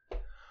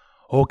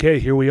Okay,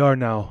 here we are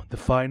now. The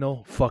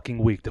final fucking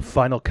week. The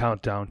final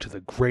countdown to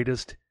the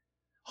greatest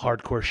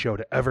hardcore show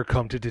to ever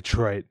come to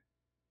Detroit.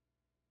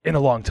 In a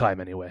long time,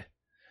 anyway.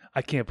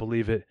 I can't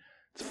believe it.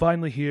 It's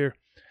finally here.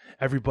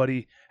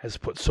 Everybody has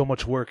put so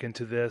much work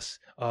into this.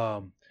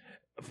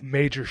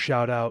 Major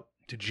shout out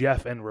to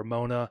Jeff and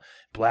Ramona,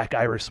 Black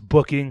Iris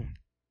Booking.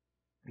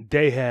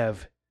 They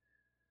have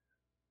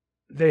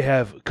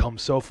come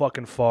so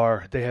fucking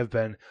far. They have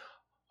been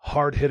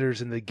hard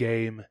hitters in the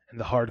game, in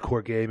the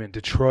hardcore game in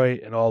Detroit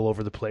and all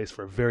over the place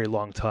for a very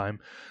long time.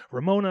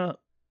 Ramona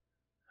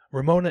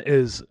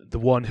is the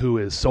one who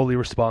is solely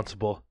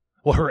responsible,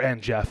 well, her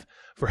and Jeff,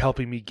 for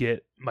helping me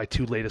get my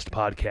two latest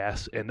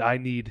podcasts, and I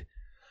need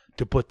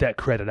to put that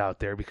credit out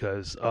there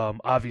because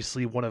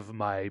obviously one of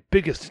my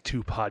biggest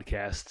two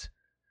podcasts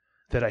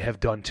that I have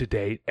done to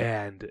date,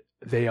 and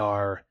they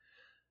are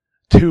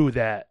two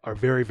that are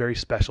very, very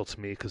special to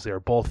me because they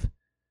are both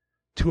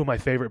two of my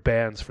favorite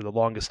bands for the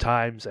longest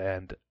times,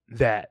 and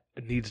that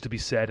needs to be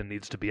said and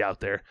needs to be out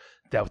there.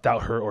 That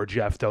without her or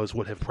Jeff, those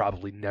would have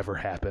probably never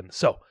happened.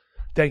 So,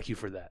 thank you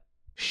for that.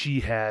 She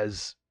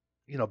has,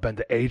 been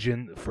the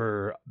agent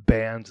for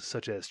bands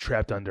such as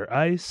Trapped Under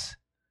Ice,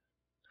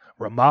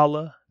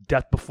 Ramallah,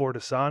 Death Before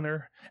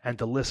Dishonor, and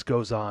the list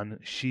goes on.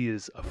 She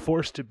is a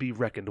force to be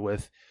reckoned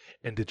with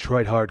in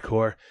Detroit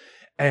hardcore,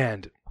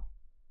 and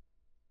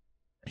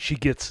she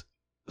gets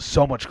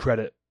so much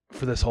credit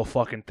for this whole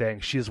fucking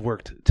thing. She has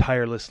worked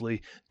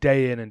tirelessly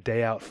day in and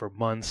day out for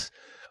months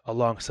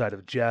alongside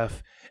of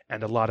Jeff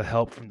and a lot of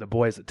help from the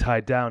boys at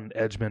Tied Down and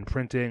Edgemen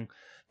Printing.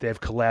 They have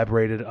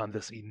collaborated on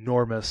this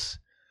enormous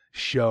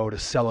show to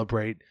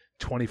celebrate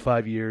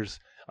 25 years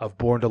of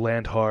Born to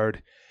Land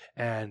Hard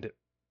and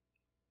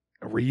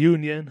a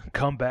reunion,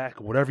 comeback,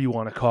 whatever you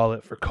want to call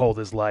it, for Cold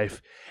as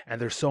Life. And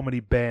there's so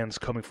many bands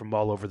coming from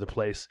all over the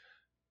place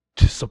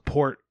to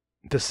support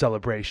the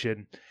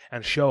celebration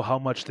and show how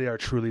much they are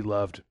truly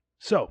loved.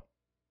 So,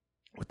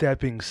 with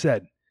that being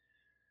said,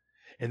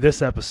 in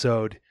this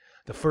episode,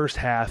 the first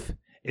half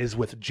is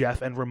with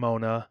Jeff and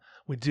Ramona.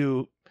 We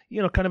do,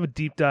 kind of a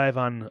deep dive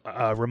on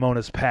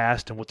Ramona's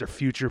past and what their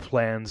future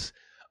plans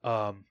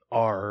are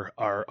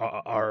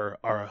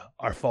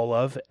full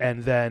of.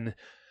 And then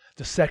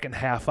the second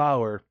half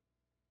hour,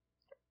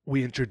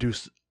 we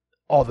introduce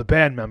all the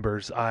band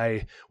members.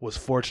 I was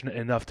fortunate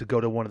enough to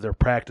go to one of their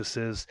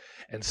practices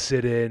and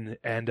sit in,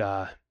 and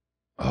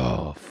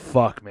oh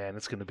fuck, man,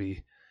 it's gonna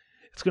be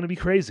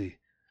crazy.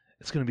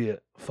 It's gonna be a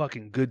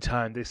fucking good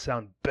time. They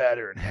sound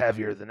better and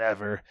heavier than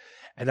ever,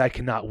 and I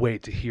cannot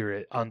wait to hear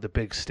it on the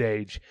big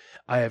stage.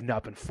 I have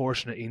not been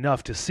fortunate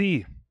enough to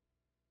see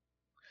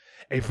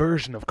a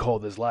version of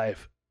Cold as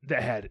Life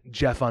that had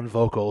Jeff on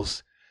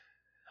vocals.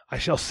 I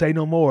shall say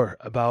no more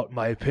about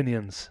my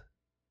opinions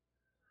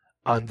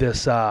on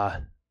this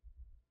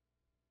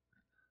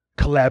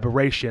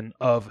collaboration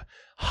of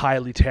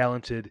highly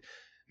talented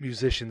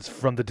musicians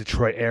from the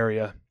Detroit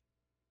area.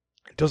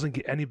 It doesn't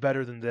get any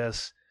better than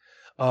this.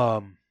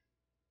 You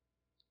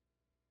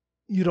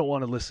don't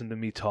want to listen to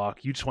me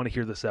talk. You just want to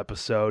hear this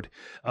episode.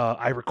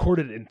 I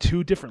recorded it in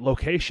two different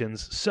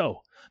locations,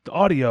 so the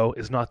audio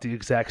is not the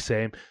exact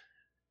same.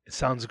 It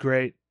sounds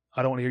great.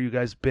 I don't want to hear you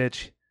guys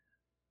bitch.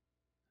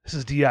 This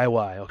is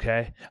DIY,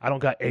 okay? I don't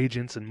got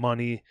agents and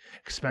money,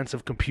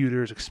 expensive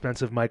computers,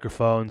 expensive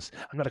microphones.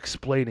 I'm not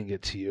explaining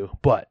it to you,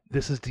 but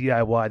this is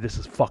DIY. This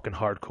is fucking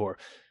hardcore.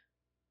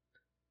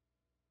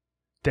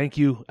 Thank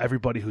you,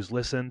 everybody who's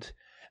listened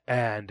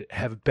and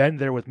have been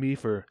there with me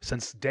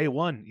since day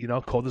one.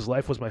 Cold as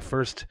Life was my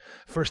first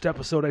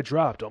episode I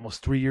dropped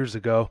almost 3 years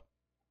ago.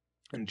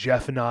 And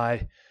Jeff and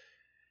I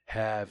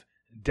have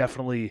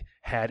definitely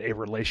had a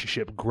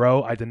relationship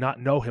grow. I did not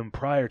know him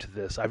prior to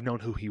this. I've known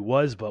who he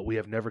was, but we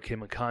have never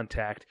came in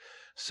contact.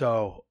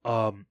 So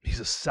he's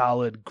a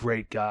solid,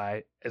 great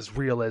guy, as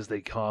real as they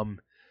come.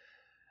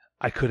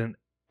 I couldn't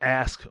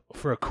ask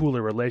for a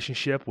cooler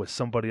relationship with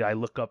somebody I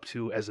look up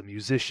to as a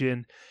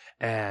musician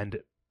and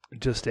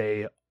just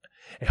a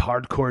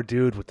hardcore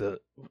dude with the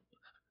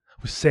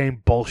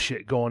same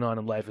bullshit going on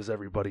in life as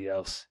everybody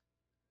else.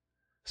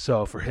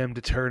 So for him to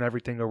turn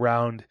everything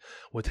around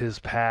with his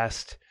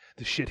past,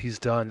 the shit he's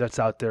done, that's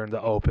out there in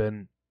the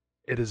open,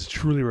 it is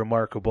truly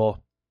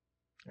remarkable.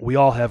 We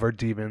all have our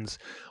demons.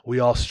 We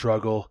all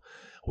struggle.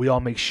 We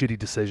all make shitty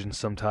decisions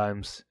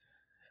sometimes.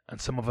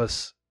 And some of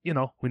us,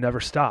 we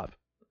never stop.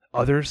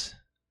 Others,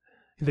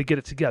 they get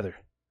it together.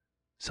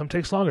 Some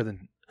takes longer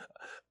than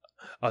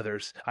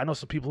others. I know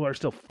some people who are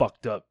still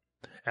fucked up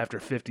after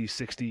 50,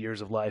 60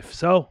 years of life.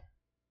 So,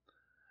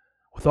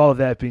 with all of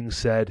that being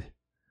said,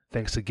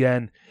 thanks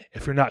again.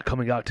 If you're not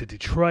coming out to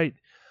Detroit,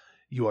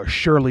 you are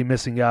surely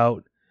missing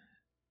out.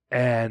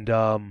 And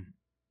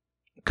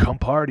come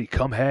party,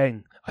 come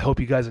hang. I hope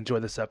you guys enjoy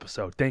this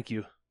episode. Thank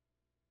you.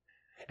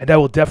 And I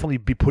will definitely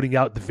be putting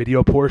out the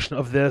video portion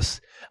of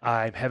this.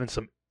 I'm having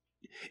some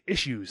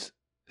issues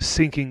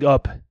syncing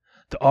up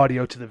the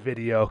audio to the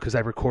video because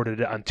I recorded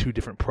it on two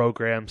different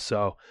programs.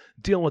 So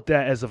dealing with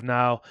that as of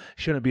now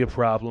shouldn't be a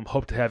problem.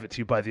 Hope to have it to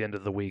you by the end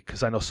of the week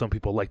because I know some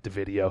people like the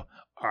video.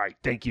 All right.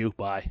 Thank you.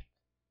 Bye.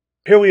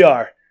 Here we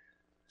are.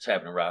 What's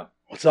happening, Rob?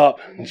 What's up?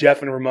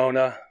 Jeff and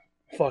Ramona,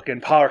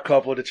 fucking power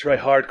couple,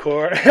 Detroit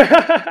hardcore.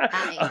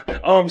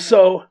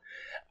 So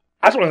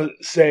I just want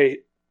to say,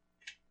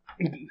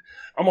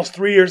 almost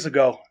 3 years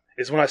ago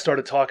is when I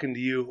started talking to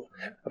you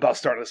about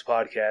starting this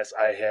podcast.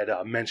 I had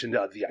mentioned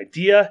the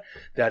idea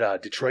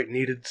that Detroit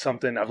needed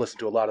something. I've listened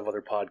to a lot of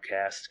other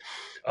podcasts.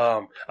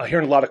 I'm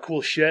hearing a lot of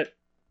cool shit,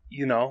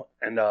 and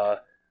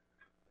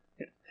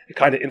it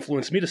kind of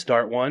influenced me to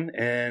start one.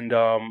 And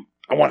I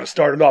want to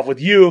start it off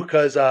with you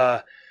because,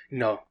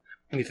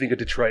 when you think of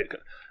Detroit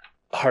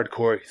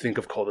hardcore, you think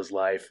of Cold as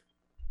Life.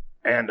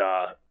 And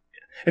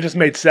it just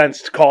made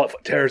sense to call it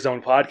Terror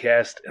Zone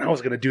Podcast. And I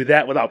was going to do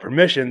that without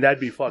permission. That'd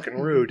be fucking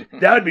rude.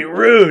 That would be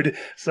rude.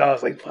 So I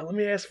was like, well, let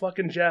me ask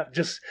fucking Jeff.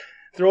 Just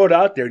throw it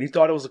out there. And you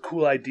thought it was a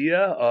cool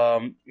idea.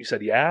 You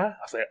said, yeah.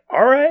 I was like,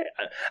 all right.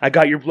 I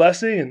got your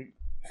blessing. And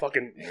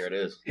fucking here it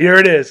is. Here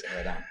it is.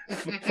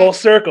 Right Full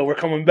circle. We're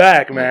coming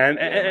back, man.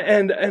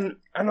 And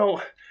I know.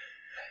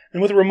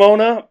 And with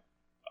Ramona,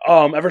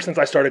 ever since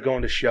I started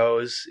going to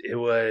shows, it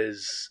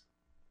was,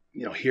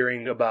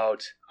 hearing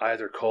about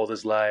either Cold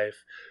as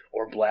Life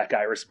or Black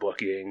Iris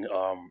booking.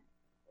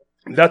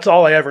 That's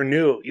all I ever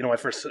knew. When I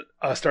first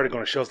started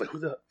going to shows, like, who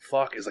the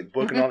fuck is like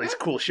booking all these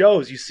cool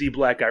shows? You see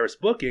Black Iris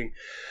booking.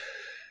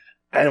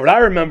 And what I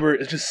remember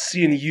is just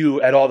seeing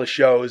you at all the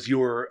shows. You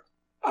were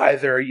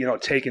either,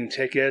 taking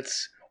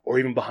tickets or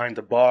even behind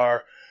the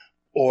bar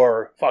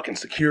or fucking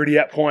security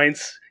at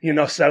points,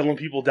 settling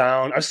people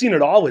down. I've seen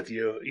it all with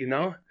you,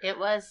 It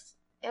was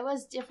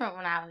different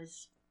when I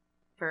was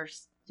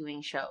first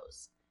doing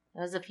shows.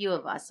 There was a few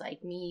of us,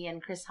 like me and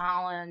Chris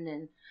Holland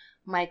and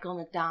Michael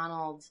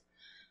McDonald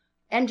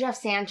and Jeff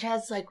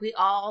Sanchez. Like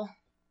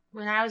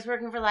when I was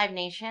working for Live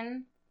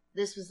Nation,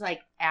 this was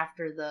like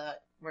after the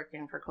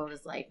working for Cold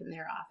as Life in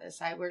their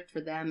office. I worked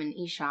for them in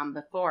Isham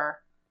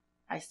before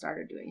I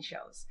started doing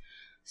shows.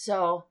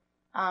 So,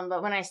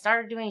 but when I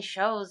started doing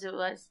shows, it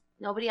was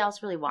nobody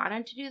else really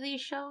wanted to do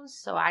these shows.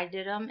 So I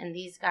did them, and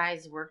these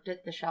guys worked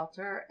at the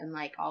shelter, and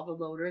like all the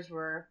loaders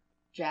were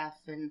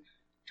Jeff and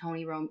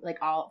Tony Rome, like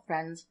all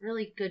friends,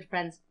 really good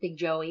friends, Big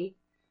Joey.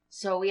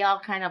 So we all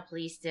kind of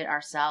policed it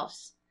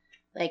ourselves.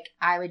 Like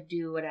I would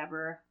do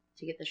whatever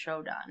to get the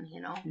show done,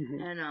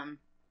 Mm-hmm. And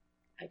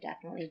I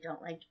definitely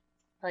don't like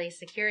play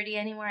security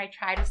anymore. I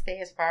try to stay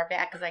as far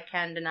back as I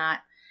can to not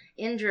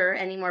injure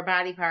any more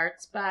body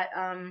parts. But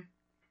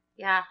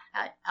yeah,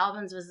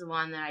 Alvin's was the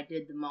one that I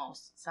did the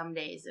most. Some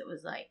days it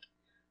was like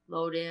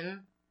load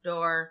in,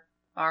 door,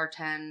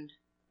 bartend,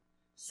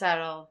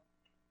 settle,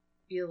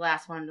 be the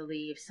last one to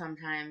leave.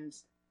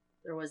 Sometimes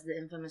there was the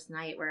infamous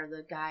night where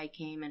the guy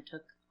came and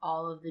took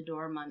all of the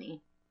door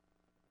money.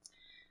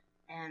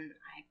 And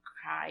I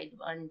cried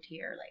one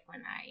tear, like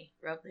when I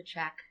wrote the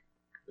check,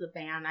 the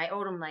band. I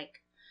owed him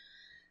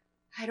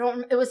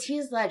it was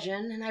his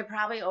Legend, and I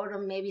probably owed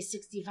him maybe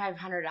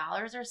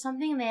 $6,500 or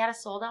something. They had a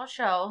sold out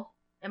show.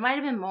 It might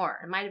have been more.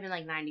 It might have been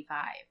like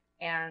 95.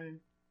 And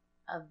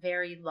a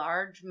very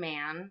large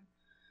man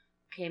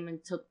came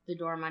and took the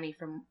door money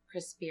from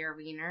Chris Spear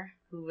Wiener,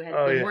 who had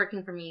been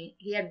working for me.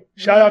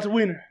 Shout out to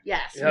Wiener.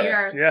 Yes,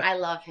 yeah. I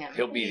love him.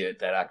 He'll be at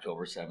that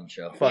October 7th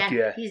show. Fuck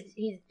yeah.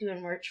 He's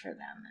doing merch for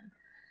them.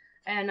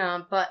 And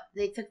but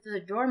they took the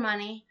door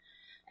money,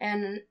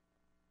 and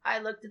I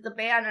looked at the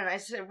band and I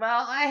said,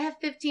 well, I have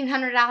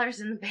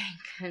 $1,500 in the bank.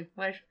 And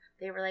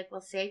they were like,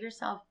 well, save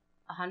yourself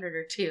 $100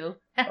 or $2.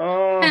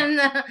 And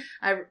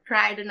I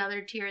cried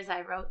another tear as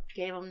I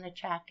gave them the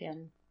check.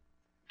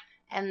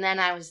 And then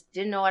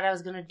didn't know what I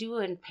was going to do.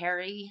 And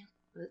Perry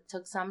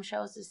took some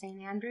shows to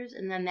St. Andrews.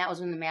 And then that was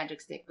when the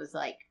Magic Stick was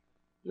like,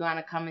 you want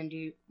to come and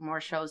do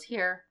more shows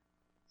here?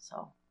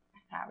 So I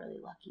got really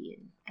lucky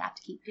and got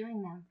to keep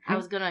doing them. I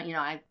was going to,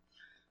 I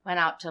went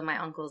out to my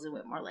uncle's in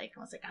Whitmore Lake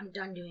and was like, I'm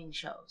done doing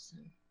shows.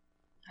 And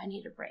I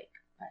need a break.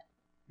 But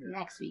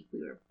next week we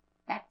were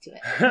back to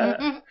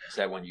it. Is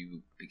that when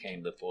you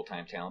became the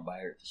full-time talent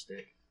buyer at the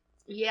Stick?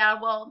 Yeah,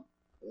 well,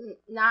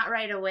 not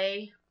right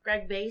away.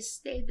 Greg Bass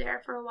stayed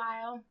there for a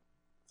while.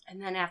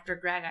 And then after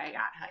Greg, I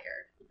got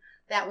hired.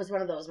 That was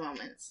one of those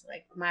moments.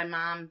 Like my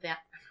mom,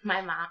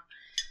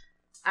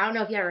 I don't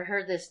know if you ever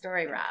heard this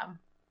story, Rob.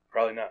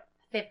 Probably not.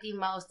 50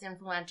 most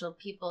influential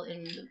people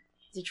in the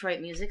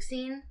Detroit music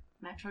scene.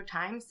 Metro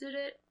Times did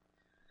it.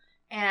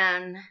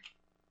 And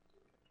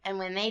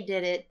when they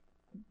did it,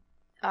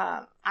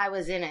 I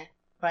was in it.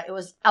 But it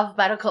was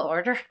alphabetical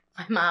order.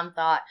 My mom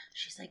thought,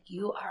 she's like,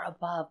 you are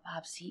above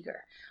Bob Seger.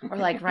 Or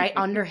like right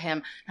under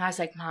him. And I was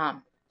like,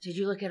 Mom, did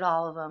you look at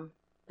all of them?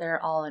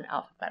 They're all in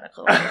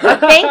alphabetical order. But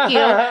thank you.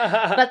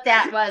 But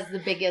that was the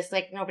biggest,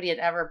 like nobody had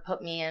ever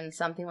put me in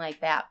something like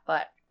that.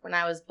 But when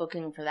I was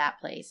booking for that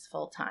place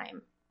full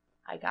time,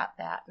 I got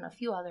that and a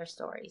few other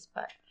stories.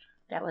 But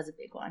that was a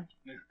big one.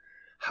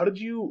 How'd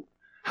you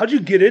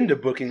get into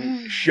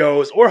booking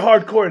shows or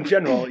hardcore in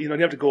general? You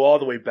have to go all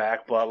the way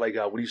back, but like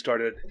when you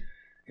started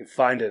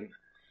finding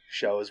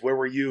shows, where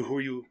were you? Who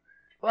were you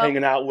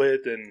hanging out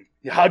with? And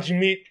how'd you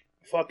meet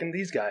fucking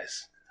these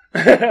guys?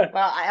 Well,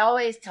 I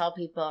always tell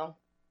people,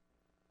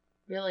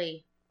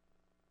 really,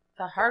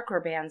 the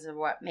hardcore bands are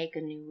what make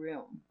a new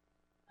room.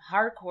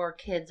 hardcore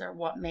kids are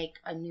what make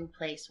a new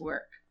place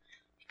work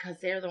because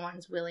they're the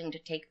ones willing to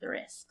take the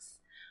risks.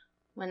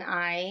 When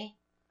I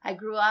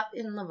grew up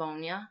in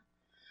Livonia,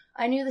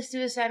 I knew the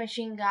Suicide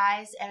Machine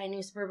guys and I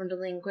knew Suburban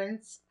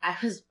Delinquents. I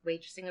was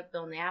waitressing at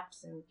Bill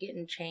Knapp's and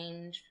getting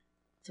change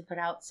to put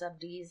out sub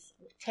D's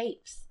with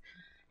tapes.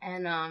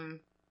 And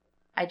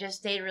I just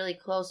stayed really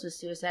close with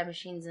Suicide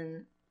Machines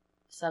and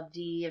Sub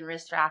D and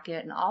Wrist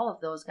Rocket and all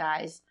of those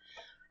guys.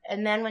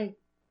 And then when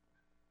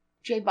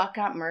Jay Buck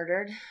got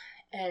murdered,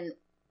 and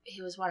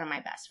he was one of my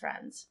best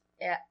friends,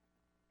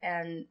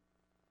 and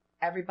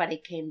everybody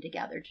came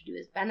together to do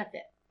his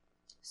benefit.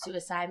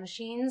 Suicide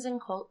Machines and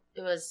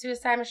it was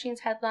Suicide Machines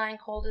headline,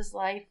 Cold as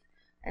Life,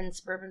 and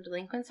Suburban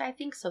Delinquents, I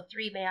think. So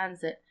 3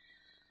 bands that,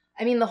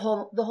 I mean, the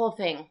whole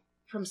thing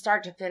from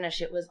start to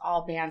finish, it was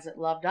all bands that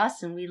loved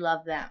us and we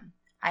loved them.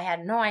 I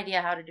had no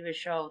idea how to do a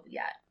show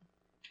yet,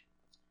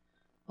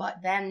 but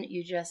then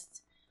you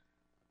just,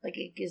 like,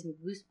 it gives me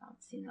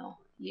goosebumps. You know,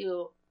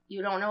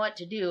 you don't know what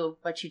to do,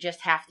 but you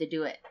just have to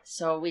do it.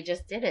 So we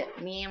just did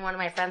it. Me and one of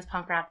my friends,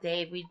 Punk Rock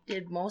Dave, we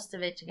did most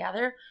of it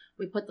together.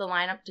 We put the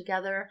lineup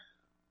together.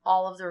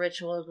 All of the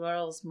Ritual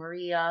girls,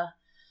 Maria,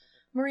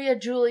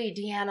 Julie,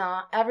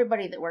 Deanna,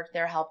 everybody that worked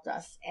there helped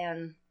us.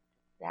 And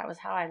that was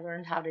how I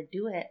learned how to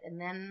do it.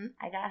 And then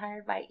I got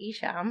hired by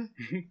Isham.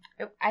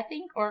 I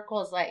think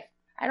Oracle's Life.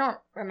 I don't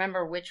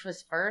remember which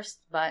was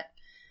first, but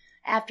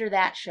after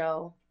that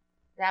show,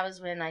 that was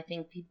when I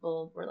think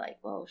people were like,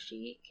 whoa,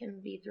 she can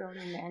be thrown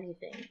into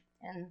anything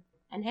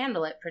and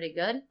handle it pretty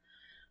good.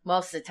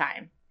 Most of the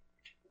time.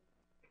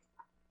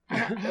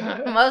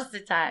 Most of the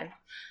time.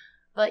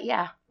 But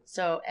yeah.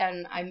 So,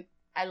 and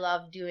I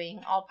love doing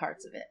all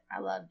parts of it.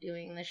 I love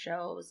doing the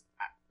shows.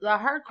 The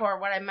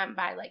hardcore, what I meant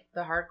by, like,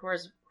 the hardcore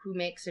is who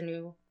makes a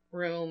new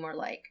room, or,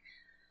 like,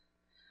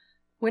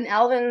 when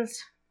I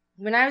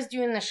was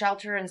doing the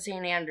shelter in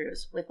St.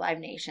 Andrews with Live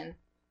Nation,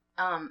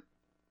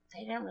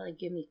 they didn't really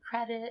give me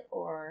credit,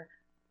 or,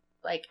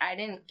 like, I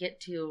didn't get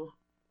to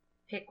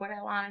pick what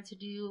I wanted to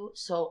do.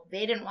 So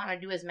they didn't want to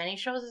do as many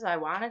shows as I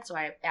wanted. So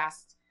I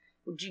asked,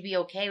 would you be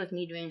okay with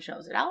me doing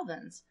shows at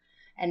Elvin's?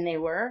 And they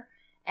were.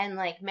 And,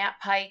 like, Matt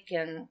Pike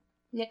and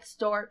Nick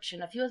Storch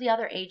and a few of the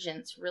other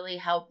agents really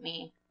helped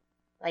me.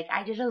 Like,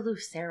 I did a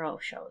Lucero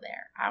show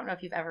there. I don't know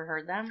if you've ever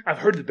heard them. I've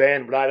heard the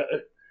band, but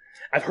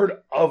I've heard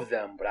of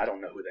them, but I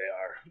don't know who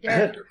they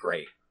are. They're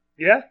great.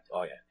 Yeah?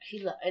 Oh,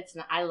 yeah.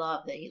 I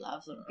love that he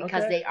loves them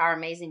because they are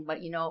amazing.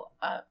 But, you know,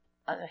 a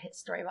hit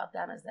story about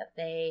them is that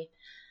they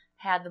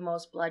had the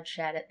most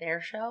bloodshed at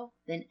their show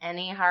than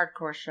any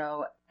hardcore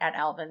show at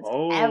Elvin's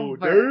ever.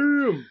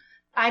 Damn.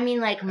 I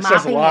mean, like, mopping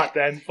says a lot,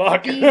 then.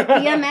 Fuck. These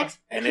BMX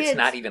and kids, it's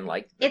not even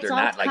like, they're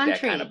not like that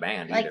kind of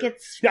band either. Like,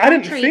 it's I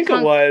didn't think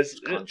it was.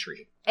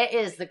 Country. It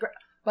is.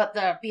 But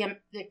the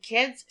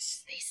kids,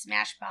 they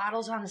smashed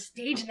bottles on the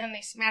stage, and then they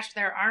smashed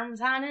their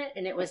arms on it,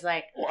 and it was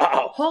like,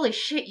 wow. Holy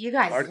shit, you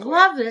guys Hardcore.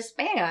 love this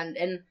band.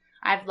 And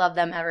I've loved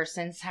them ever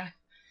since.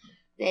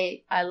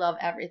 I love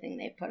everything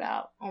they put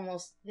out.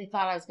 Almost, they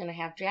thought I was going to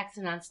have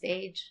Jackson on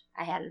stage.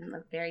 I had him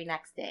the very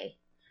next day.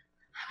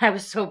 I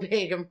was so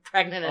big and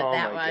pregnant at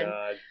that one. Oh, my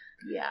God.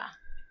 Yeah.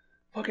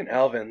 Fucking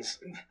Elvin's.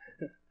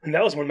 And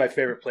that was one of my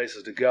favorite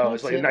places to go.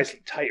 It's like a nice,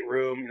 tight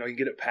room. You know, you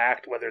can get it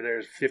packed, whether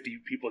there's 50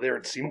 people there,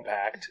 it seemed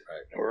packed.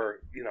 Right. Or,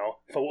 you know,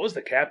 what was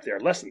the cap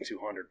there? Less than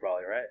 200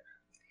 probably,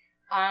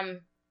 right?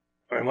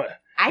 Or what?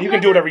 You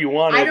can do whatever you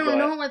want. I don't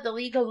know what the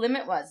legal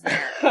limit was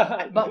there.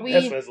 But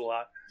that says a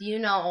lot. Do you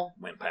know?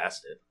 Went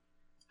past it.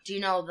 Do you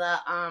know the...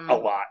 a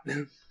lot.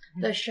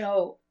 The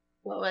show,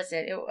 what was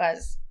it?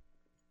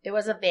 It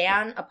was a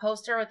van, a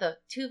poster with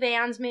 2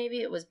 vans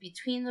maybe. It was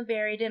Between the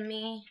Buried and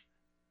Me,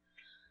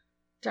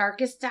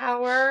 Darkest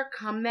Hour,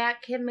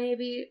 Comeback Kid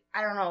maybe.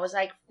 I don't know. It was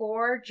like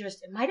 4,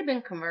 it might have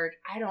been Converge.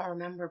 I don't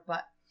remember,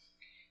 but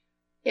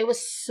it was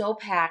so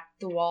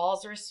packed. The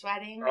walls were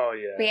sweating. Oh,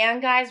 yeah.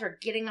 Band guys were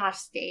getting off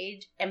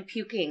stage and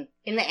puking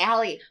in the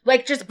alley,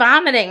 like just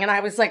vomiting. And I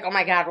was like, oh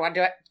my God,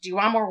 do you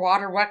want more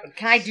water? What,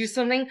 can I do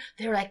something?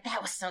 They were like,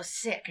 that was so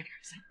sick. And I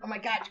was like, oh my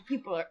God, you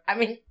people are,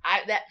 I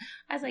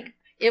was like,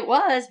 it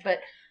was, but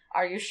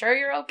are you sure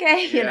you're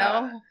okay? You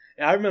know?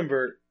 I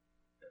remember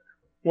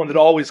one that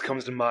always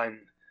comes to mind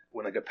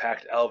when like a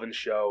packed Elvin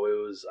show.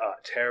 It was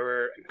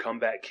Terror and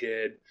Comeback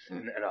Kid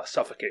and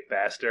Suffocate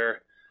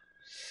Faster.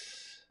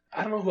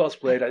 I don't know who else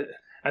played.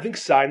 I think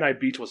Cyanide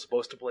Beach was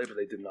supposed to play, but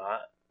they did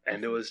not.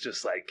 And it was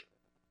just like,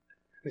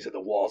 they said the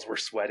walls were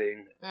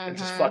sweating and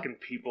just fucking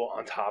people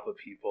on top of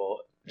people.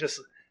 Just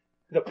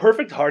the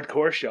perfect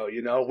hardcore show,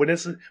 you know, when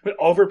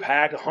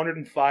overpacked,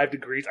 105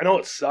 degrees. I know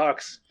it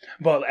sucks,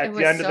 but at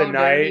the end of the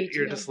night,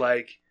 you're just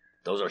like...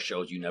 Those are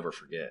shows you never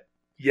forget.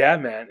 Yeah,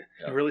 man.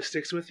 Yep. It really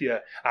sticks with you.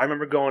 I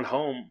remember going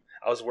home.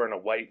 I was wearing a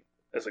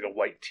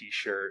white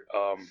t-shirt.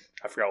 I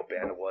forgot what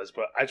band it was,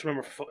 but I just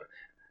remember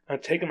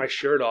taking my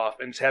shirt off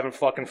and just having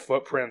fucking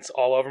footprints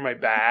all over my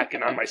back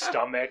and on my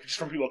stomach, just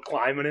from people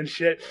climbing and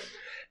shit.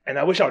 And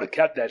I wish I would have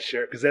kept that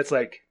shirt, because that's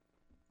like,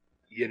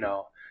 you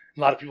know, a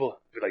lot of people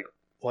be like,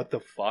 what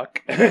the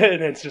fuck?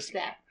 And it's just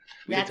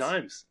good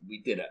times. We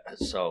did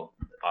so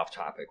off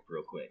topic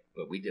real quick,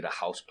 but we did a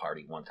house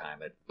party one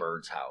time at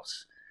Bird's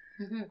house.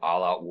 Mm-hmm.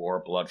 All out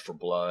war, blood for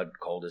blood,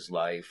 cold as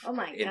life. Oh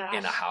my gosh.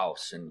 In a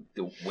house, and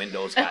the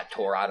windows got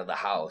tore out of the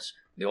house.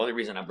 The only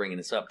reason I'm bringing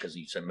this up because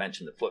you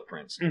mentioned the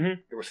footprints.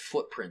 Mm-hmm. There was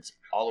footprints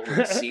all over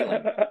the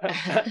ceiling,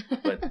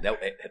 but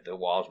the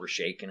walls were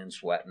shaking and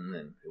sweating,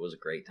 and it was a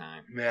great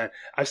time. Man,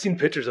 I've seen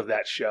pictures of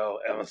that show,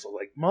 and I was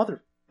like,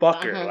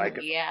 motherfucker, like,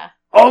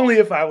 only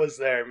if I was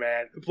there,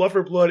 man. Blood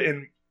for blood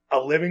in a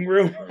living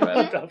room. Right.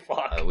 What the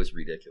fuck? It was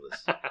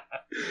ridiculous.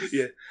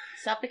 Yeah.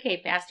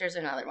 Suffocate Bastards are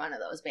another one of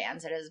those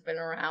bands that has been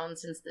around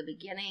since the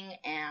beginning,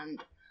 and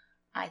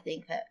I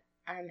think that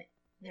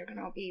they're going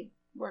to be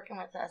working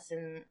with us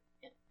in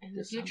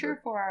the future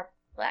for our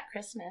Black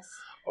Christmas.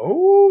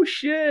 Oh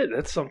shit,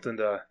 that's something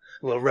a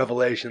little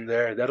revelation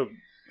there. That'll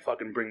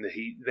fucking bring the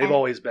heat. They've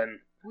always been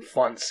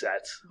fun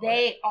sets.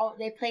 They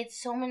played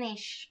so many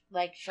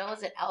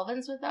shows at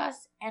Elvin's with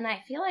us, and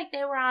I feel like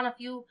they were on a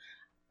few.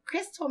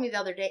 Chris told me the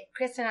other day.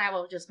 Chris and I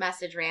will just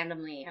message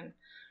randomly, and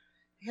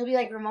he'll be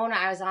like, "Ramona,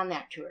 I was on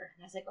that tour."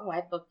 And I was like, "Oh,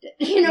 I booked it."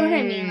 You know what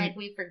I mean? Like,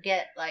 we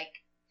forget.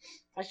 Like,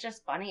 it's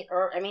just funny.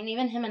 Or I mean,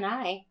 even him and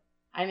I.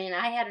 I mean,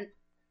 I had a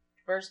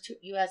first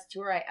U.S.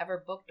 tour I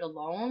ever booked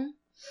alone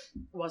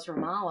was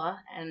Ramallah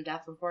and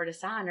Death Before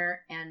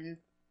Dishonor, and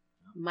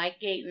Mike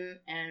Gayton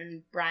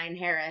and Brian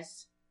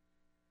Harris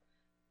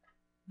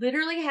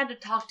literally had to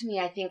talk to me,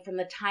 I think, from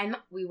the time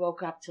we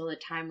woke up till the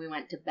time we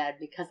went to bed,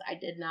 because I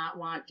did not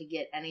want to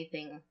get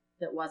anything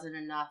that wasn't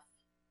enough.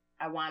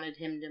 I wanted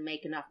him to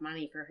make enough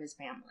money for his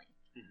family.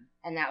 Mm-hmm.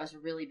 And that was a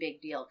really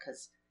big deal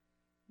because,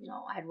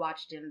 I'd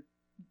watched him,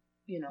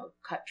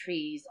 cut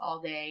trees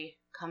all day,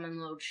 come and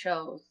load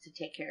shows to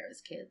take care of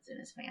his kids and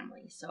his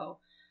family. So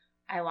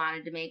I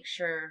wanted to make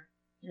sure,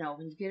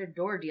 when you get a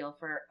door deal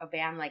for a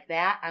band like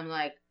that, I'm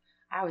like,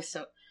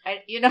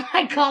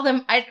 I'd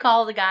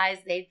call the guys,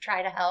 they'd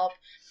try to help,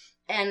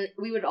 and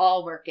we would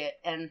all work it,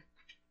 and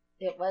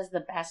it was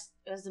the best.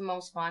 It was the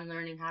most fun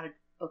learning how to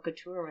book a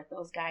tour with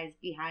those guys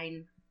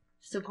behind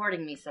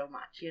supporting me so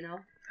much,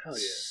 Hell yeah.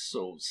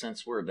 So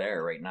since we're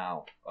there right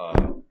now,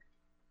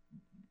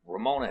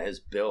 Ramona has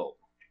built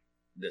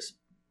this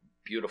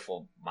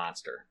beautiful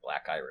monster,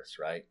 Black Iris,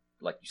 right?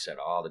 Like you said,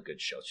 all the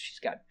good shows. She's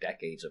got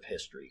decades of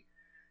history.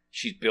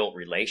 She's built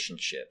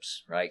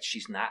relationships, right?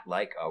 She's not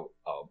like a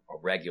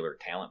regular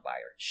talent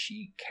buyer.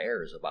 She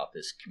cares about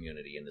this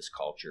community and this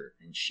culture,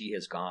 and she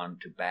has gone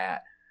to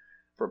bat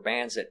for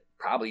bands that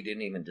probably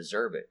didn't even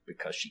deserve it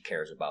because she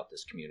cares about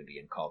this community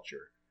and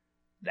culture.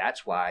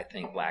 That's why I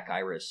think Black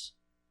Iris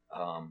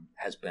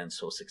has been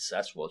so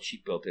successful.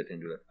 She built it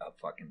into a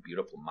fucking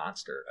beautiful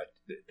monster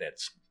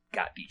that's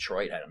got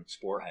Detroit on its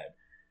forehead.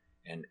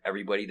 And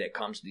everybody that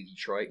comes to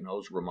Detroit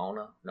knows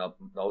Ramona,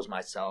 knows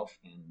myself,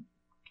 and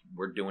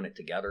we're doing it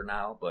together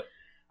now. But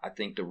I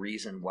think the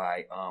reason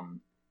why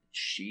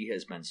she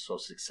has been so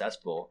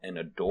successful and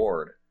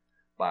adored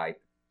by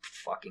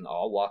fucking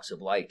all walks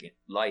of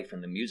life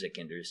in the music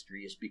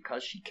industry is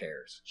because she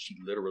cares. She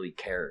literally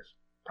cares.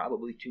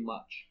 Probably too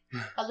much.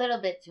 A little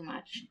bit too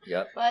much.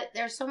 Yep. But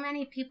there's so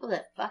many people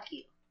that fuck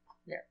you.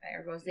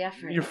 There goes the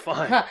effort. You're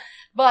fine.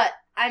 But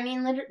I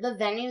mean, the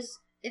venues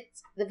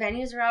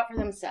are out for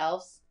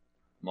themselves.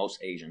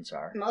 Most agents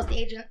are.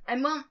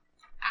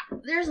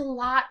 There's a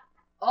lot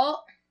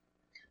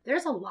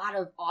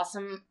of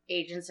awesome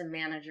agents and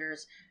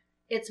managers.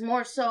 It's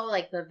more so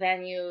like the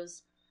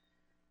venues,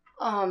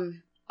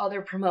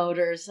 other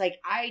promoters. Like,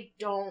 I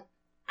don't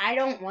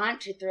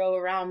want to throw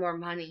around more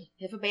money.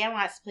 If a band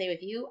wants to play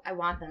with you, I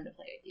want them to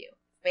play with you.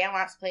 If a band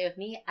wants to play with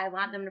me, I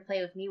want them to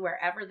play with me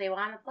wherever they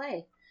want to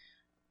play.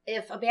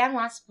 If a band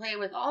wants to play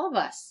with all of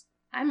us,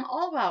 I'm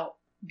all about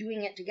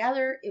doing it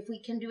together. If we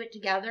can do it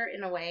together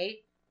in a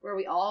way where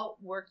we all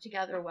work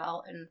together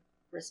well and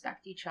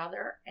respect each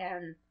other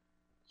and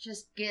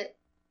just get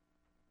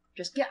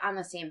on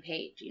the same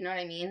page, you know what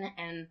I mean?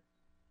 And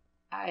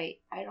I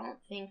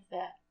think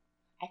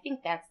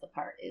that's the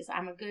part, is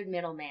I'm a good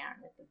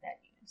middleman with the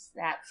venues.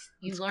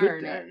 It's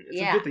learn it.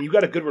 It's a good thing. You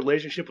got a good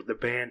relationship with the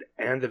band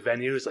and the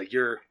venues. Like,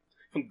 you're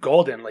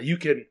golden. Like, you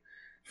can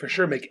for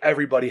sure make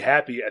everybody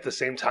happy. At the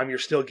same time, you're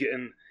still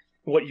getting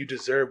what you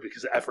deserve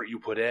because of the effort you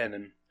put in,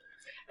 and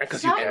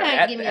because you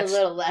might give me a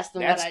little less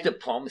than what I. That's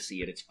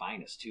diplomacy at its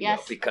finest too. Yes.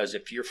 Though, because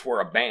if you're for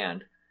a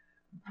band,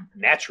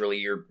 naturally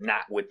you're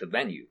not with the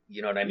venue.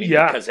 You know what I mean?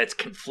 Yeah. Because it's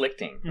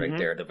conflicting right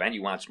there. The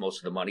venue wants most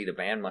of the money. The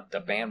band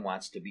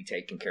wants to be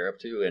taken care of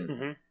too,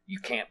 and you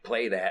can't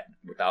play that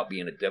without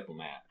being a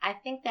diplomat. I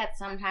think that's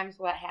sometimes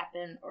what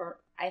happened, or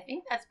I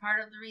think that's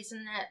part of the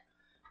reason that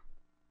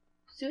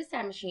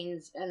Suicide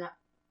Machines and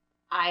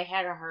I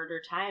had a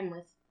harder time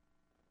with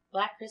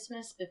Black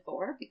Christmas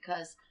before,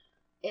 because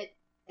it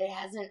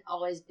hasn't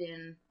always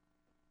been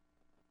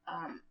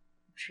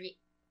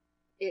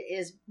it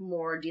is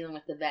more dealing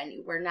with the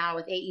venue, where now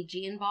with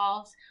AEG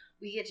involved,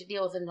 we get to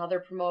deal with another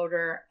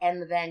promoter and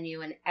the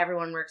venue, and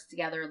everyone works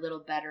together a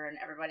little better, and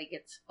everybody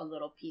gets a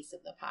little piece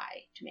of the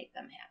pie to make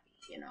them happy.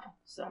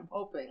 So I'm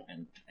hoping.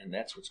 And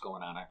that's what's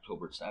going on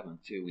October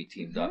 7th, too. We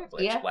teamed up.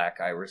 It's Black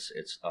Iris.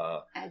 It's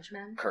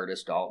Edgemen.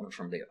 Curtis Dalton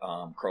from the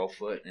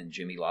Crofoot and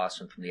Jimmy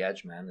Lawson from the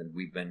Edgemen. And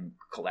we've been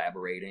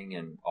collaborating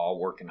and all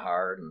working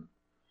hard. And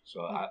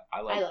so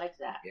I like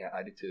that. Yeah,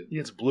 I do, too.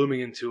 It's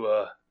blooming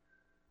into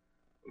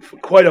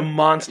quite a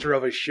monster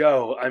of a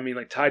show. I mean,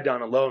 like, Tied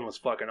Down Alone was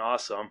fucking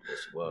awesome.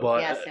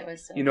 But, yes, it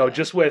was so good.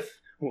 Just with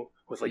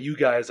like, you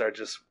guys are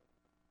just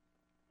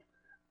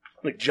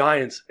like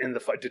giants in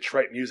the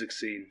Detroit music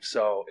scene.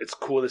 So it's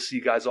cool to see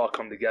you guys all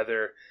come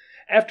together.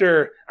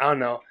 After, I don't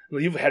know,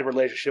 you've had a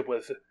relationship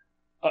with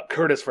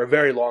Curtis for a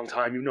very long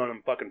time. You've known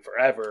him fucking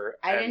forever.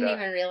 I didn't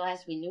even realize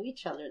we knew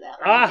each other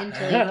that long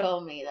until he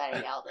told me that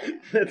I yelled at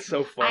him. That's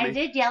so funny. I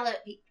did yell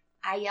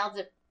I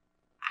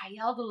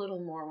yelled a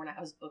little more when I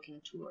was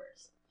booking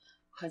tours,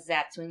 because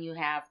that's when you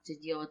have to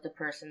deal with the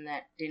person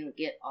that didn't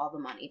get all the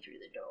money through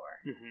the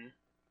door. Mm-hmm.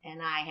 And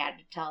I had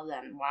to tell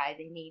them why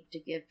they need to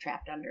give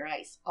Trapped Under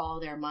Ice all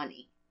their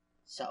money.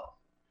 So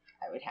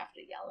I would have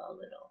to yell a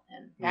little.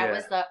 And that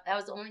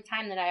was the only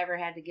time that I ever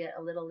had to get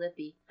a little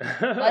lippy.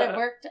 But it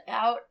worked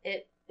out.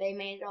 They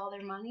made all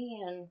their money,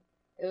 and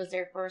it was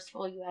their first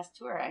full U.S.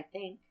 tour, I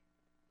think.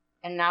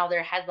 And now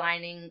they're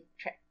headlining.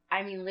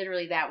 I mean,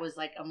 literally, that was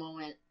like a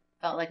moment.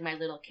 Felt like my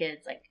little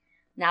kids. Like,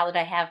 now that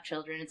I have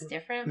children, it's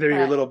different. They're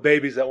your little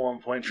babies at one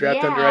point,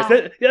 Trapped Under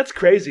Ice. That's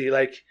crazy.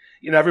 Like,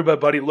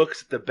 everybody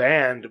looks at the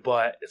band,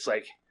 but it's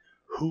like,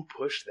 who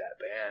pushed that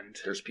band?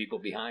 There's people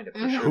behind it, for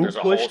Mm-hmm. sure. Who There's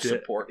a pushed whole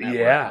it? support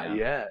network.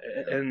 Yeah.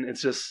 And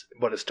it's just,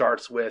 but it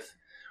starts with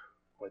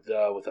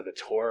other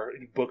tour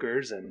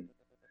bookers and,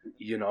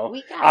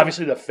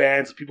 obviously the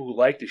fans, people who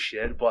like the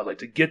shit, but like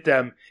to get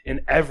them in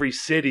every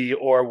city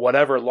or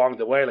whatever along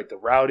the way, like the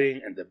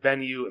routing and the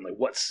venue and like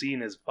what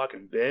scene is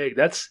fucking big.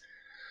 That's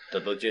the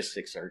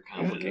logistics are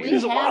complicated.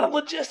 There's a lot of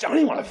logistics. I don't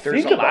even want to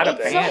think about it. There's a lot of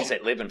that. bands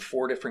that live in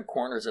 4 different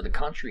corners of the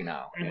country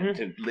now, Mm-hmm. and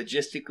to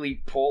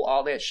logistically pull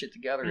all that shit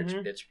together, it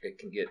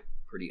can get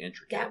pretty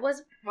intricate. That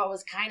was what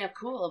was kind of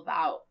cool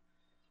about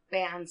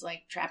bands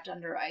like Trapped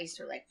Under Ice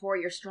or like 4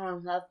 Year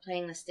Strong Love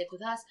playing the Stick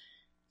With Us.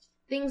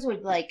 Things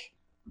would like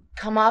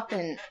come up,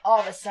 and all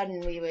of a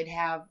sudden we would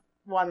have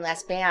one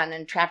less band,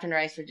 and Trapped Under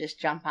Ice would just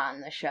jump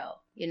on the show,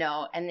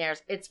 And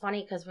it's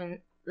funny because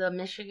when the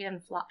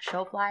Michigan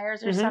show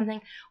flyers or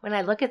something, when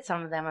I look at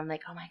some of them, I'm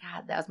like, oh my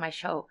God, that was my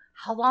show.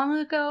 How long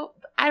ago?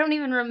 I don't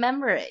even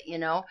remember it,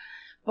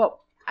 But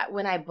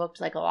when I booked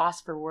like a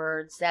Lost for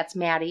Words, that's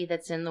Maddie,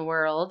 that's In the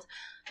World,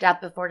 Death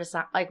Before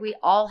Dishonor, like we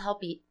all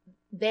help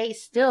they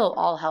still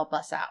all help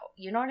us out.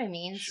 You know what I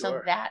mean? Sure.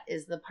 So that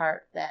is the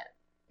part that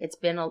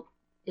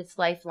it's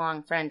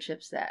lifelong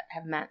friendships that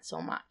have meant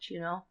so much,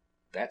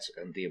 That's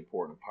the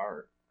important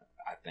part,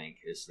 I think,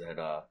 is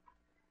that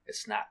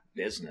it's not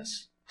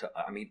business.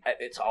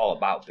 It's all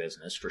about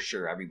business, for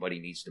sure. Everybody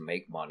needs to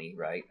make money,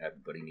 right?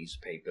 Everybody needs to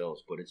pay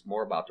bills. But it's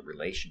more about the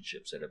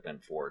relationships that have been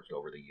forged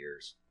over the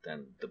years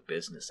than the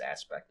business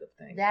aspect of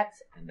things.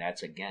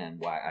 That's, again,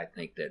 why I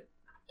think that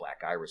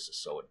Black Iris is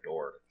so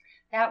adored.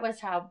 That was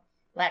how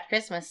Black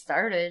Christmas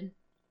started.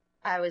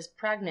 I was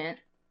pregnant,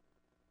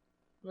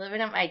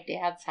 living at my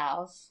dad's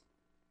house,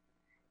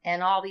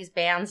 and all these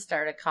bands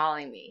started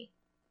calling me.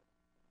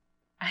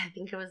 I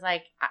think it was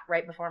like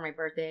right before my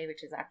birthday,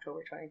 which is October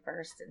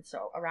 21st. And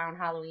so around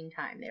Halloween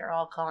time, they were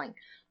all calling,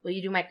 will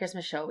you do my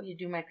Christmas show? Will you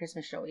do my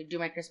Christmas show? Will you do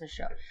my Christmas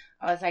show?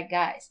 I was like,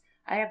 guys,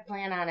 I have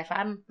planned on if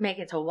I make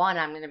it to 1,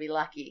 I'm going to be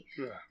lucky.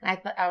 Yeah. And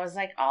I was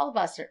like, all of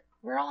us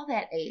we're all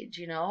that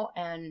age,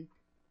 And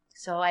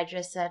so I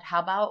just said,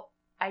 how about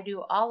I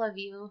do all of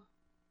you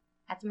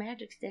at the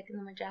Magic Stick in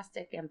the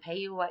Majestic and pay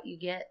you what you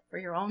get for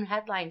your own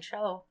headline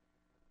show.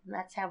 And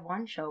let's have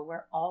one show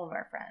where all of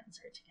our friends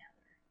are together.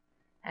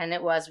 And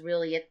it was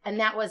really,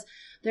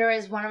 there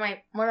is one of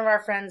our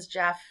friends,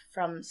 Jeff,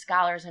 from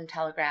Scholars and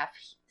Telegraph,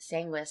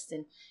 sang list,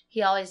 and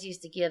he always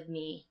used to give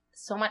me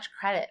so much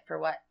credit for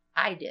what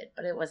I did,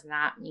 but it was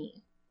not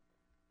me.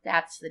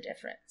 That's the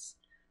difference.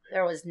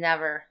 There was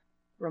never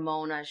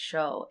Ramona's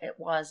show. It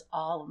was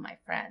all of my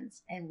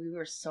friends, and we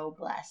were so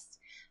blessed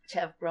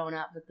to have grown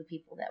up with the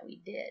people that we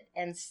did,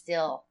 and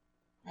still,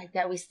 like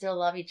that, we still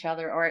love each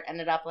other, or it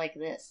ended up like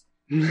this.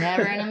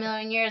 Never in a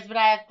million years, but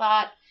I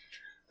thought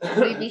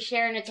we'd be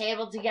sharing a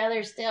table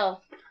together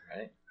still.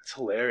 Right. It's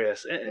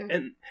hilarious.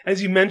 And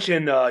as you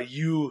mentioned,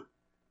 you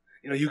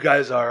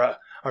guys are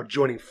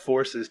joining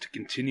forces to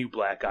continue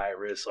Black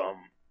Iris.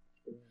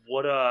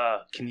 What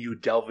can you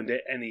delve into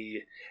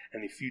any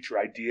future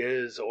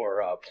ideas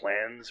or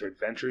plans or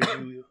adventures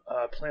you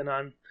plan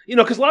on?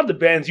 Because a lot of the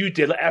bands you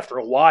did after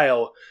a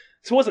while,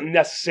 so it wasn't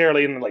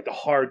necessarily in like the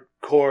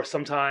hardcore.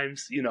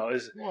 Sometimes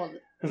as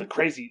the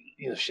crazy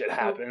shit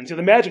happens.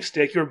 The Magic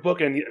Stick, you're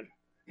booking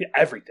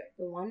everything.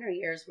 The Wonder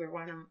Years were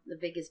one of the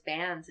biggest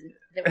bands, and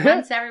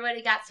once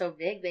everybody got so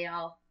big, they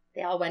all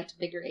went to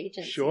bigger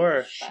agencies.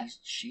 Sure,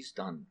 she's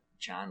done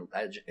John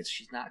Legend.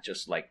 She's not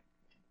just like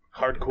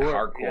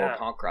hardcore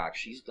punk rock.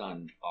 She's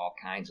done all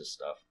kinds of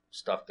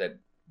stuff that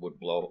would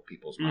blow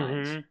people's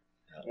minds.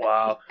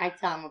 Wow. I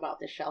tell them about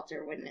the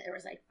shelter when there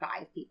was like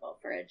 5 people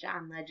for a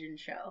John Legend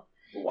show.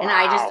 Wow. And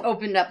I just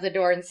opened up the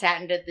door and sat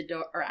and did the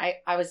door. Or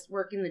I was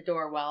working the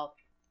door while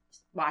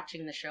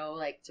watching the show,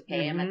 like to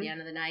pay him at the end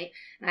of the night.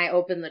 And I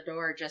opened the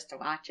door just to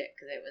watch it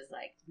because it was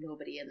like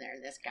nobody in there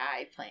and this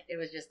guy playing. It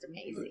was just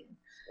amazing.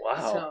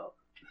 Wow. So,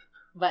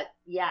 but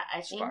yeah,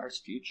 I think. As far as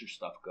future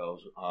stuff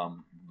goes,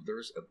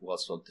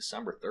 so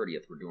December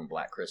 30th, we're doing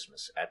Black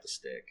Christmas at the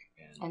Stick.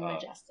 And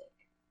Majestic.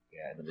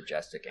 Yeah, the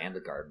Majestic and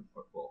the Garden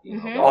Bowl.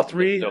 All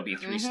 3? There'll be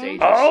 3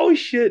 stages. Oh,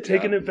 shit.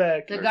 Taking it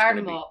back. The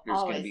Garden Bowl. There's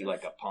going to be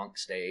like a punk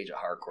stage, a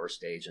hardcore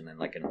stage, and then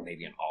like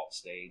maybe an alt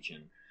stage.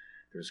 And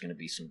there's going to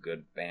be some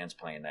good bands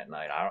playing that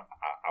night.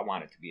 I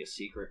want it to be a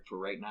secret for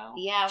right now.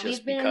 Yeah,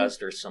 just because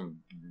there's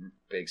some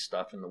big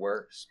stuff in the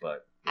works.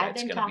 But yeah,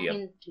 it's going to be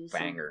a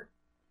banger.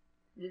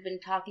 We've been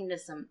talking to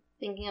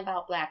thinking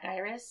about Black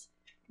Iris.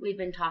 We've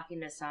been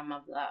talking to some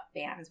of the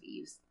bands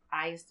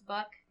I used to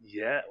book.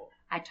 Yeah.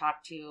 I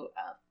talked to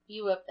a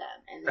few of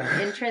them, and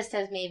the interest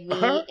has made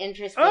me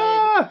interested.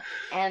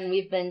 And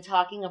we've been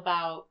talking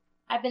about,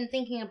 I've been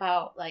thinking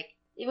about, like,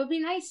 it would be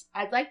nice.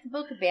 I'd like to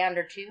book a band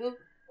or 2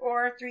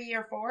 or 3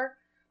 or 4,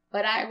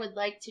 but I would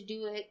like to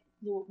do it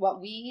what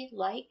we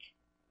like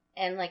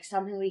and, like,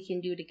 something we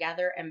can do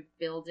together and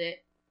build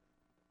it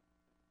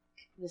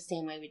the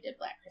same way we did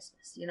Black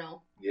Christmas, you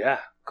know? Yeah.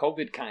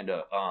 COVID kind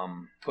of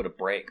put a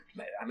break.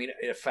 I mean,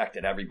 it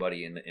affected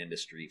everybody in the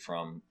industry,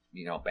 from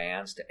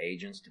bands to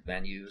agents to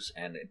venues,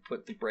 and it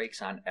put the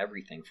brakes on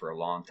everything for a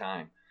long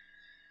time.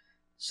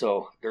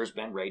 So there's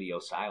been radio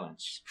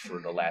silence for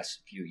the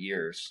last few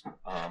years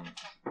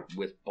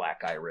with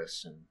Black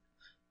Iris, and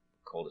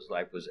Cold as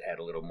Life had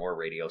a little more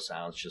radio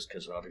silence just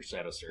because of other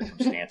set of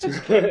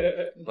circumstances.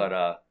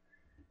 But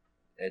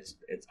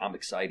I'm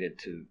excited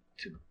to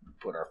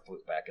put our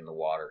foot back in the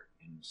water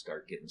and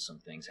start getting some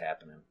things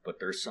happening. But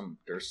there's some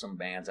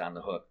bands on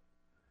the hook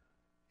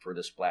for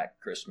this Black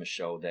Christmas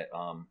show that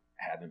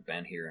haven't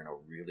been here in a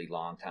really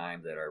long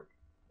time that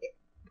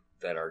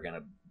are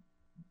gonna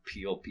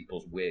peel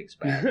people's wigs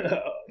back.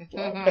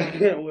 I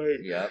can't wait.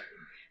 Yep.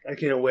 I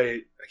can't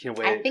wait.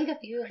 I think a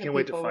few of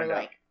the people were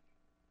like,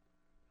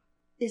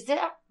 "Is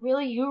that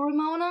really you,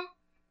 Ramona?"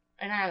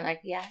 And I'm like,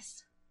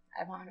 "Yes,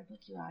 I want to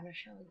book you on a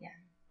show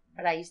again."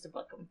 But I used to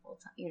book them full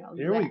time,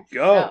 There we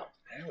go. So.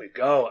 There we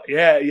go.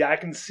 Yeah, I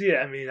can see it.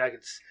 I mean, I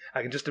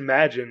can just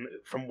imagine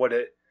from what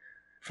it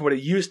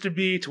used to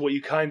be to what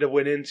you kind of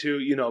went into,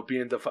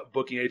 being the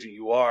booking agent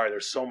you are.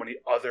 There's so many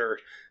other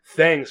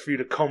things for you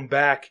to come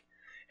back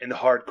into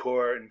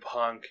hardcore and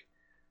punk,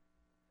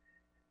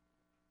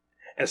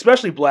 and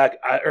especially Black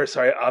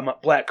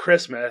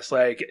Christmas.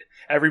 Like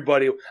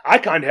everybody, I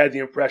kind of had the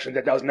impression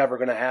that was never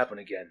going to happen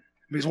again,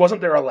 because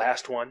wasn't there a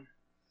last one?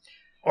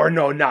 Or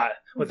no, not.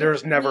 But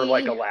there's never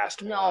like a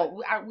last one.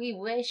 No, we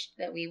wished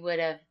that we would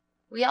have.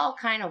 We all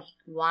kind of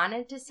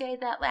wanted to say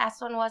that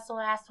last one was the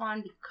last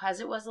one because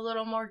it was a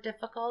little more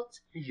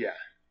difficult. Yeah.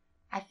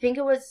 I think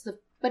it was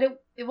but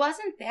it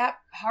wasn't that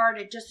hard.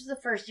 It just was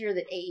the first year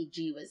that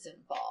AEG was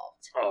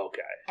involved. Oh,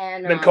 okay.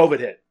 And then COVID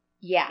hit.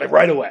 Yeah. Like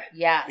right away.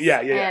 Yes.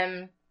 Yeah.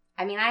 And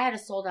I mean, I had a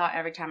sold out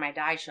Every Time I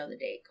Die show the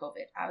day of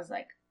COVID. I was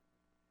like,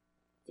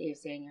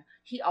 Dave Daniel,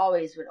 he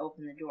always would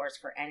open the doors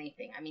for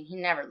anything. I mean, he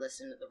never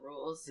listened to the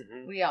rules.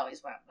 Mm-hmm. We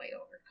always went way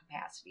over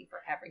capacity for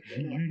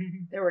everything,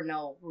 and there were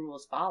no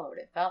rules followed,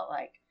 it felt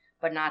like.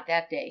 But not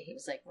that day. He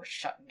was like, "We're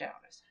shutting down."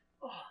 I was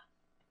like,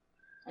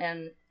 "Oh."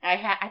 And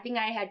I think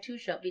I had 2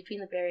 shows.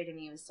 Between the Buried and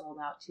Me was sold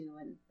out too,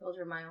 and those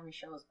were my only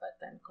shows. But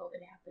then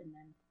COVID happened,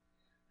 and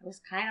I was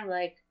kind of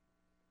like,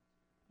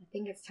 I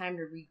think it's time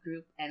to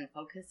regroup and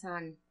focus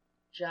on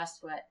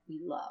just what we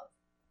love.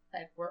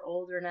 Like, we're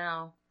older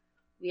now.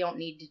 We don't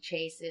need to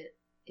chase it.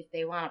 If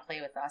they want to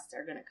play with us,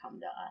 they're going to come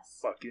to us.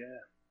 Fuck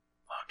yeah.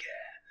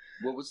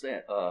 What was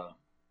that?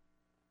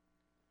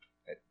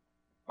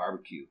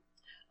 Barbecue.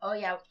 Oh,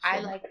 yeah.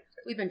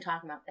 We've been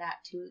talking about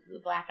that, too. The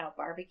Blackout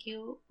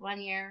Barbecue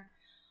one year.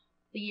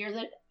 The year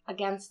that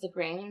Against the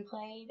Grain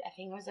played. I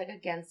think it was like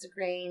Against the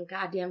Grain,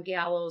 Goddamn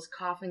Gallows,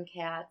 Coffin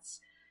Cats.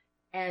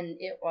 And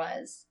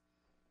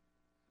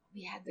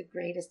we had the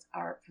greatest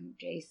art from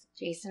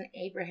Jason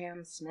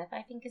Abraham Smith,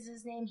 I think is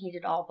his name. He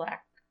did all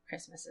Black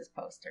Christmas's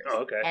posters. Oh,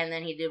 okay. And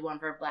then he did one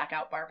for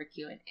Blackout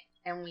Barbecue,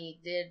 and we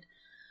did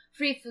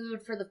free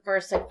food for the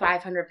first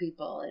 500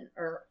 people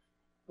or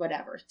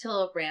whatever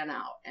till it ran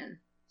out. And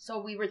so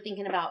we were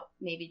thinking about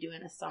maybe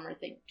doing a summer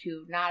thing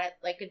too, not at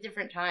like a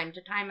different time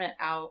to time it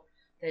out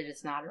that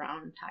it's not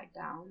around and tied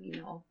down,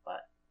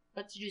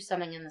 but to do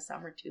something in the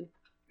summer too.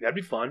 That'd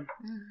be fun.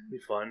 Mm-hmm. Be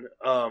fun.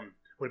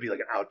 Would it be like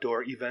an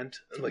outdoor event,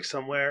 like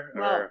somewhere?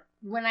 Well,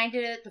 when I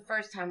did it the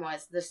first time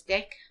was the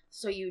Stick.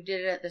 So you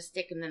did it at the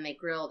Stick and then they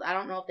grilled. I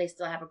don't know if they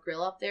still have a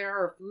grill up there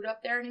or food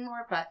up there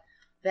anymore, but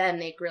then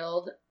they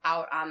grilled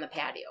out on the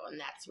patio and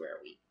that's where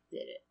we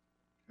did it.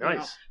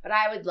 Nice. But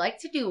I would like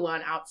to do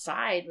one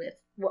outside with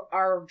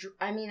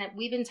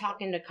we've been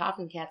talking to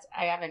Coffin Cats.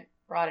 I haven't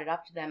brought it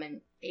up to them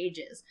in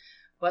ages.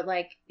 But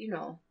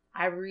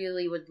I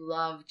really would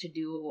love to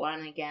do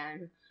one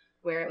again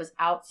where it was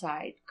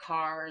outside,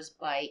 cars,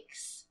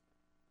 bikes,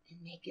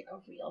 and make it a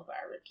real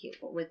barbecue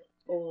with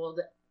old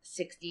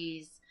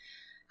 60s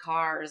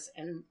cars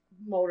and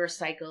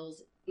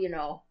motorcycles,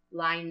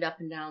 lined up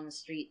and down the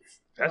streets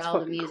while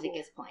the music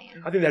is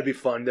playing. I think that'd be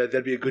fun.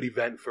 That'd be a good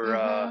event for,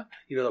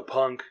 the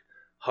punk,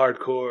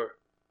 hardcore.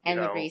 And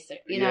the racer.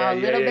 A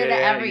little bit of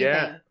everything.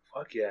 Yeah.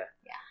 Fuck yeah.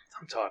 Yeah.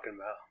 That's what I'm talking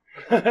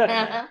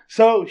about.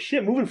 So,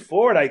 moving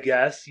forward, I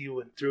guess, you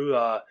went through,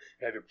 you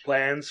have your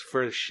plans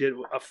for shit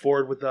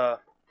forward with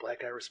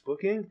Black Iris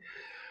booking.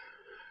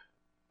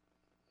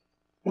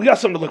 We got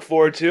something to look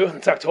forward to.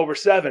 It's October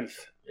 7th.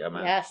 Yeah,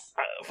 man. Yes.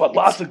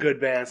 Lots of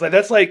good bands.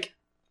 That's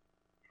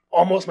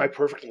almost my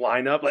perfect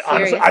lineup.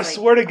 Honestly, I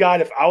swear to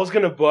God, if I was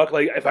going to book,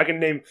 if I can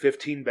name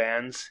 15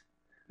 bands,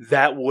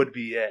 that would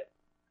be it.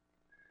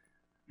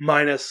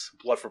 Minus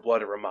Blood for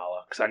Blood and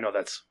Ramallah, because I know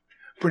that's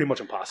pretty much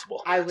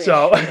impossible. I wish.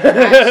 So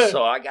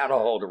I got a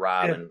hold of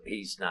Rob, and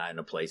he's not in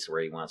a place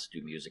where he wants to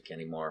do music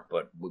anymore,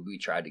 but we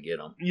tried to get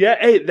him. Yeah,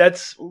 hey,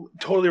 that's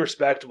totally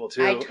respectable,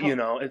 too.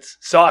 It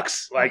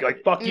sucks.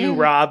 Fuck you,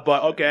 Rob,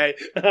 but okay.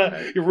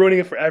 You're ruining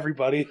it for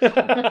everybody.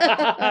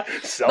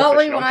 Selfish, but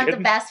we want the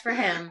best for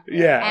him.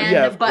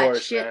 Yeah, of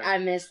course. Shit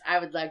man. I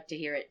would like to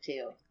hear it,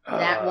 too.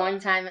 That one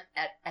time,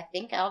 I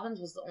think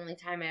Alvin's was the only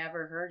time I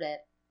ever heard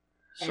it.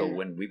 So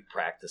when we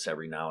practice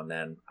every now and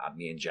then,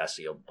 me and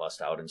Jesse will bust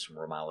out in some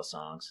Ramallah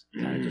songs.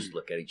 Kind of just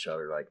look at each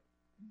other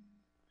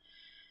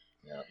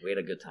we had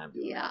a good time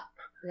doing it. Yeah,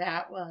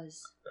 that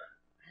was,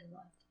 I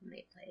loved when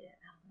they played it,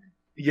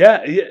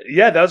 Alvin.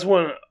 Yeah, that was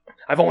one,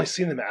 I've only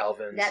seen them at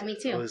Alvin's. That, me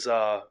too. It was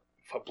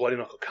Bloody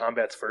Knuckle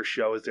Combat's first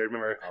show was there,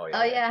 remember? Oh,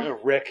 yeah.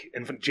 Rick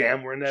and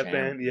Jam were in that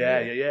band.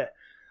 Yeah.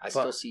 I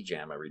still see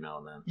Jam every now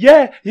and then.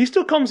 Yeah, he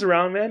still comes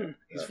around, man.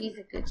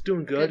 He's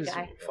doing good. He's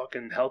guy.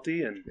 Fucking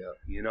healthy and,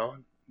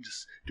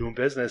 just doing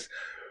business.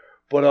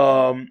 But,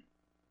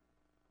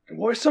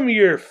 what are some of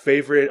your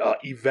favorite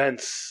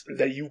events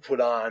that you put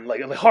on,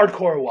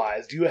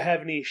 hardcore-wise? Do you have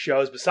any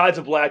shows besides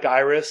a Black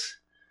Iris?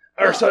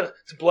 Or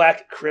it's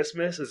Black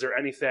Christmas? Is there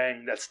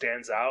anything that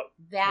stands out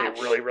that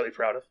you're really, really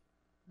proud of?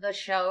 The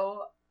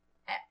show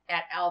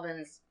at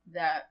Alvin's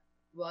that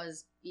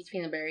was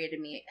Between the Buried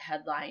and Me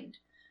headlined.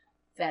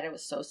 That it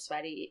was so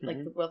sweaty,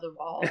 the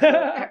walls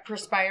were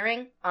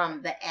perspiring.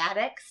 The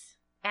Addicts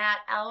at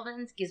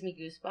Alvin's gives me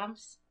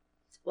goosebumps.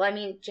 Well, I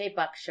mean, J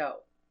Buck's show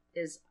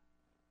is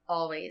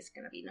always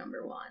going to be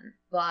number one,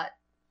 but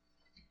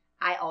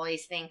I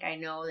always think I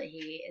know that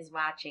he is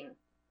watching.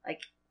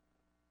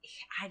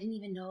 I didn't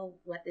even know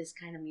what this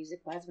kind of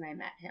music was when I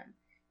met him.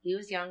 He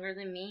was younger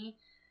than me,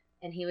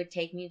 and he would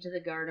take me to the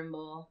Garden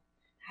Bowl.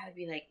 I would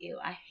be like, ew,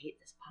 I hate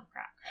this punk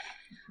rock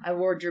crap. I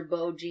wore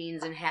Gerbeau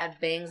jeans and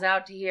had bangs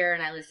out to here,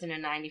 and I listened to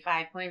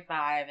 95.5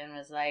 and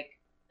was like,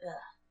 ugh,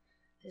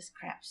 this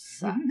crap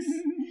sucks.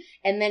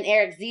 And then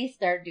Eric Z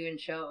started doing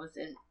shows,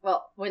 and,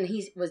 when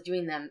he was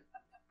doing them,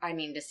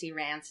 to see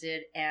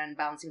Rancid and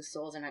Bouncing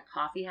Souls in a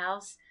coffee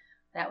house,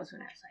 that was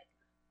when I was like,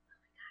 oh my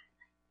God,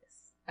 I like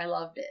this. I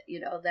loved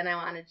it, then I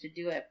wanted to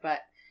do it.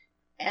 But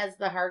as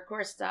the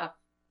hardcore stuff,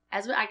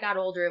 as I got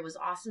older, it was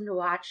awesome to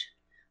watch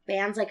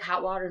bands like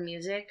Hot Water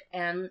Music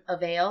and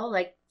Avail,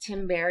 like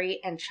Tim Barry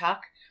and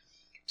Chuck,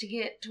 to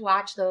get to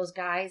watch those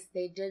guys.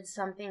 They did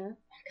something,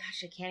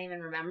 gosh, I can't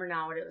even remember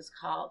now what it was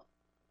called.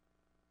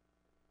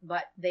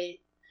 But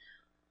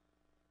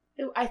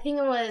I think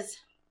it was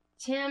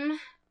Tim,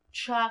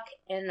 Chuck,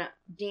 and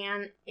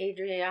Dan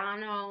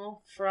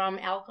Adriano from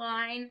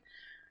Alkaline.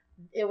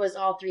 It was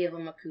all three of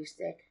them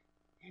acoustic,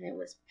 and it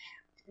was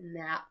packed. And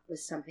that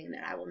was something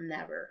that I will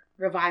never,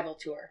 Revival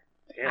Tour.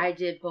 Yeah. I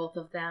did both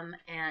of them,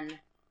 and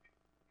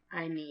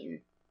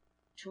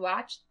to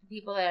watch the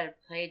people that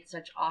had played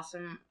such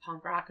awesome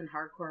punk rock and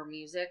hardcore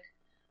music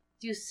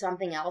do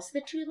something else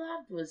that you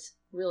loved was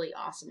really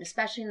awesome,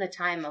 especially in the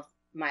time of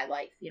my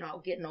life,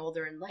 getting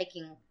older and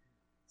liking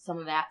some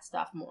of that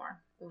stuff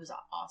more. It was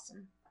awesome.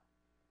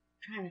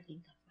 I'm trying to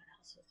think of what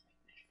else was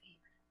my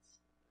favorites.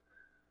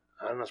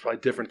 I don't know, it's probably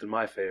different than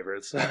my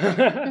favorites.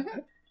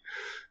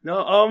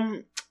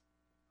 No,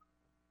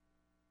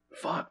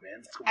 fuck,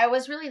 man. I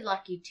was really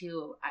lucky,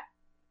 too.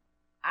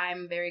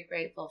 I'm very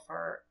grateful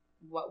for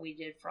what we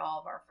did for all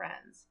of our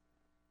friends.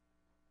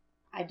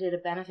 I did a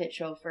benefit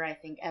show for, I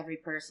think, every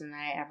person that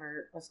I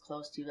ever was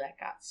close to that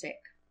got sick.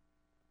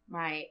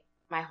 My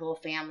whole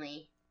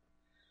family.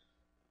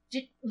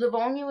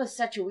 Livonia was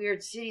such a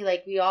weird city.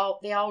 They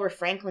all were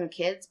Franklin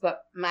kids,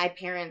 but my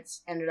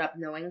parents ended up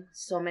knowing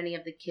so many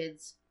of the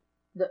kids,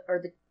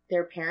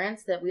 their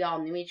parents, that we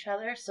all knew each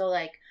other. So,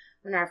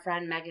 when our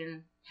friend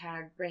Megan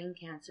had brain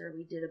cancer,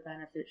 we did a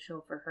benefit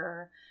show for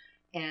her.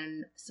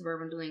 And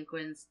Suburban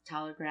Delinquents,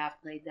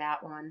 Telegraph played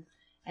that one.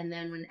 And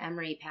then when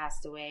Emery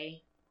passed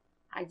away,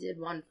 I did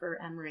one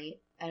for Emery.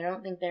 I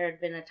don't think there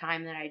had been a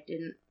time that I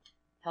didn't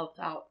help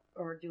out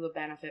or do a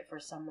benefit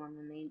for someone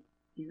when they,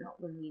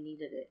 when we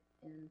needed it.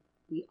 And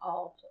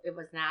it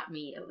was not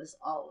me, it was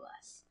all of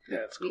us. Yeah,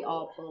 it's cool. We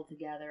all pulled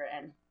together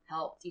and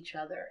helped each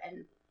other,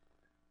 and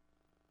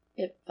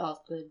it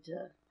felt good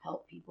to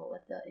help people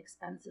with the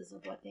expenses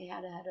of what they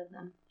had ahead of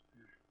them.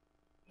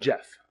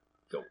 Jeff,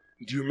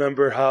 do you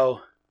remember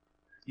how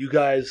you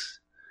guys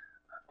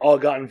all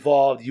got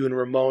involved, you and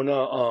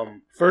Ramona.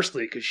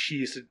 Firstly, because she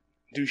used to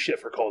do shit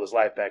for Cold as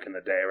Life back in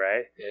the day,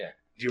 right? Yeah.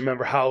 Do you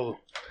remember how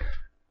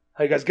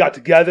you guys got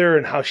together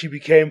and how she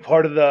became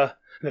part of the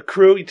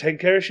crew? You taking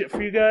care of shit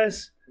for you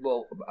guys?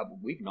 Well,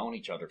 we've known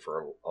each other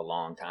for a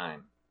long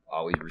time.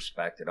 Always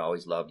respected,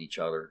 always loved each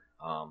other.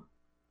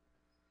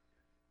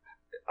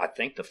 I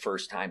think the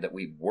first time that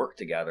we worked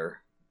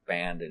together,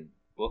 band and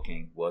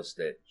booking, was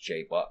the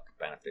J Buck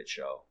benefit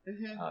show.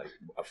 Mm-hmm.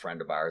 A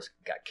friend of ours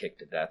got kicked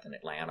to death in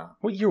Atlanta.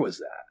 What year was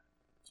that?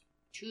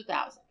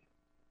 2000.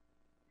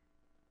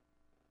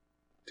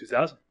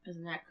 2000?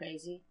 Isn't that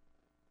crazy?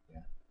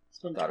 Yeah. It's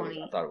been I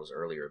 20. thought it was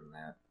earlier than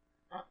that.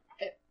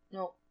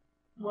 No.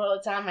 Well,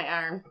 it's on my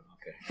arm.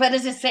 Okay. What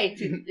does it say?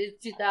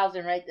 It's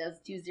 2000, right? Those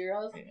 2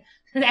 zeros? Yeah.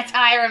 That's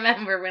how I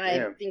remember when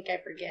I think I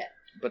forget.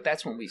 But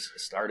that's when we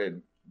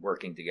started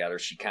working together.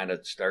 She kind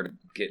of started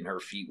getting her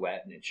feet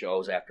wet and it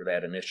shows after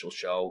that initial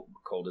show.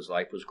 Cold as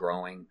Life was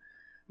growing.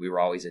 We were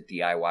always a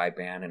DIY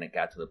band, and it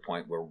got to the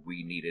point where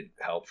we needed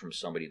help from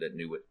somebody that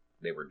knew what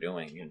they were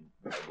doing. And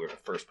the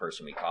first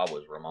person we called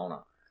was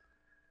Ramona.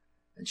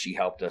 And she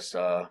helped us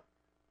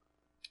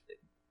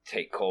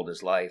take Cold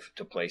as Life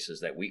to places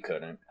that we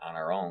couldn't on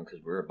our own, because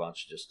we were a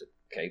bunch of just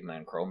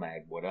cavemen,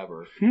 Cro-Mag,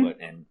 whatever.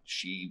 And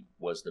she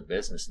was the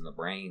business and the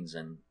brains,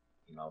 and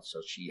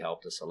so she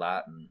helped us a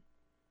lot, and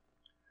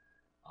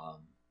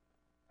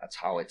that's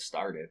how it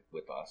started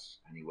with us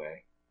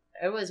anyway.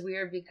 It was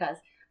weird because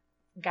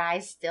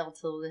guys still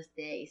to this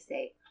day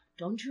say,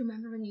 "Don't you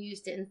remember when you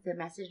used to instant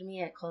message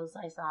me at Close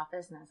Life's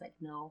office?" And I was like,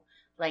 "No."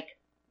 Like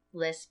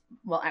Liz,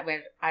 well,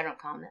 I don't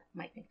call him that.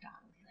 Mike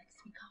McDonald, he likes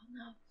to be called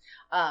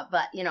now.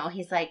 But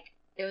he's like,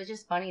 it was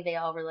just funny. They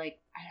all were like,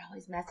 I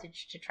always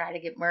messaged to try to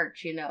get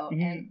merch,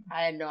 Mm-hmm. and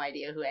I had no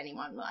idea who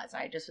anyone was.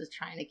 I just was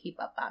trying to keep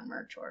up on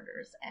merch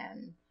orders,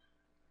 and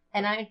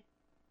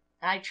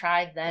I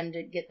tried then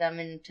to get them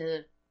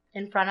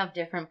in front of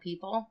different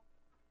people,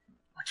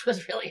 which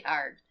was really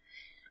hard.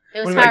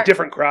 It was hard. Like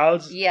different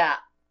crowds? Yeah.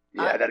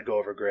 Yeah, that'd go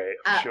over great,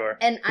 for sure.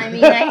 And I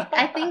mean,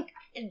 I think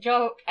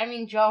Joe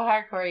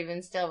Hardcore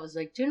even still was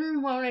like, didn't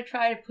Ramona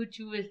try to put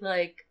you with,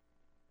 like,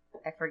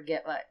 I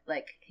forget what,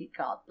 like, he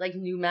called, like,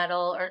 new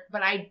metal,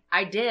 but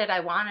I did.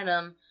 I wanted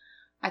them.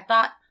 I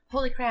thought,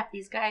 holy crap,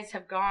 these guys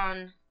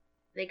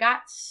they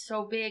got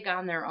so big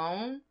on their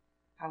own.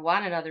 I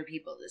wanted other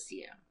people to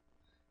see them.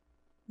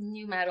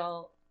 New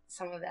metal,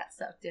 some of that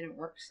stuff didn't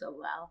work so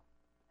well.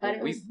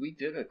 But we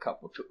did a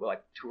couple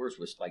tours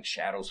with like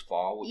Shadows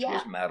Fall, which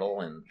was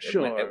metal, and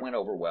it went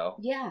over well.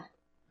 Yeah,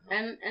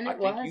 and I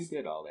think you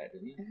did all that,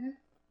 didn't you? Mm-hmm.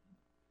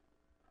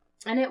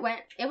 And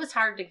it was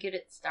hard to get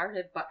it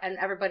started, and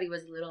everybody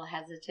was a little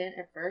hesitant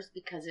at first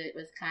because it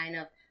was kind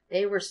of,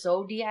 they were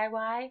so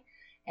DIY,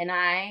 and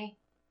I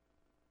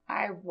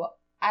was.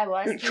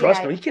 You can't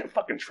trust them. You can't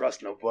fucking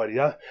trust nobody.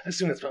 I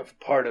assume that's not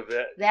part of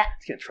it. You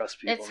can't trust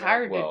people. It's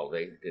hard. Well,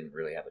 they didn't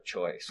really have a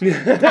choice.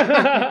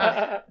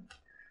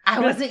 I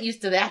wasn't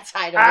used to that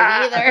side of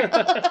it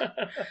either.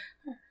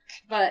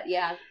 But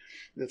yeah.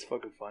 That's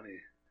fucking funny.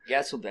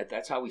 Yeah, so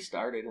that's how we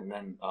started, and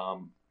then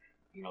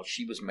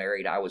she was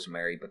married, I was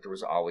married, but there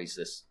was always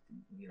this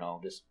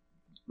this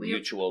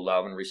mutual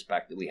love and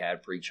respect that we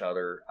had for each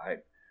other. I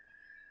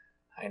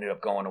ended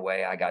up going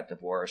away. I got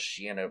divorced.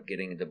 She ended up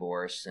getting a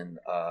divorce, and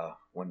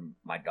when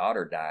my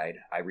daughter died,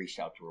 I reached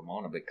out to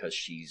Ramona because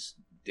she's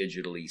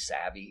digitally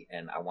savvy,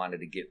 and I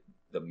wanted to get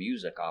the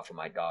music off of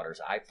my daughter's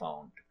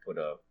iPhone to put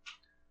a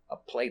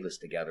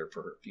playlist together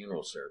for her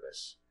funeral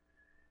service.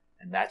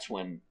 And that's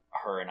when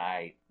her and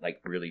I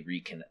really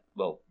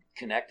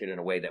connected in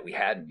a way that we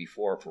hadn't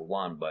before, for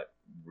one, but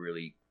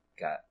really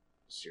got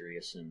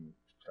serious and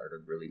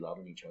started really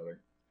loving each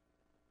other.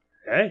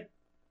 Hey.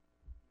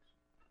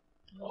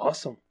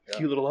 Awesome. Yeah.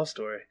 Cute little love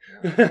story.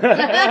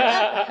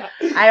 Yeah.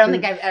 I don't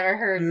think I've ever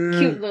heard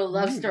cute little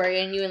love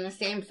story and you in the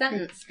same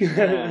sentence. Or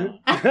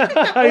me.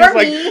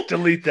 Like,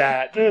 delete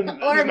that. Or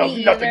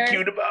There's nothing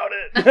cute about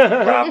it.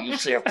 Rob, you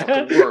say a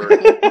fucking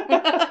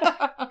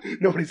word.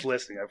 Nobody's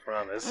listening, I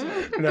promise.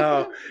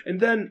 No.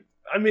 And then,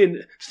 I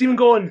mean, Stephen,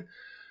 going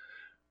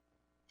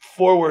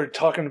forward,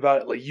 talking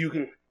about like you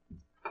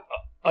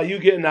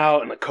getting out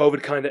and like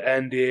COVID kind of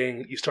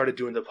ending, you started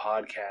doing the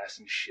podcast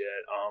and shit.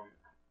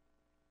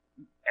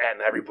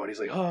 And everybody's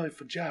like, oh,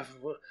 for Jeff,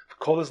 for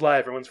Cold as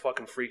Life, everyone's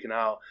fucking freaking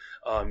out.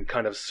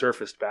 Kind of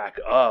surfaced back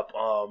up.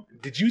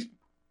 Did you?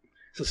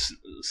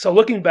 So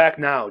looking back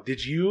now,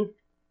 did you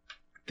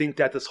think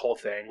that this whole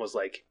thing was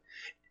like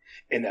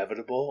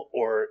inevitable,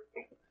 or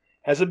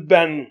has it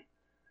been?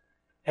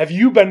 Have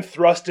you been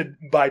thrusted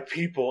by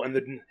people and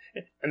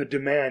the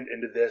demand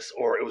into this,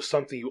 or it was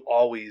something you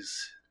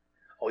always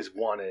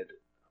wanted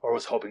or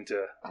was hoping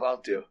to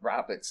do?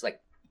 Rob, it's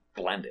like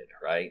blended,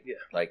 right? Yeah.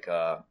 Like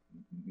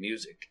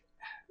music,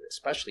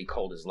 especially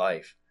Cold as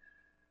Life.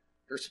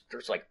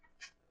 There's like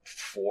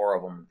 4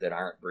 of them that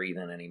aren't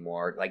breathing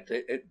anymore. Like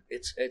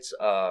it's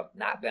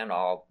not been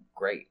all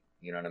great.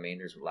 You know what I mean?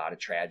 There's a lot of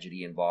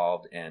tragedy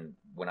involved. And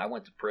when I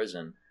went to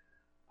prison,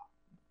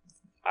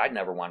 I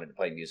never wanted to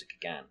play music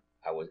again.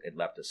 It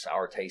left a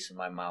sour taste in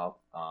my mouth.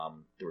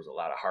 There was a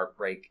lot of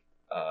heartbreak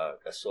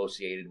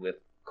associated with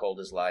Cold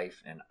as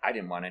Life, and I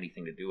didn't want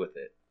anything to do with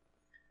it.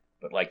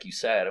 But like you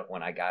said,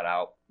 when I got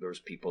out, there was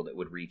people that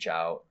would reach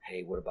out,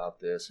 hey, what about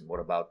this and what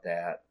about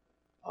that?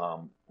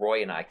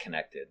 Roy and I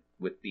connected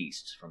with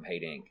Beasts from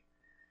Hate Inc.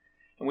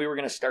 And we were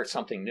going to start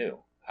something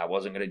new. I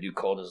wasn't going to do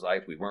Cold as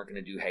Life. We weren't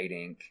going to do Hate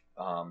Inc.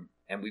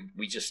 And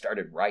we just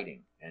started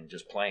writing and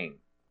just playing.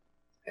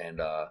 And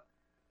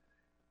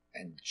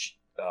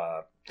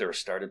there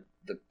started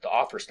the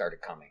offer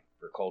started coming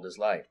for Cold as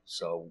Life.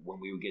 So when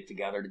we would get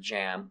together to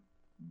jam,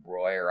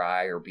 Roy or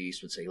I or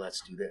Beast would say,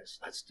 let's do this,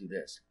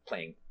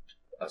 playing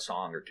a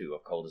song or two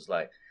of Cold as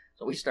Life.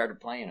 So we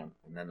started playing them,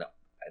 and then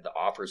the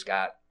offers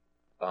got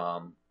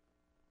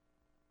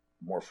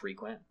more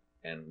frequent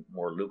and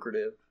more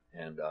lucrative,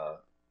 and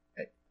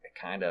it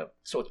kind of,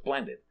 so it's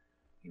blended.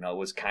 You know, it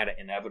was kind of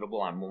inevitable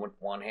on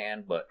one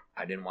hand, but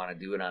I didn't want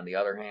to do it on the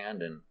other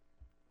hand, and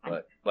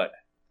but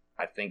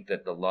I think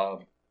that the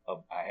love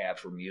I have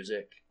for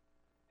music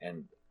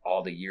and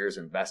all the years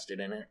invested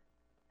in it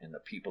and the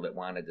people that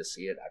wanted to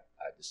see it,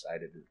 I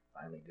decided to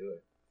finally do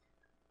it.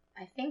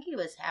 I think he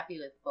was happy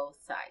with both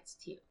sides,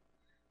 too.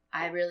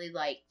 I really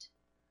liked,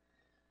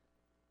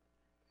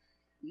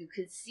 you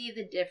could see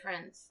the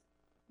difference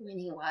when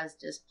he was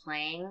just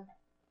playing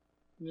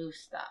new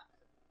stuff.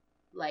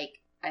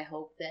 Like, I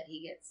hope that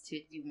he gets to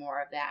do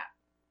more of that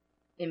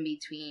in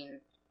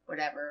between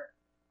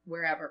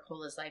wherever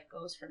Cold as Life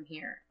goes from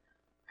here.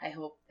 I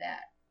hope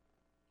that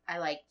I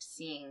liked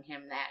seeing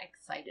him that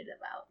excited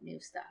about new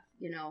stuff.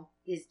 You know,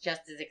 he's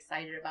just as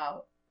excited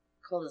about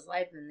Cold as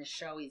Life in the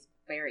show. He's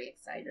very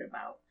excited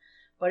about.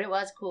 But it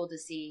was cool to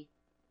see.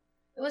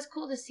 It was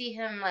cool to see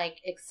him like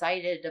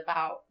excited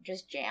about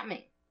just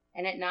jamming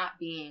and it not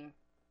being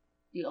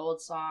the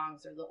old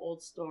songs or the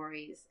old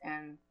stories.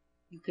 And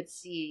you could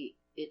see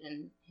it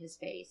in his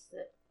face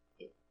that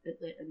it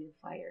lit a new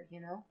fire.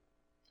 You know.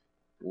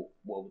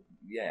 Well,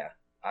 yeah.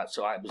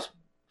 So I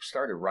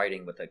started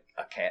writing with a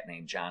cat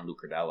named John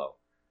Lucardello,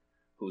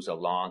 who's a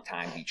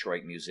longtime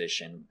Detroit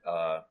musician.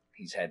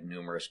 He's had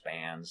numerous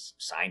bands,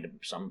 signed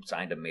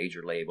to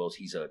major labels.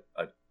 He's a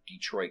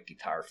Detroit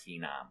guitar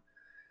phenom.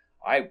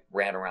 I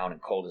ran around in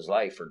Cold as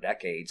Life for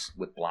decades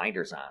with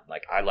blinders on.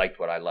 Like, I liked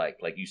what I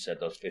liked. Like you said,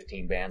 those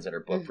 15 bands that are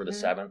booked for the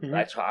 7th,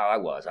 that's how I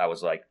was. I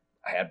was like,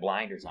 I had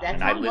blinders on,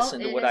 and I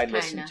listened to what I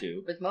listened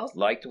to,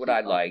 liked what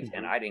I liked,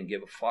 and I didn't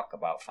give a fuck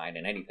about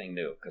finding anything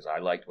new because I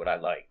liked what I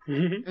liked.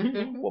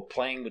 Well,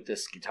 playing with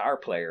this guitar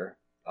player,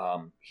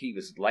 he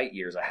was light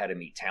years ahead of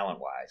me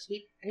talent-wise.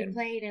 He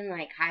played in,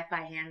 like,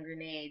 Hi-Fi Hand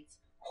Grenades,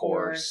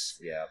 Horse,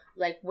 yeah.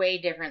 Like, way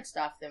different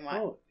stuff than what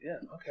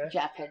okay.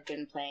 Jeff had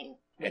been playing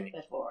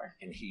before.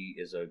 And he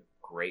is a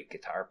great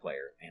guitar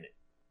player,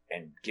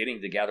 and getting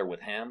together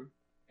with him,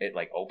 it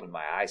like opened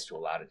my eyes to a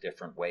lot of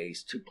different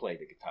ways to play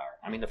the guitar.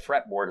 I mean, the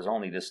fretboard is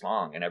only this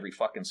long, and every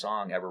fucking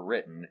song ever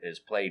written is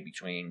played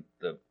between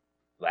the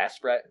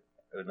last fret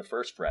and the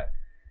first fret.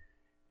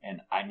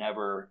 And I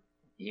never,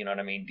 you know what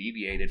I mean,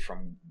 deviated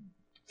from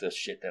the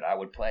shit that I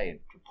would play and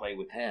to play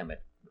with him.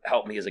 It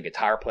helped me as a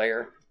guitar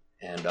player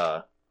and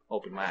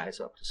opened my eyes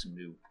up to some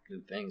new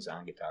things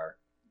on guitar.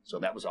 So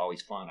that was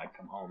always fun. I'd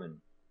come home and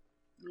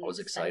I was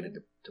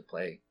excited to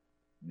play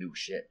new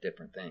shit,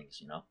 different things,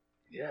 you know?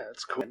 Yeah,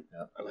 that's cool.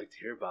 Yep. I like to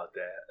hear about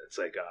that. It's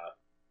like,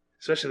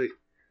 especially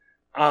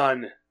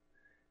on,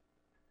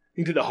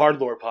 you did the Hard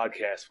Lore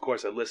podcast. Of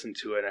course, I listened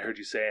to it. And I heard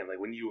you saying, like,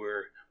 when you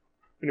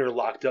were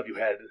locked up, you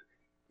had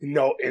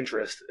no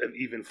interest of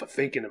even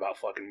thinking about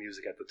fucking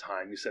music at the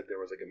time. You said there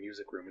was like a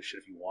music room and shit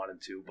if you wanted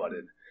to, but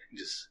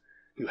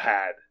you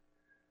had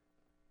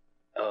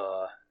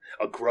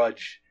a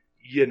grudge,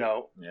 you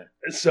know. Yeah.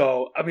 And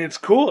so, I mean, it's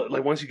cool.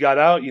 Like, once you got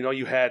out, you know,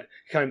 you had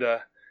kind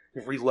of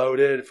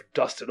reloaded,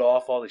 dusted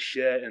off all the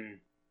shit, and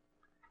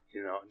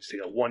you know, just take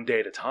it one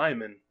day at a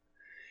time, and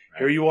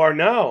here you are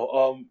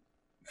now.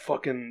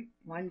 Fucking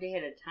one day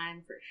at a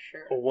time for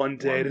sure. One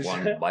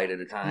bite at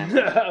a time.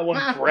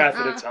 One breath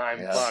at a time.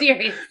 Yeah.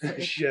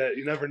 Seriously. Shit,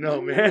 you never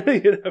know, man.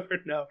 You never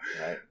know.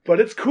 Right. But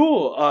it's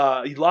cool.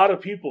 A lot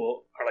of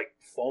people are like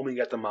foaming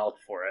at the mouth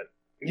for it.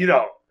 You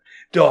know,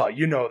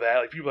 you know that.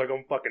 Like, people are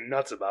going fucking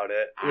nuts about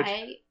it.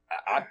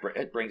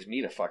 It brings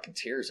me to fucking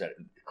tears that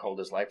Cold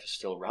as Life is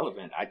still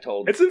relevant.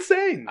 It's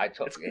insane. I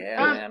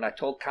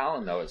told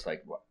Colin, though, it's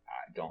like, well,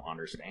 I don't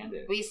understand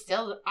it.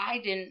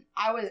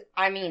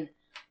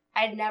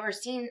 I'd never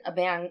seen a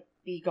band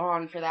be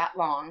gone for that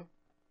long.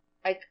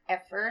 Like,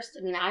 at first,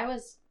 I mean, I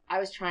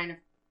was trying to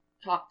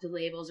talk to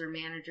labels or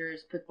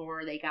managers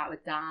before they got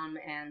with Dom,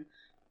 and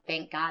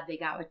thank God they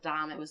got with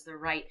Dom. It was the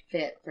right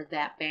fit for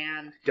that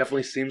band.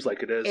 Definitely seems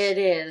like it is. It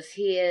is.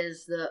 He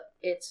is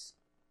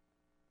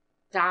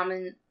Dom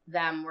and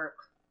them work.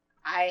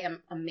 I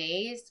am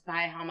amazed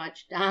by how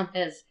much Dom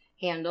has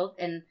handled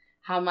and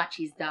how much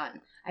he's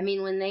done. I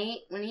mean, when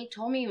he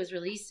told me he was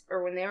released,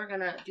 or when they were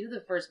gonna do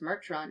the first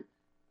merch run,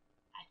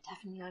 I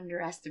definitely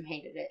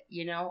underestimated it.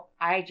 You know,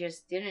 I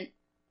didn't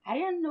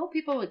know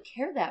people would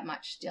care that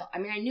much still. I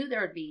mean, I knew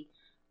there would be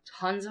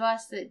tons of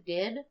us that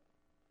did,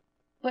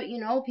 but you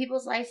know,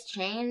 people's lives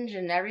change,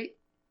 and it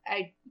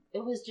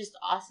was just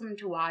awesome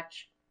to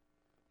watch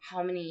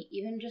how many,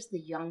 even just the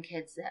young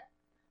kids that,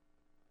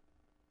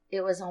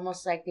 it was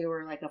almost like they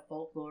were like a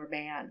folklore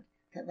band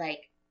that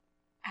like,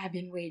 I've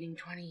been waiting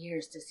 20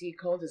 years to see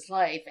Cold as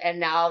Life, and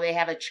now they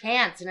have a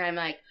chance, and I'm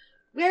like,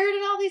 where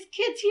did all these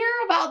kids hear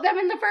about them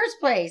in the first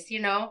place, you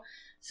know?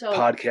 So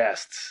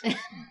podcasts.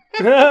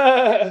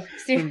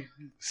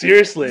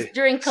 Seriously.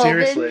 During COVID.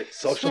 Seriously.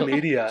 Social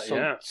media,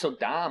 yeah. So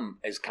Dom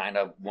is kind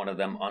of one of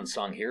them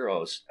unsung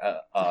heroes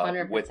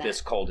with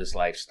this Cold as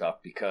Life stuff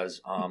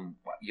because,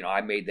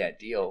 I made that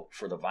deal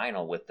for the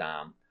vinyl with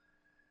Dom.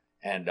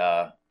 And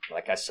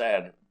like I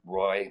said,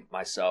 Roy,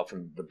 myself,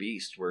 and the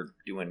Beast were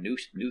doing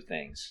new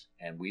things.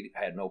 And we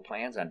had no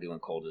plans on doing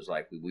Cold as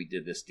Life. We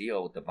did this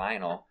deal with the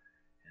vinyl.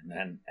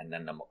 And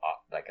then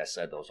like I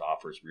said, those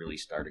offers really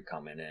started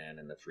coming in,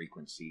 and the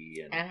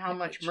frequency and how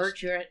much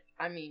merch you're.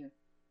 I mean,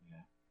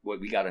 well,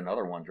 we got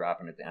another one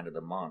dropping at the end of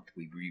the month.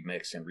 We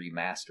remixed and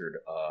remastered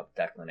a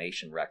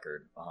Declination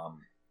record.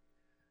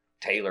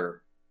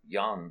 Taylor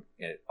Young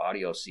at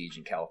Audio Siege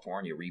in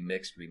California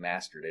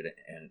remastered it,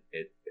 and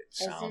it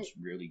sounds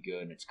really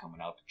good. And it's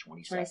coming out the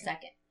 22nd.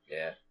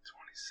 Yeah, 22nd.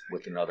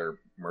 With another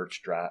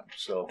merch drop.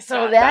 So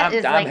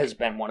Dom has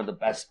been one of the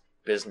best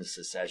business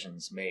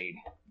decisions made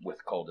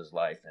with Cold as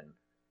Life, and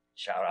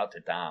shout out to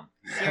Dom.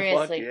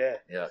 Seriously.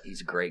 Yeah,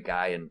 he's a great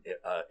guy, and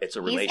it's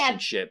a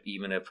relationship.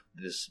 Even if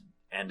this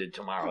ended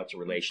tomorrow, it's a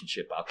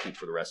relationship I'll keep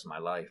for the rest of my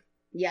life.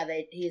 Yeah,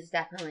 he's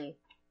definitely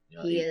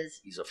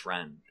he's a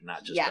friend,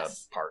 not just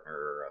a partner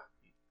or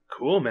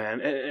cool, man.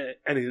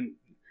 And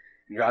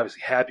you're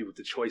obviously happy with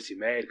the choice you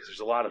made, because there's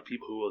a lot of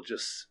people who will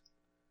just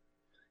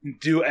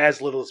do as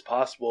little as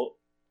possible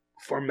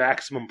for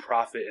maximum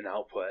profit and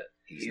output.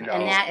 And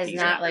that is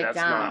not like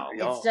Dom.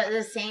 It's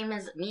the same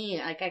as me.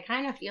 Like, I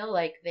kind of feel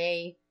like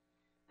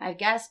I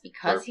guess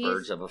because they're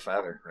birds of a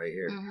feather right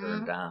here, her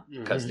and Dom,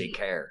 because they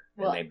care.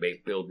 And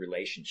they build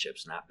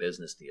relationships, not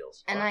business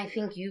deals. And I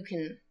think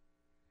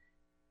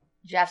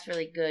Jeff's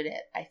really good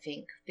at, I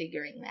think,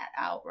 figuring that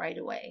out right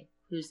away.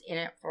 Who's in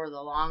it for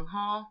the long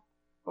haul,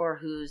 or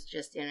who's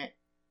just in it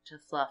to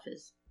fluff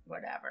his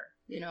whatever,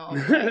 you know?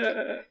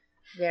 Like,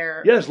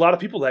 there's a lot of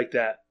people like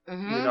that, you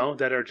know,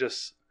 that are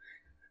just,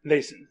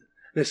 they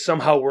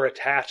somehow were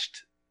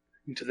attached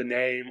to the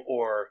name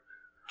or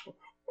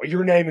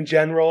your name in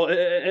general,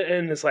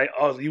 and it's like,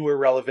 oh, you were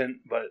relevant,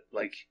 but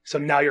like, so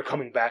now you're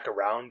coming back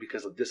around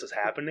because of this is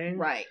happening,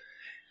 right?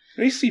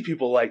 And you see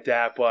people like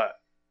that, but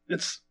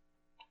it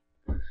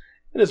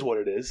is what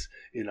it is,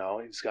 you know.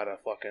 You just gotta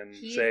fucking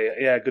say,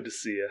 yeah, good to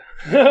see you.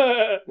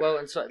 Well,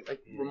 and so like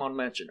Ramona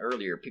mentioned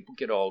earlier, people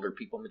get older,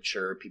 people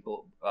mature,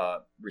 people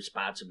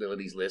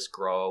responsibilities lists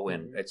grow,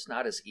 and it's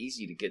not as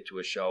easy to get to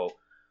a show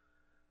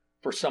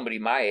for somebody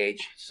my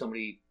age,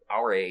 somebody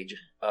our age,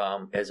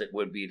 as it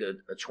would be to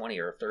a 20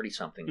 or a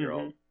 30-something year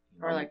old.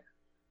 You know? Or like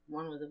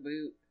one with a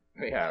boot.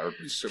 Yeah,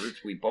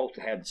 we both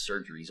had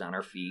surgeries on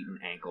our feet and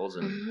ankles,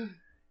 and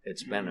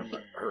it's been,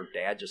 her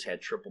dad just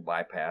had triple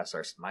bypass.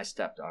 My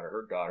stepdaughter,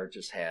 her daughter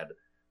just had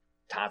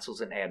tonsils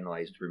and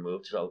adenoids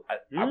removed. So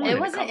it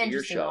was an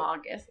interesting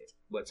August.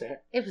 What's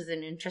that? It was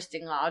an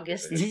interesting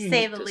August, to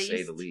say the least. To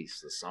say the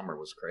least. The summer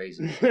was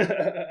crazy.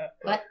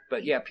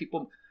 But yeah,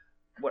 people...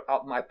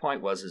 my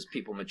point is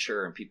people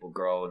mature and people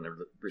grow and their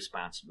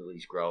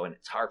responsibilities grow, and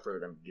it's hard for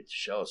them to get to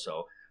show.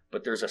 So,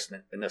 but there's a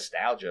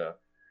nostalgia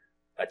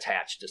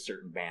attached to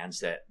certain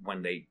bands that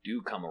when they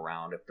do come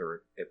around, if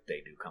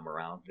they do come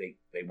around,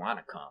 they want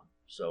to come.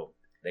 So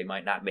they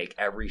might not make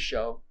every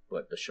show,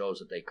 but the shows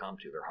that they come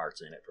to, their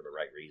heart's in it for the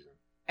right reason.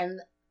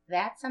 And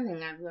that's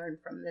something I've learned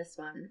from this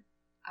one.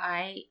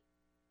 I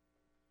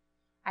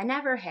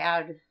never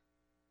had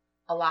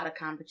a lot of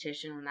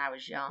competition when I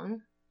was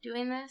young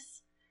doing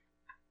this.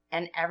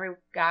 And every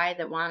guy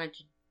that wanted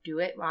to do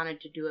it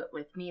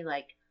with me,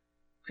 like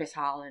Chris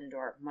Holland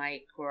or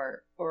Mike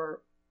or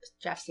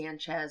Jeff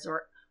Sanchez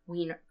or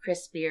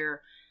Chris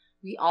Spear.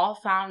 We all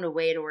found a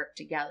way to work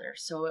together,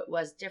 so it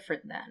was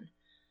different then.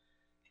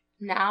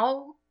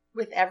 Now,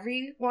 with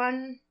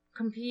everyone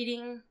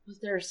competing,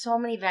 there are so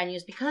many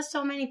venues, because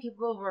so many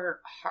people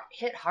were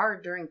hit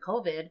hard during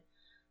COVID.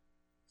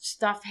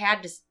 Stuff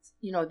had to,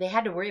 they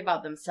had to worry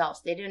about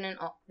themselves. They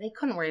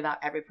couldn't worry about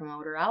every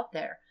promoter out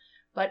there.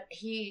 But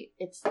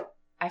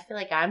I feel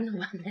like I'm the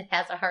one that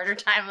has a harder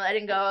time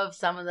letting go of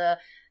some of the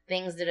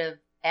things that have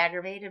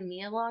aggravated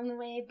me along the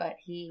way. But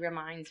he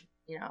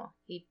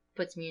he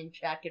puts me in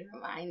check and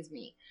reminds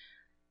me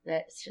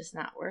that it's just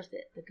not worth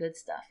it. The good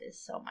stuff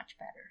is so much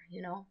better,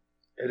 you know?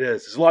 It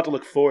is. There's a lot to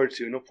look forward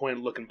to. No point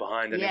in looking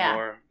behind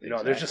anymore. You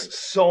know, There's just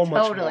so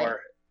much more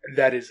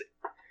that is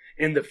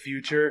in the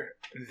future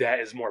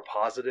that is more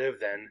positive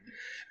than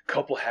a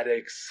couple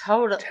headaches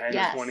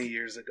 10, 20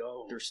 years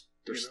ago.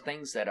 There's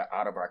things that are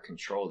out of our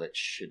control that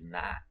should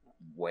not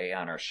weigh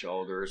on our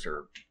shoulders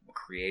or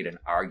create an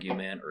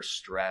argument or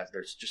stress.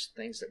 There's just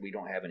things that we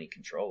don't have any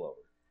control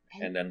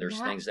over. And then there's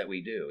things that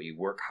we do. You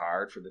work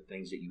hard for the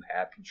things that you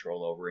have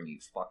control over, and you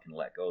fucking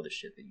let go of the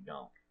shit that you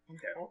don't. And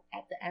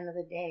at the end of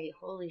the day,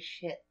 holy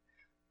shit,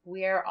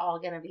 we're all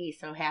going to be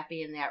so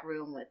happy in that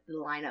room with the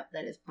lineup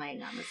that is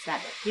playing on the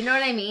 7th. You know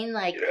what I mean?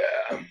 Like,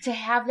 to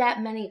have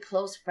that many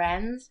close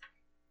friends,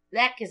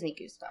 that gives me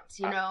goosebumps.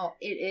 You know,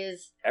 it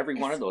is. Every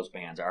one of those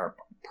bands are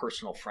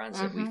personal friends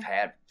that we've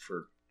had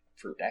for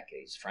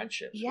decades,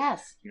 friendships.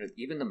 Yes. You know,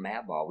 even the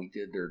Madball, we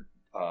did their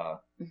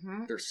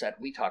set.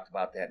 We talked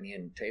about that. Me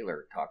and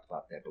Taylor talked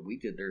about that, but we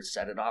did their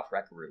Set It Off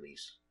record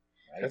release.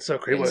 Right? That's so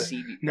great. What,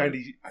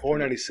 94,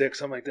 96,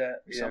 something like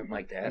that. Something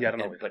like that. Yeah, I don't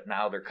know. But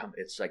now they're coming.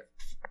 It's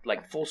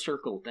like full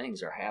circle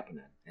things are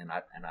happening, and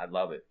I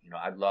love it. You know,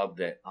 I love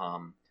that.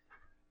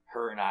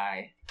 Her and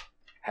I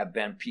have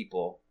been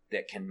people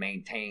that can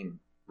maintain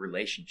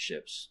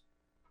relationships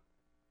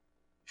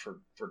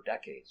for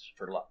decades,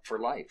 for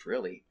life,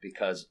 really,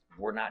 because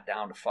we're not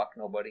down to fuck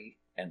nobody,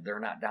 and they're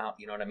not down.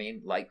 You know what I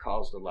mean? Like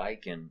calls to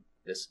like, and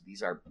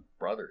these are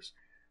brothers.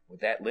 With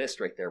that list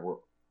right there,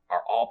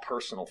 are all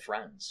personal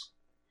friends.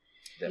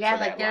 Yeah,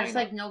 like there's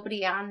like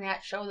nobody on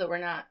that show that we're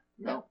not.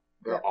 No,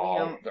 they're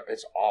all.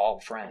 It's all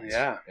friends.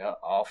 Yeah,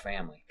 all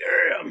family.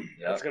 Damn,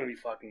 that's gonna be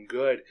fucking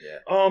good.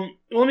 Yeah.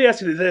 Let me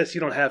ask you this: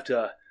 you don't have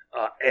to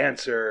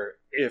answer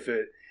if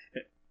it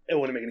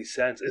wouldn't make any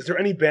sense. Is there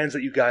any bands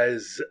that you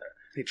guys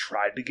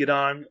tried to get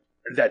on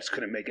that just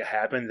couldn't make it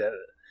happen?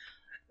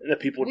 That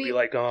people would be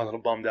like, oh, a little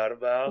bummed out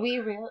about.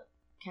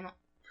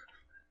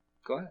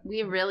 Go ahead.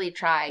 We really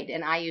tried,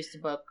 and I used to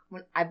book.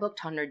 I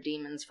booked 100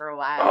 Demons for a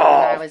while when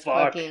I was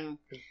booking,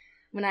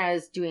 when I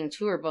was doing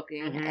tour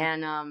booking,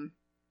 and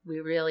we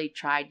really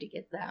tried to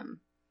get them.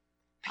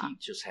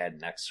 Pete just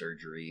had neck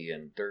surgery,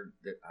 and they're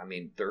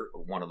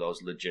one of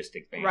those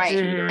logistic bands right? Too.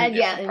 They're in and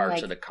different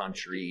parts of the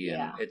country,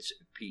 and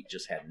Pete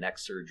just had neck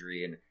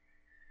surgery, and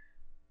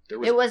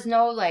it was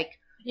no like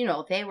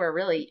they were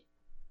really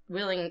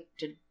willing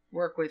to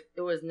work with.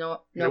 It was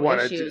no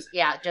issues.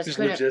 Just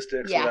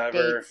logistics, whatever,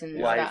 dates and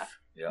life. Stuff.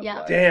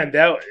 Yeah. Damn,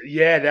 that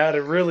would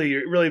have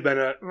really been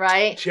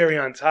a cherry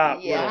on top.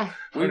 Yeah.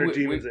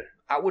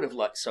 I would have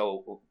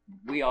so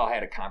we all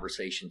had a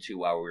conversation too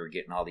while we were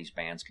getting all these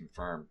bands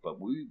confirmed, but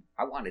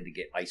I wanted to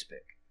get Ice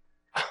Pick.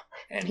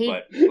 And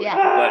but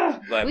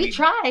we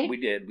tried.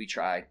 We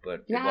tried,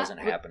 but it wasn't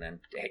happening.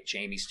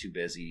 Jamie's too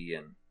busy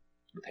and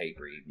with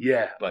Hatebreed.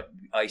 Yeah. But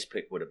Ice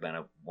Pick would have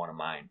been one of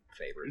my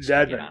favorites.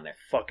 That'd to get been on there.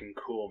 Fucking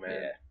cool,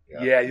 man.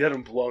 Yeah, you had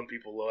them blowing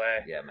people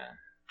away. Yeah, man.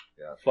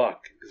 Yeah.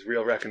 Fuck, because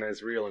real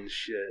recognize real and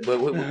shit.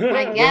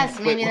 I guess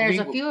maybe there's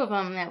a few of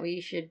them that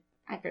we should.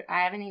 I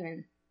haven't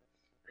even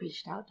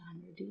reached out to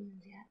 100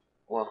 Demons yet.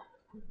 Well,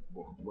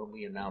 when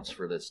we announce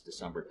for this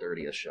December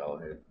 30th show,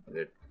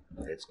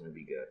 it's going to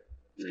be good.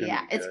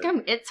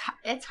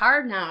 It's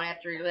hard now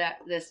after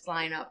this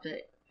lineup.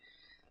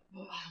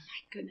 Oh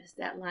my goodness,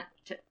 that line!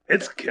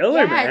 It's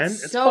killer, man.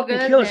 It's so fucking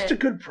good. Killer. It's such a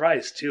good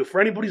price too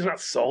for anybody who's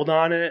not sold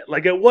on it.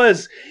 Like it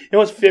was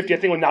 50. I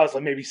think now it's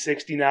like maybe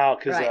 60 now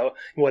because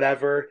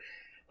whatever.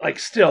 Like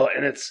still,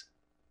 and it's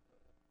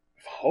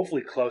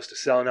hopefully close to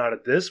selling out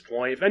at this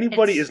point. If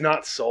anybody is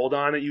not sold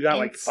on it, you got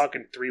like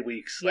fucking 3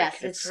 weeks. Yes,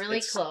 like, it's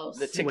really close.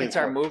 The tickets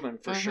are moving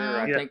for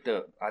sure. I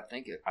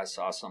think I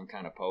saw some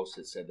kind of post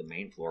that said the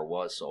main floor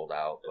was sold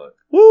out, but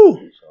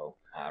so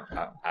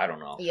I don't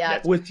know. Yeah,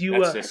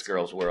 that's this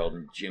girl's world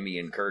and Jimmy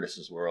and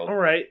Curtis's world. All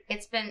right,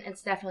 it's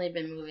definitely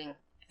been moving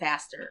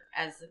faster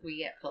as we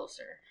get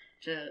closer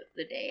to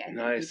the day. I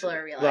think people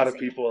are realizing a lot of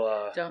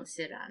people don't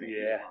sit on it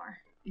anymore.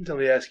 Let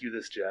me ask you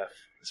this, Jeff.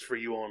 It's for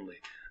you only.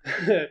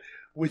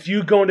 With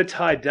you going to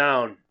Tie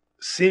Down,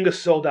 seeing a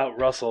sold-out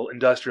Russell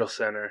Industrial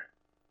Center,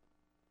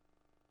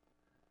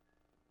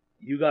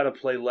 you got to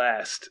play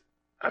last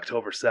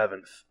October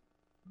 7th.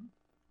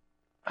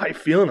 How you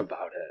feeling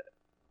about it?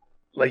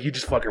 Like, you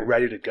just fucking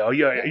ready to go?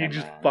 You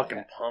just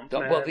fucking pumped,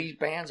 man? Well, these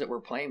bands that we're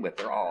playing with,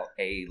 they're all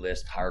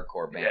A-list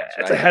hardcore bands.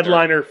 Yeah, it's a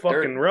headliner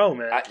fucking row,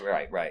 man.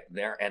 Right.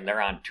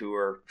 They're on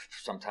tour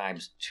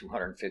sometimes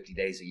 250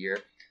 days a year.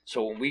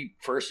 So when we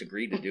first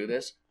agreed to do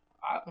this,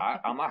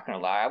 I'm not going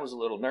to lie, I was a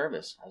little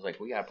nervous. I was like,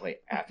 we got to play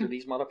after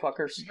these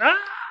motherfuckers.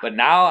 But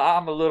now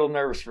I'm a little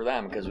nervous for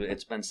them because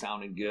it's been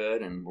sounding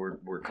good and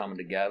we're coming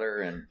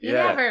together. And he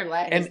never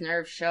let his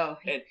nerves show.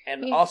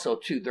 And also,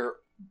 too,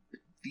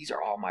 these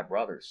are all my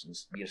brothers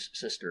and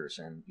sisters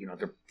and,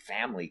 they're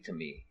family to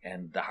me.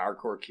 And the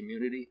hardcore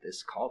community,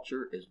 this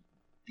culture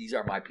these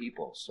are my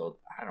people, so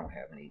I don't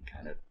have any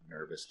kind of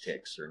nervous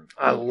tics or.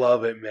 I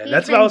love it, man.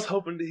 That's what I was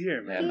hoping to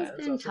hear, man.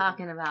 He's been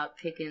talking about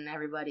kicking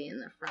everybody in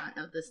the front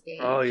of the stage.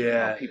 Oh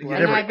yeah, people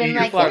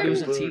are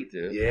losing teeth,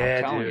 dude. Yeah,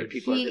 I'm telling you,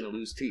 people are going to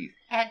lose teeth.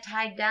 Had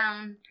Tied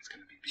Down. It's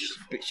going to be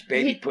beautiful.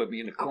 Baby put me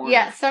in the corner.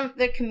 Yeah,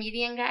 the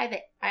comedian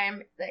guy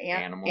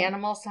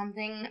animal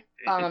something.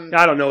 I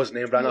don't know his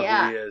name, but I know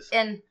who he is.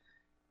 And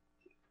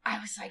I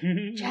was like,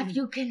 Jeff,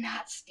 you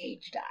cannot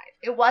stage dive.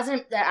 It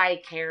wasn't that I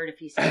cared if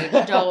he stage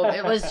dove.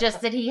 It was just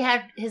that he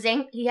had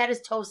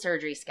his toe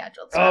surgery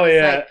scheduled. So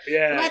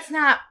let's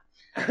not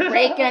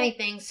break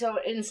anything. So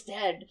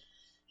instead,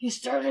 he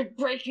started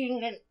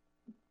breaking and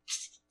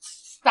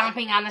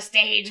stomping on the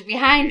stage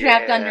behind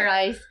Trapped Under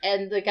Ice.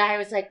 And the guy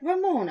was like,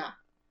 Ramona,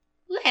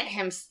 let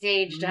him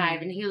stage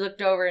dive. And he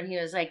looked over and he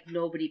was like,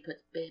 nobody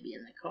puts baby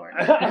in the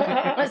corner.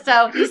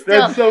 So he's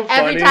still, That's so funny.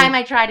 every time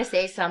I try to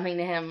say something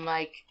to him,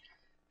 like,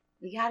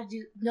 we gotta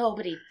do,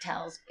 nobody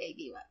tells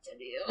baby what to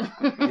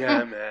do.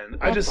 Yeah, man.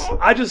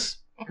 I just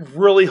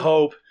really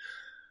hope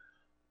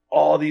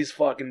all these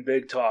fucking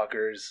big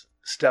talkers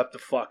step the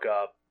fuck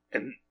up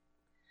and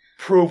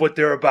prove what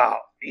they're about.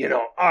 You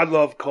know, I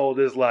love Cold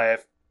as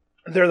Life.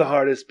 They're the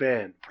hardest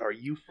band. But are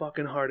you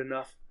fucking hard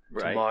enough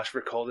to mosh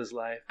for Cold as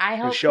Life? I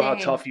hope and show how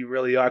tough you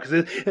really are.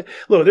 Because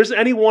look, if there's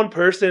any one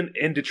person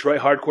in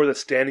Detroit hardcore that's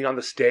standing on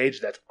the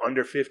stage that's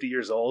under 50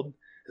 years old,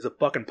 is a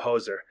fucking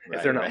poser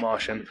if they're not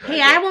moshing.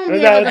 Hey, I won't be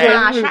able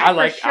to mosh.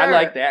 I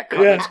like that.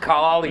 Let's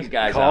call all these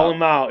guys Call out.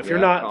 them out. If you're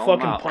not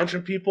fucking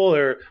punching people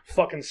or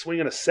fucking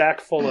swinging a sack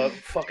full of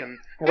fucking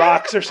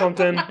rocks or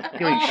something,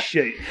 you ain't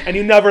shit. And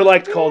you never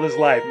liked Cold as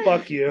Life.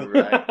 Fuck you.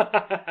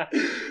 Right.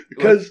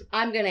 Because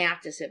I'm going to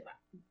have to sit back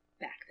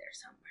there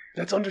somewhere.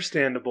 That's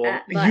understandable.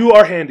 You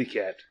are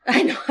handicapped.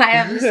 I know. I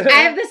have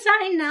the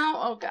sign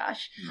now. Oh,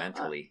 gosh.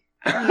 Mentally.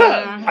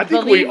 I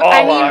think we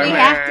all are,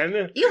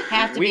 man. You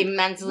have to be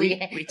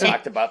mentally we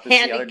talked about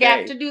this the other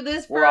day. To do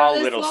this. We're all a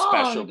little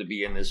special to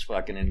be in this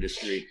fucking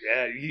industry.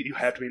 Yeah, you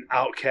have to be an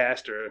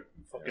outcast or a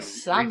fucking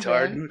something.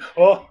 retard.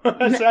 Oh,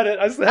 I said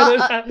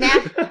it.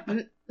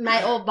 Matt,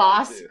 my old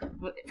boss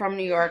from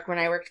New York when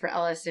I worked for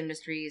Ellis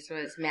Industries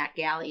was Matt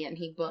Galley, and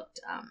he booked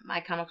My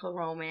Chemical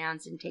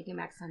Romance and Taking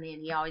Back Sunday,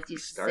 and he always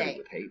used to say...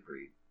 with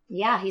Hatebreed.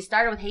 Yeah, he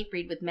started with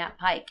Hatebreed with Matt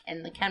Pike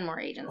and the Kenmore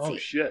Agency. Oh,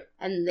 shit.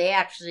 And they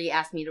actually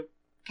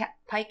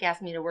Pike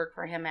asked me to work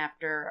for him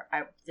after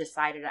I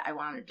decided I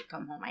wanted to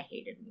come home. I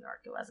hated New York.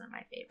 It wasn't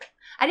my favorite.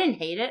 I didn't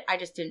hate it. I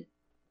just didn't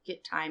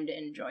get time to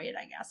enjoy it,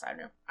 I guess.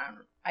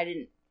 I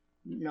didn't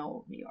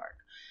know New York.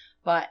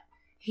 But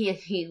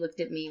he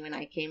looked at me when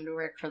I came to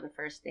work for the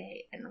first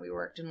day, and we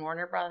worked in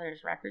Warner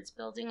Brothers Records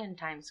building in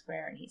Times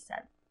Square, and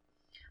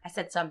I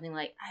said something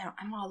like,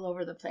 I'm all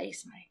over the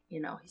place.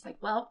 He's like,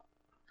 well,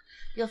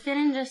 you'll fit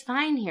in just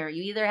fine here.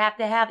 You either have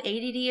to have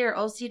ADD or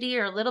OCD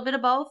or a little bit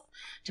of both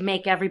to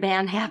make every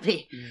band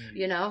happy,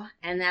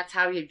 and that's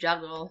how you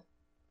juggle.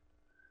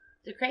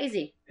 They're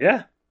crazy.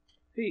 Yeah.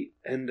 Hey,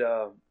 and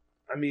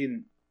I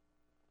mean,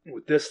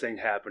 with this thing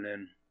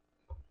happening,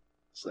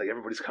 it's like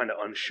everybody's kind of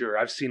unsure.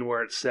 I've seen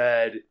where it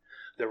said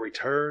the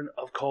return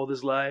of Cold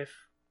as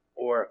Life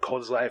or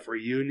Cold as Life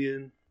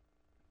reunion.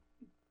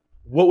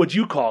 What would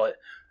you call it?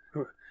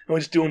 We're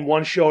just doing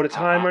one show at a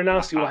time right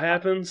now, see what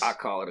happens? I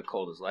call it a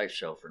Cold as Life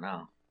show for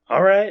now.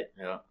 All right.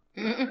 Yeah.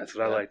 That's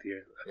what I like to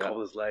hear. A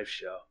Cold as Life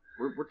show.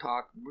 We're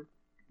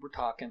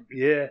talking.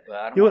 Yeah.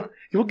 But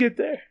you'll get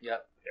there.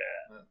 Yep.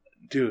 Yeah.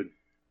 Dude.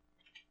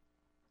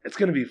 It's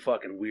going to be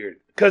fucking weird.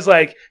 Because,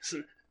 like,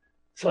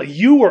 it's like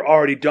you were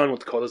already done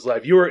with Cold as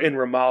Life. You were in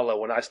Ramallah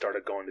when I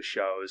started going to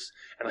shows.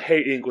 And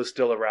Hate Inc. was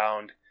still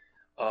around.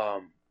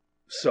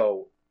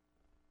 So,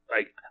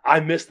 like,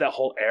 I missed that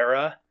whole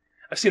era.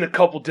 I've seen a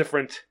couple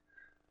different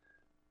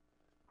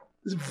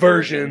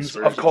versions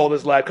of Cold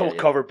as Life, a couple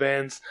cover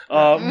bands.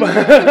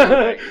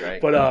 Right.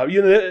 But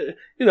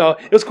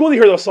it was cool to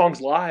hear those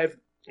songs live.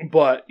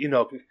 But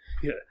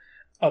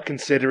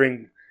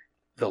considering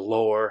the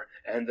lore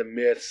and the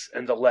myths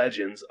and the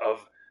legends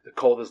of the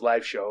Cold as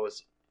Life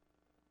shows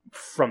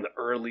from the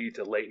early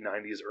to late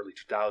 90s, early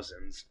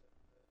 2000s,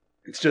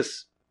 it's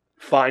just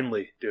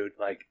finally, dude.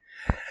 Like,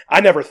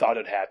 I never thought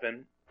it'd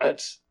happen.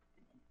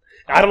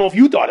 I don't know if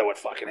you thought it would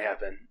fucking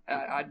happen.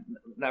 I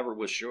never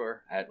was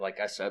sure. Like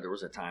I said, there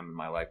was a time in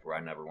my life where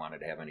I never wanted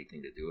to have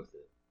anything to do with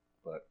it.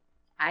 But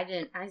I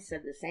didn't. I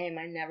said the same.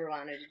 I never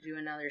wanted to do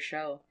another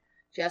show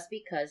just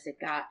because it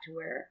got to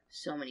where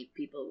so many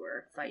people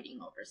were fighting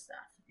over stuff.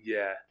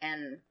 Yeah.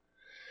 And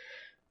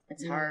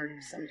it's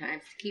hard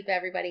sometimes to keep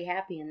everybody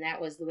happy, and that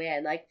was the way I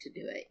liked to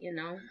do it,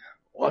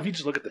 Well, if you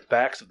just look at the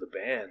facts of the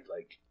band,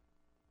 like,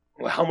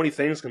 how many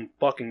things can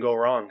fucking go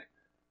wrong?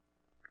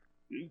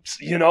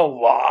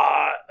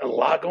 A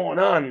lot going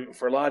on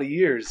for a lot of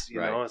years.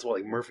 It's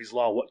like Murphy's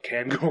Law. What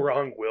can go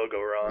wrong will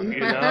go wrong.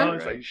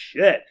 It's like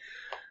shit.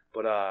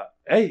 But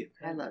hey,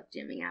 I love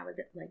Jimmy. I would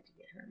like to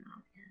get her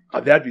on. Oh,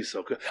 that'd be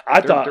so good.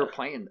 They're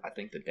playing. I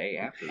think the day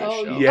after the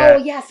show. Yeah. Oh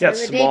yes, yeah, the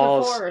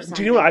Smalls. day before or something.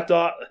 Do you know what I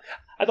thought?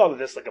 I thought of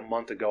this like a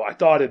month ago. I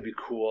thought it'd be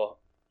cool,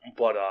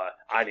 but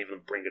I didn't even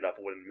bring it up.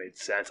 It wouldn't have made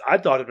sense. I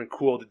thought it'd been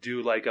cool to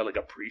do like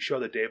a pre-show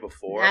the day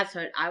before. That's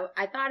what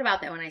I thought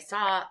about that when I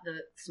saw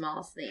the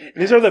Smalls thing.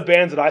 These are the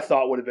bands that I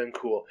thought would have been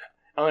cool.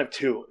 I only have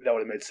two that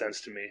would have made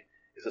sense to me.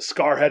 Is a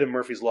Scarhead and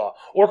Murphy's Law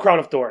or Crown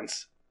of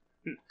Thorns.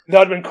 That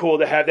would have been cool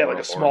to have that like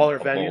a smaller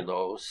venue.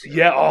 Bulldoze.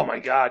 Yeah. Oh my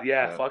God.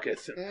 Yeah. Fuck it.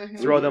 Mm-hmm.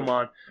 Throw them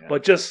on. Yeah.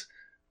 But just.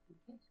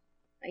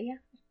 Yeah.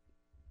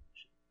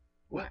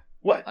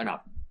 What?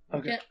 Enough.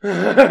 Okay.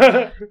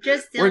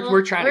 Just still,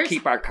 we're trying to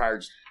keep our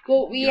cards.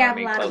 Well, we have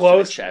a lot of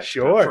close. Chest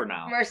Sure. For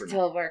now. We're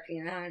still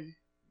working on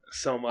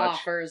so much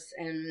offers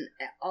and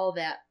all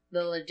that.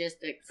 The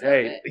logistics.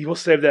 Hey, of it. you will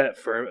save that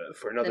for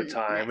another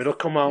time. It'll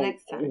come out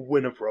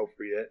when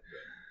appropriate.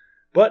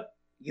 But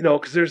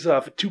because there's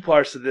two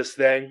parts to this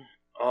thing.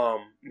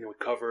 We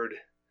covered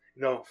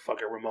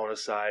fucking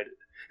Ramona's side.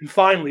 And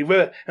finally,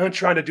 I've been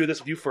trying to do this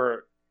with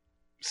you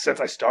since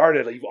I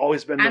started. Like, you've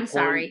always been. I'm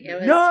sorry.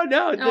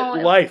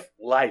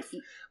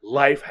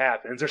 Life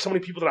happens. There's so many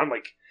people that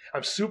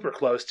I'm super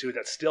close to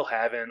that still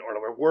haven't, or that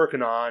we're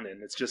working on,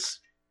 and it's just,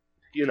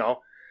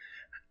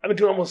 I've been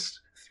doing almost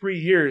 3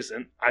 years,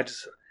 and I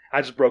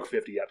just broke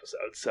 50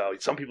 episodes. So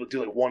some people do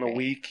like one a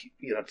week,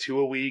 2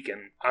 a week, and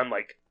I'm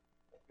like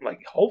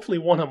hopefully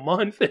one a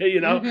month,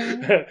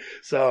 Mhm.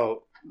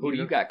 So Who do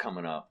you got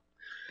coming up?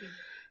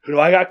 who do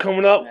I got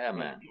coming up? Yeah,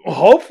 man.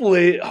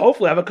 Hopefully I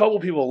have a couple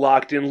people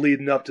locked in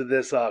leading up to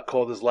this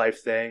Cold as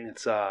Life thing.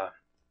 It's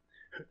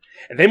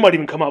and they might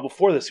even come out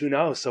before this. Who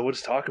knows? So we'll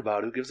just talk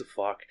about it. Who gives a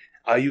fuck?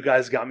 You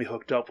guys got me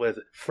hooked up with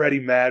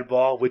Freddie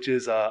Madball, which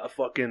is a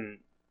fucking,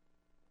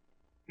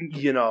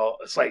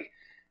 it's like,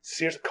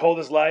 seriously, Cold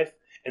as Life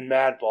and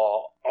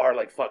Madball are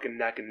like fucking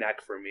neck and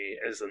neck for me,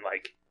 as in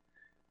like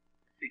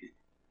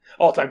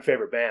all-time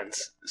favorite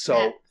bands.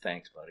 So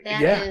thanks, buddy.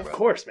 yeah, of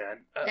course,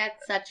 man.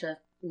 That's such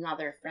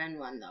another friend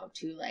one though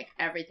too. Like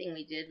everything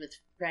we did with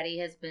Freddie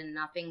has been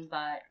nothing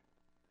but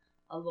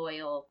a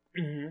loyal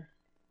to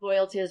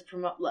his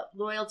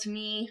loyal to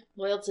me,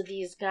 loyal to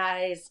these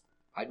guys.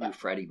 I knew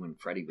Freddie when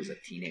Freddie was a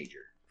teenager.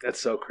 That's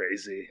so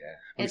crazy.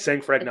 Yeah. We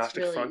sang Fred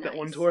Gnostic really Funk nice. that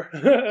one tour.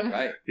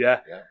 Right. Yeah.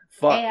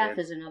 Fuck, AF man.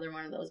 is another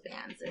one of those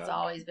bands. It's Yeah.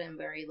 always been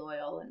very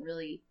loyal and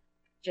really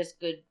just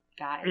good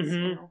guys.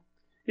 Mhm.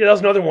 Yeah, that was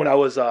another one I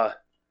was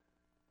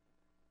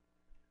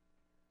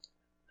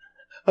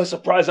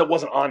surprised that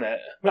wasn't on it.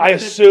 I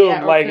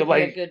assumed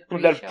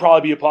that'd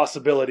probably be a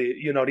possibility,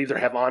 to either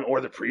have on or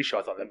the pre-show.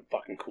 I thought that'd be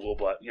fucking cool,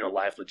 but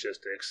live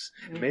logistics.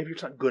 Mhm. Maybe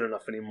it's not good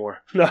enough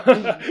anymore. No,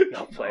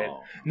 not playing.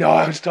 Oh. No,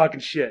 I was talking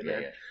shit, Yeah,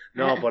 man. yeah.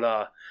 No,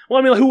 but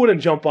who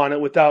wouldn't jump on it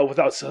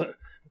without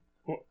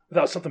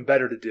something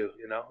better to do?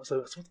 So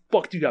what the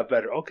fuck do you got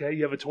better? Okay,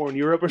 you have a tour in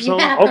Europe or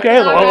something. Yeah. Okay,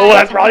 well, Right.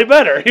 that's probably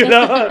better,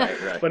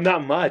 Right. but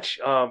not much.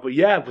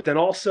 But then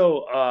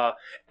also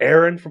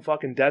Aaron from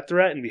fucking Death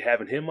Threat, and we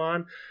having him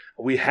on.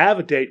 We have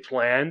a date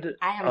planned.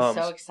 I am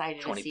so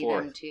excited to see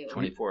 24th. them too.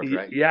 24th,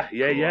 right? Yeah.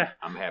 Cool.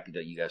 I'm happy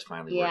that you guys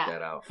finally worked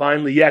that out.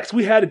 Finally, yeah, because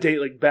we had a date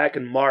like back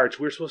in March.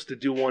 We were supposed to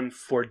do one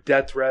for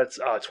Death Threat's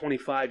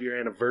 25-year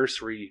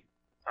anniversary.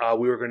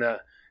 We were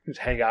gonna just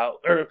hang out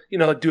or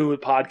do a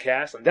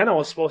podcast, and then I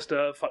was supposed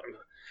to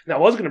I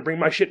was gonna bring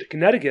my shit to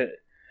Connecticut,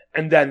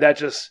 and then that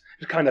just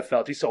kind of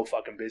felt he's so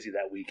fucking busy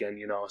that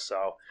weekend,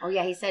 so. Oh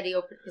yeah, he said he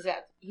opened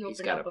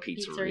He's got up a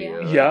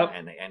pizzeria. Yep.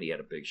 And he had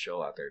a big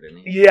show out there, didn't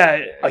he?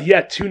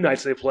 Yeah, 2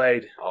 nights they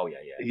played. Oh yeah.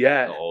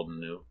 Yeah. The old and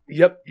new.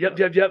 Yep.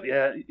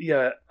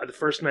 Yeah. The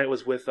first night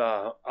was with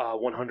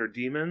 100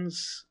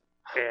 Demons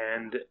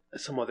and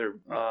some other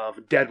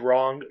Dead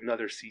Wrong,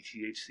 another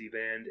CTHC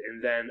band,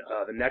 and then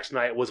the next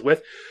night was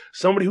with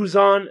somebody who's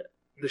on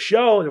the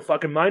show, the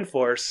fucking Mind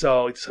Force.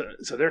 So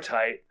they're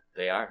tight.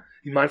 They are.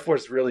 Mind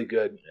Force is really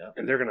good, Yeah.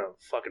 and they're gonna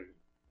fucking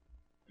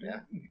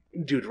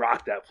dude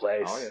rock that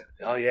place.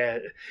 Oh yeah.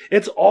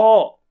 It's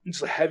all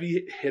just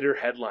heavy hitter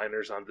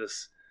headliners on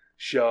this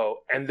show,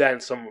 and then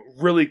some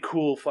really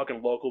cool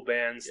fucking local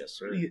bands. Yes,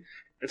 sir.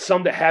 And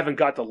some that haven't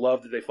got the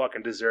love that they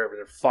fucking deserve, and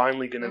they're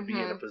finally going to be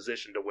in a Mhm.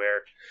 position to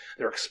where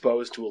they're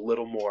exposed to a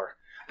little more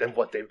than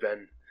what they've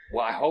been.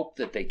 Well, I hope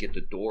that they get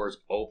the doors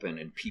open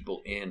and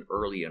people in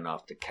early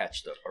enough to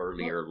catch the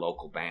earlier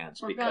local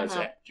bands, We're because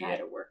gonna try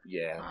to work.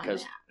 on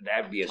because that.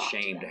 that'd be a Talk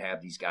to shame to them.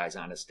 have these guys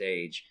on a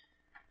stage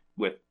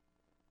with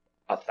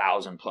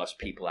 1,000+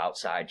 people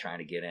outside trying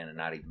to get in and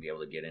not even be able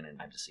to get in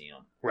time to see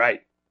them.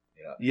 Right.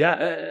 Yeah. Yeah,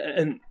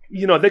 and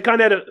they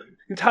kind of had it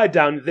tied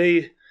down.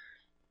 They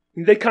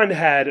kind of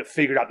had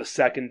figured out the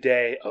second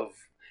day of,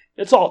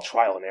 it's all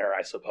trial and error,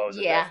 I suppose.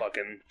 Yeah.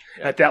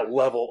 At that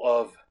level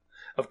of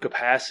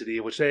capacity,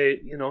 which they,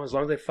 as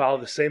long as they follow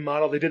the same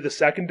model they did the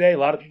second day, a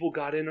lot of people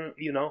got in,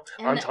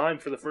 on time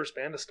for the first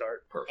band to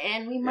start. Perfect.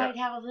 And we might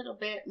have a little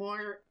bit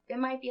more. It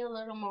might be a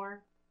little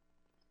more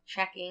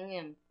checking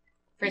and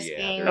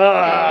frisking.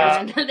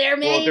 There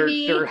may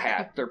be.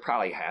 There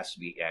probably has to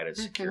be added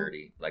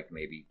security, like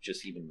maybe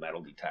just even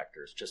metal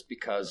detectors, just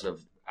because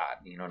of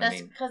what That's I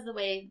mean. because the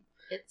way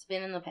it's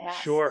been in the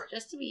past. Sure.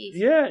 Just to be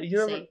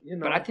safe.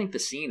 But I think the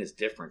scene is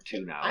different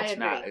too now. I It's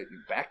agree. not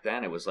back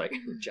then. It was like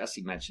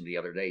Jesse mentioned the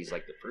other day. He's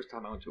like, the first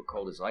time I went to a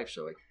Cold as Life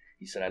show,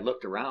 he said I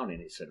looked around and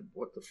he said,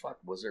 "What the fuck?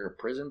 Was there a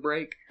prison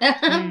break?"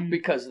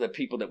 Because the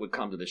people that would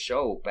come to the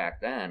show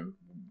back then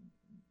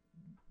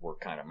were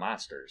kind of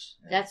monsters.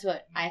 That's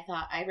what I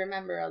thought. I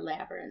remember a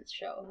Labyrinth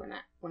show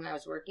when I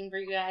was working for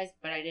you guys,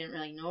 but I didn't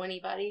really know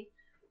anybody.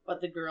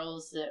 But the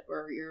girls that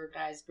were your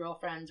guys'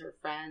 girlfriends or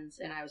friends,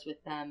 and I was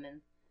with them,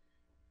 and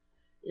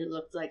it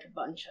looked like a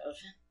bunch of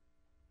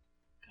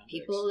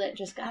people that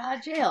just got out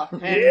of jail.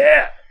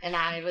 And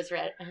I was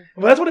ready.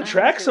 Well, that's what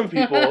attracts some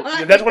people.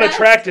 That's what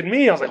attracted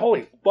me. I was like,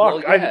 holy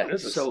fuck,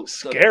 this is so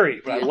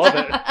scary, but I love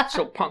it.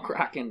 So punk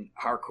rock and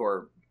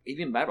hardcore,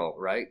 even metal,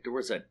 right? There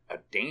was a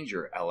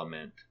danger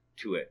element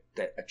to it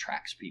that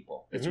attracts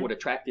people. It's what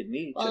attracted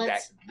me to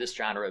this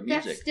genre of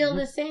music. That's still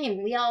the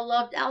same. We all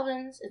loved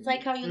Elvins. It's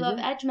like how you love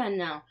Edgemen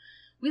now.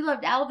 We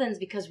loved Alvin's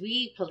because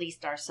we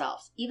policed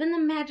ourselves. Even the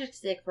Magic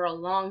Stick for a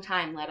long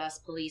time let us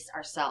police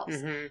ourselves.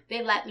 Mm-hmm.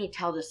 They let me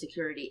tell the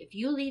security, if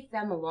you leave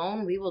them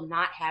alone, we will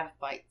not have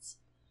fights.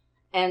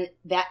 And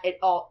that it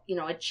all,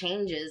 it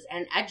changes.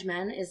 And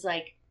Edgemen is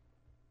like,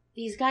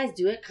 these guys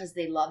do it because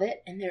they love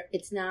it. And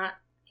it's not,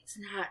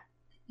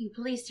 you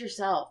police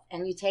yourself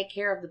and you take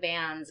care of the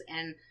bands.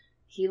 And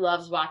he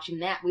loves watching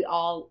that. We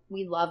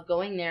love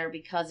going there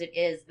because it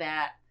is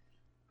that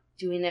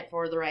doing it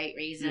for the right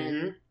reason.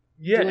 Mm-hmm.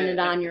 Yeah, doing it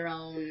on your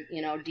own,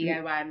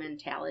 DIY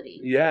mentality.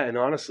 Yeah, and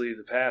honestly,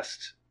 the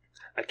past,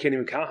 I can't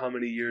even count how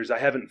many years I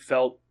haven't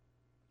felt,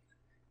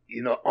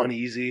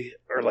 uneasy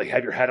or like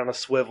have your head on a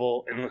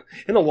swivel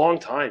in a long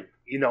time.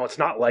 It's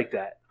not like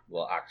that.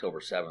 Well, October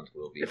 7th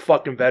will be. It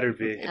fucking better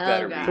be. It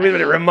better be. I'm going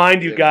to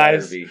remind you It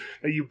guys better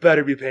that you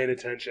better be paying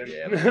attention.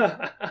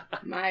 Yeah.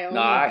 My own.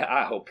 No,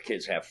 I hope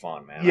kids have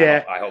fun, man.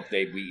 Yeah. I hope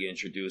we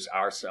introduce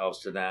ourselves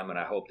to them, and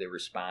I hope they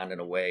respond in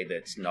a way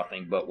that's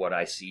nothing but what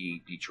I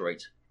see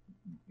Detroit's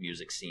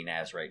music scene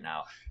as right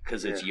now.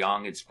 Because it's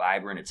young, it's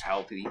vibrant, it's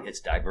healthy, it's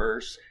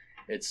diverse,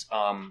 it's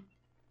a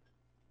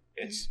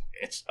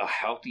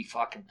healthy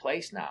fucking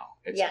place now.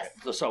 Yes.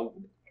 So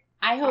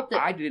I hope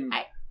that I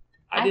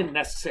didn't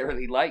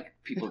necessarily like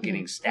people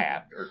getting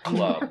stabbed or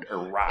clubbed or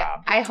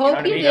robbed. I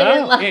hope you you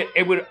didn't. know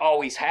it would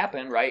always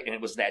happen, right? And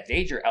it was that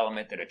danger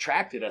element that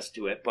attracted us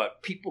to it.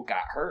 But people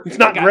got hurt. It's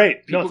not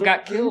great. People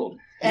got killed.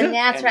 And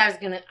that's what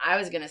I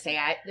was gonna say.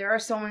 There are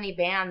so many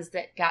bands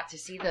that got to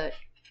see the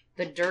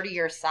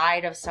dirtier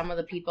side of some of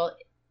the people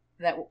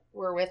that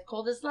were with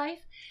Cold as Life,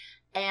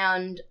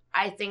 and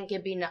I think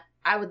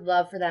I would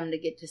love for them to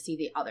get to see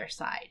the other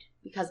side,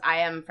 because I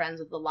am friends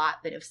with a lot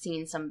that have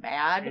seen some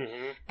bad,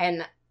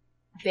 and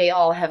they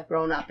all have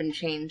grown up and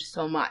changed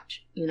so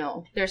much.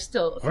 There's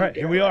still a few all right,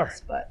 here we are.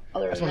 But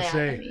other than that,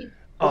 I mean.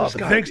 But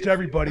thanks to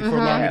everybody for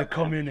allowing me to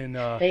come in and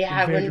invade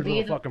your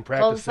little fucking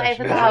practice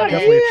session.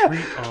 Definitely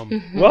a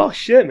treat. Well,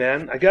 shit,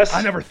 man. I guess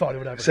I never thought it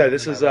would ever. So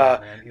this is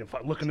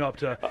looking up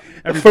to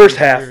the first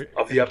half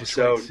of the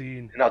episode,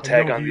 and I'll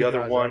tag on the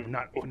other one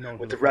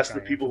with the rest of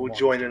the people who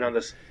join in on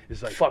this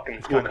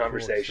fucking cool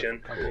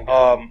conversation.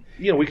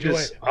 We could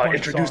just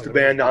introduce the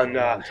band on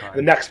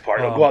the next part.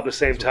 It'll go out at the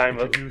same time.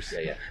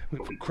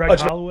 Craig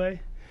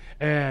Holloway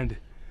and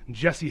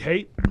Jesse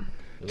Haight,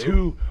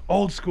 two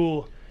old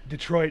school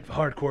Detroit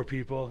hardcore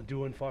people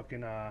doing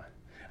fucking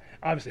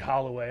obviously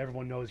Holloway.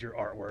 Everyone knows your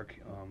artwork.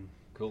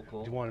 Cool.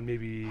 Do you want to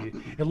maybe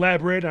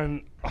elaborate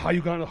on how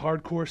you got into the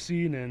hardcore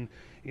scene and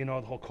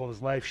the whole Cold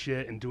as Life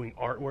shit and doing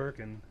artwork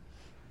and?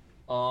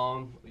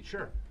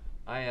 Sure.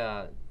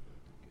 I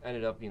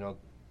ended up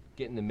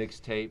getting the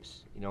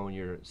mixtapes. When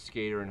you're a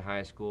skater in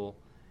high school,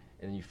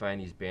 and then you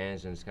find these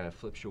bands and it kind of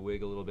flips your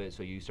wig a little bit.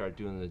 So you start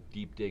doing the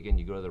deep digging.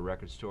 You go to the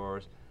record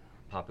stores.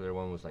 Popular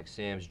one was like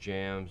Sam's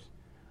Jams.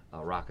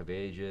 Rock of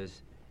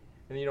Ages,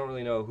 and you don't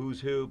really know who's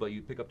who, but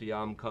you pick up the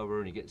album cover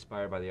and you get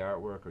inspired by the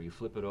artwork, or you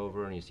flip it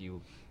over and you see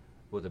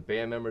what the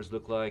band members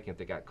look like, and if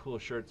they got cool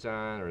shirts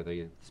on or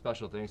they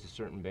special things to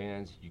certain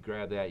bands, you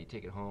grab that, you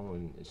take it home,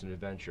 and it's an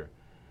adventure.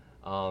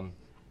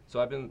 So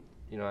I've been,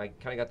 I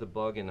kind of got the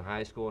bug in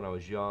high school when I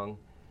was young.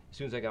 As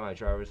soon as I got my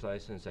driver's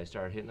license, I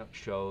started hitting up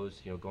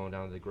shows, going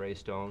down to the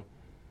Greystone,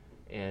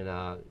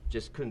 and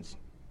just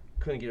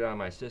couldn't get it out of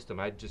my system.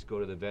 I'd just go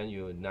to the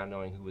venue and not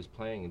knowing who was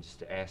playing and just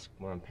to ask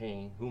what I'm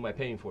paying. Who am I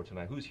paying for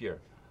tonight? Who's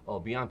here? Oh,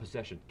 Beyond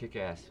Possession, kick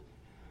ass.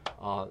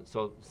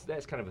 So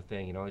that's kind of a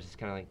thing, It's just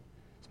kind of like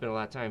spent a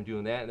lot of time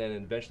doing that, and then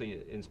eventually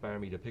it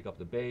inspired me to pick up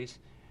the bass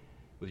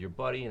with your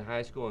buddy in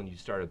high school, and you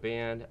start a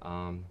band.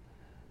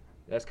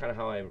 That's kind of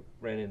how I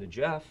ran into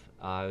Jeff.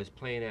 I was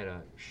playing at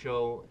a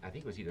show, I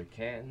think it was either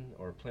Canton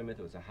or Plymouth.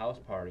 It was a house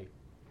party,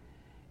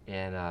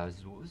 and it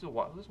was a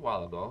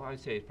while ago. I would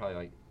say it's probably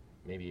like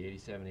maybe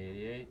 87,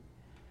 88,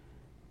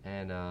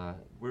 and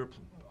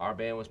our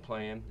band was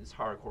playing this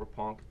hardcore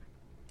punk,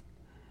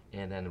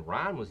 and then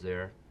Ron was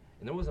there,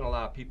 and there wasn't a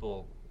lot of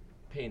people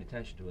paying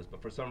attention to us,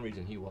 but for some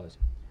reason he was,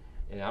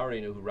 and I already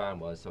knew who Ron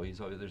was, so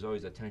there's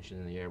always a tension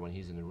in the air when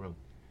he's in the room,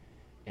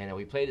 and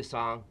we played a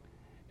song,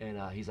 and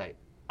he's like,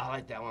 I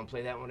like that one,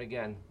 play that one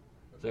again.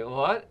 It's like,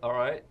 what? All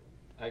right,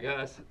 I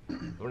guess.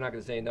 We're not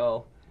going to say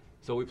no.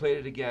 So we played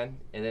it again,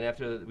 and then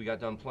after we got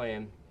done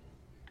playing,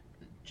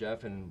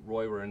 Jeff and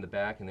Roy were in the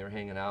back, and they were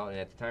hanging out, and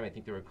at the time I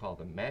think they were called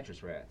the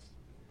Mattress Rats.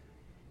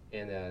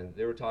 And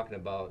they were talking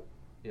about,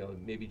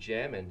 maybe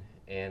jamming,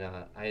 and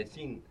I had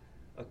seen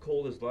a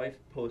Cold as Life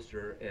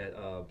poster at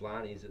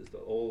Blondie's. It's the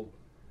old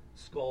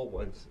skull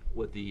ones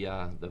with the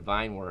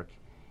vine work,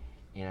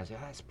 and I was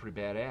like, that's pretty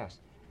badass.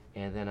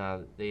 And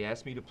then they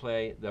asked me to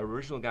play. The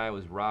original guy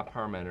was Rob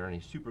Parmenter, and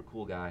he's a super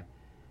cool guy.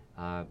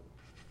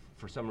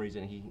 For some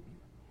reason,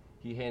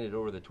 he handed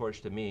over the torch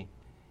to me,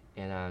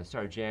 and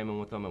started jamming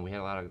with them, and we had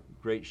a lot of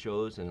great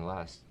shows and a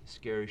lot of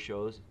scary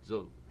shows.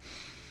 So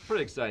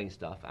pretty exciting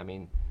stuff. I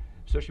mean,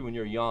 especially when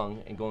you're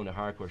young and going to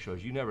hardcore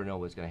shows, you never know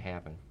what's going to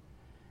happen.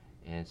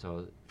 And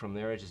so from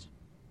there, I just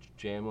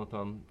jammed with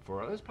them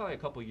for, it was probably a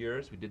couple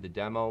years. We did the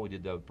demo. We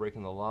did the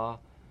Breaking the Law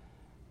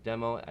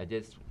demo. I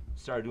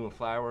started doing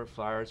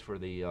flyers for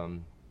the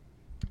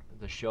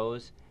the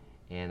shows,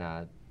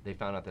 and they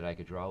found out that I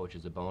could draw, which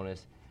is a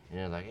bonus. And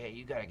they're like, hey,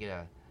 you gotta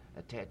get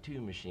a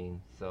tattoo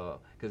machine. So,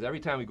 because every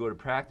time we go to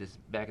practice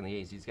back in the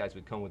 80s, these guys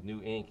would come with new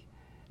ink.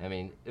 I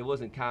mean, it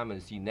wasn't common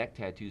to see neck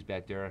tattoos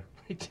back there.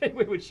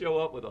 We would show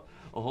up with a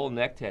whole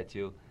neck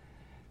tattoo.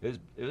 It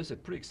was a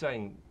pretty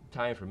exciting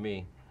time for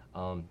me.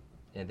 And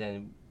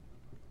then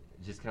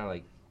just kind of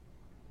like,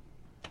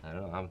 I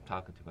don't know, I'm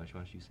talking too much. Why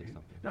don't you say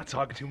something? Not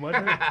talking too much.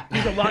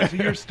 There's a lot to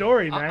your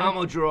story, man. I'm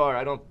a drawer.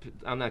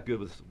 I'm not good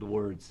with the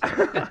words. You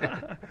can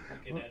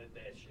edit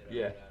that shit.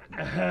 Yeah.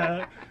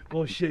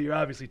 Well, shit, you're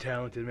obviously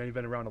talented, man. You've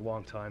been around a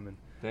long time, and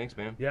Thanks,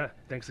 man. yeah,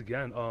 thanks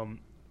again.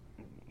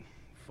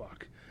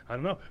 Fuck, I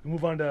don't know. We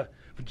move on to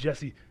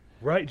Jesse,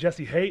 right?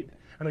 Jesse Haight.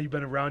 I know you've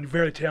been around. You're a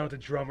very talented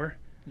drummer.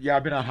 Yeah,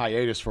 I've been on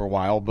hiatus for a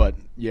while, but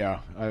yeah,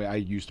 I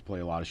used to play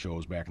a lot of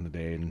shows back in the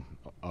day and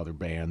other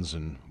bands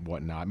and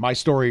whatnot. My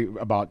story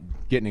about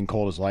getting in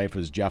Cold as Life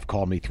is Jeff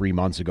called me 3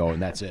 months ago,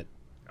 and that's it.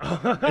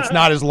 It's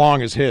not as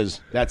long as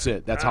his. That's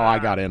it. That's how I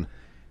got in.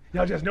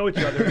 Y'all just know each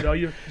other, you know?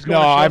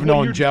 No, I've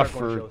known Jeff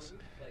for...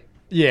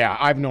 Yeah,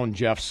 I've known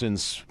Jeff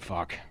since,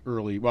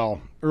 early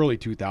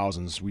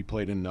 2000s. We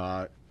played in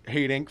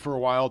Hate Inc. for a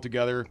while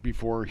together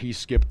before he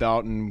skipped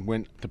out and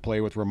went to play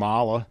with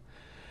Ramona.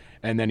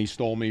 And then he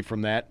stole me away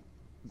from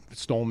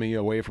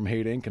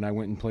Hate Inc., and I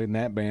went and played in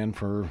that band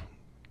for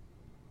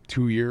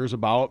 2 years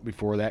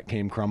before that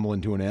came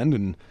crumbling to an end.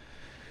 And,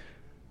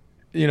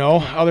 you know,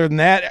 other than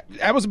that,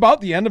 that was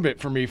about the end of it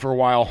for me for a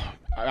while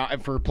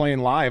for playing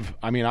live.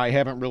 I mean, I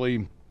haven't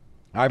really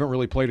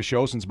played a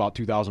show since about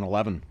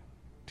 2011,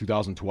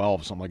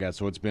 2012, something like that.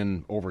 So it's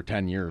been over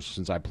 10 years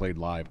since I played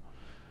live.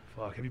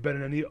 Fuck, have you been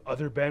in any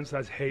other bands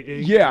besides Hate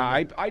Inc.?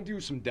 Yeah, I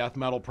do some death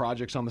metal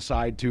projects on the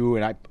side too,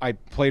 and I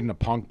played in a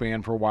punk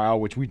band for a while,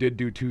 which we did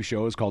do 2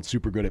 shows called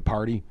Super Good at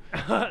Party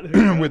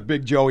with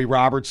Big Joey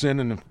Robertson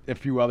and a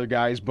few other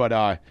guys.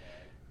 But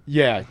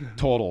yeah,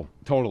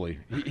 totally.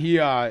 He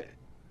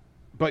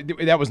but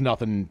that was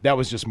nothing. That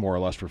was just more or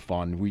less for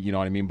fun. You know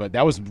what I mean? But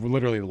that was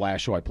literally the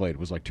last show I played. It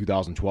was like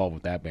 2012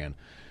 with that band,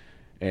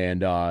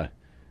 and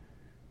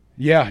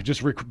yeah,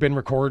 just been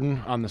recording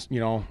on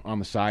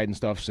the side and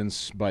stuff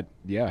since. But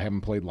yeah, I haven't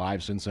played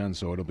live since then,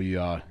 so it'll be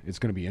it's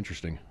gonna be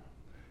interesting.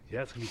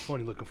 Yeah, it's gonna be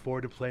funny. Looking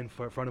forward to playing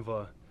in front of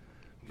a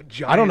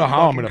giant I don't know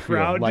how I'm gonna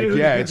crowd, feel. Like, dude.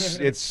 yeah, it's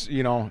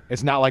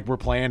it's not like we're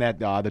playing at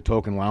the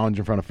Token Lounge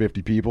in front of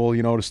 50 people.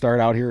 To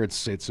start out here,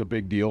 it's a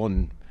big deal,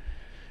 and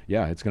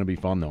yeah, it's gonna be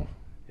fun though.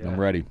 Yeah. I'm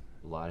ready.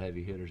 A lot of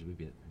heavy hitters would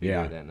be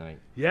there that night.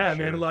 Yeah,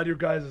 man, a lot of your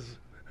guys'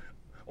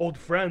 old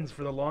friends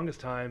for the longest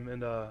time,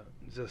 and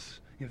just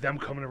them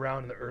coming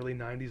around in the early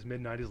 90s, mid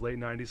 90s, late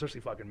 90s,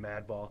 especially fucking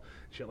Madball,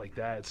 shit like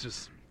that.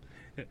 It's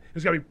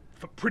gotta be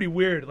pretty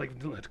weird, like,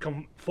 to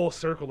come full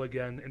circle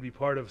again and be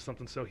part of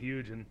something so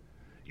huge and,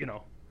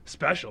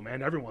 special,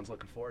 man. Everyone's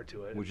looking forward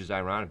to it. Which is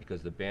ironic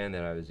because the band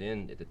that I was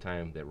in at the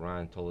time that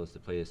Ron told us to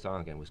play this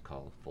song again was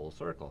called Full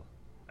Circle.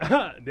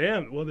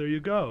 Damn, well, there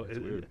you go.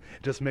 It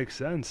just makes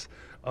sense.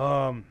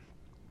 I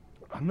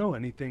don't know,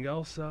 anything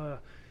else?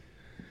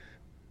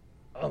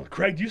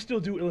 Craig, do you still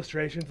do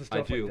illustrations and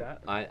stuff like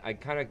that? I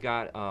kind of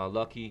got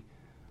lucky.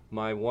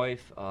 My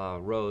wife,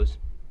 Rose,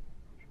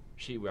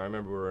 I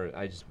remember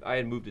I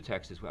had moved to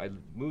Texas. I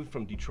moved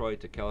from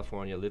Detroit to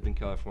California, lived in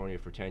California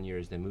for 10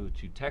 years, then moved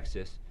to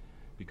Texas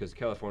because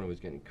California was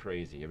getting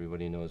crazy.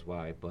 Everybody knows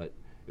why, but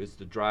it was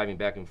the driving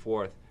back and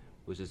forth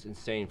was just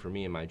insane for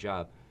me and my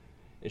job.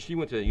 And she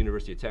went to the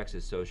University of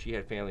Texas, so she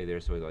had family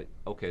there, so we were like,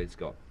 okay, let's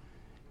go.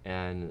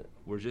 And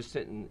we're just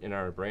sitting in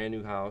our brand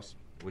new house,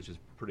 which is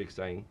pretty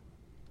exciting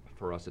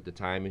for us at the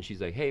time, and she's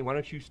like, hey, why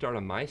don't you start a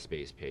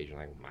MySpace page? And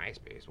I'm like,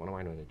 MySpace? What am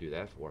I going to do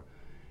that for?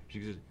 She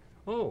goes,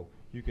 oh,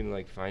 you can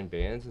like find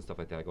bands and stuff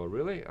like that. I go,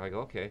 really? I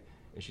go, okay.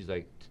 And she's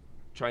like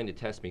trying to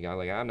test me. I'm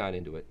like, I'm not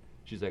into it.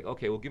 She's like,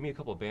 okay, well, give me a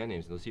couple of band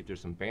names and let's see if there's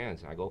some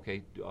bands. I go,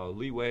 okay,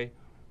 Leeway,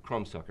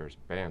 Crumbsuckers,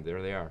 bam,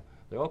 there they are.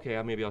 Like, okay,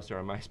 maybe I'll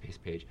start a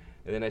MySpace page.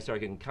 And then I started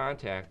getting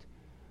contact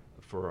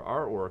for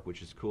artwork,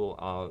 which is cool.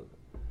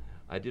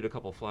 I did a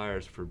couple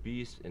flyers for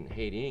Beast and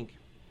Hate Inc.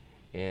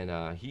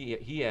 And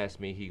he asked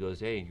me, he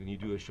goes, hey, can you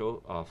do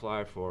a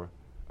flyer for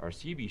our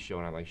CB show?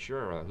 And I'm like,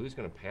 sure. Who's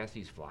going to pass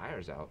these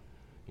flyers out?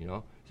 He's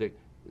like,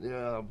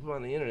 yeah, put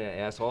on the internet,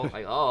 asshole.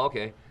 Like, oh,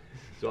 okay.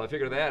 So I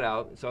figured that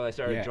out. So I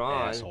started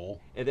drawing. Asshole.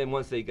 And then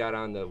once they got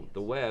on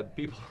the web,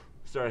 people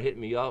started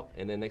hitting me up.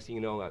 And then next thing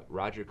you know,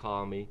 Roger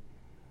called me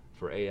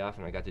for AF,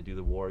 and I got to do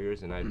the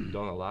Warriors. And I've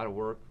done a lot of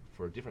work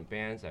for different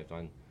bands.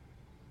 I'm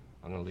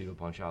going to leave a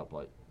bunch out,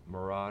 but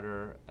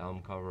Marauder,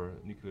 Elm Cover,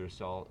 Nuclear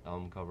Assault,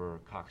 Elm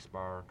Cover,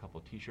 Cockspar, a couple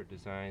T-shirt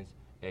designs,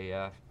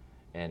 AF,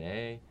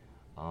 NA,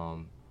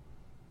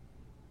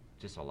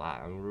 just a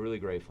lot. I'm really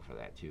grateful for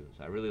that too.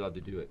 So I really love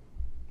to do it.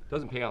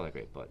 Doesn't pay out that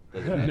great, but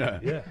doesn't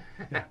matter.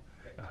 Yeah.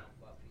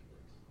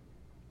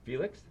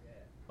 Felix?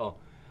 Oh,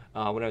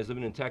 when I was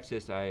living in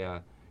Texas, I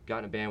got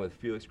in a band with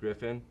Felix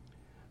Griffin,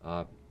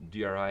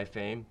 DRI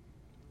fame,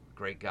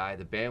 great guy.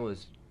 The band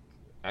was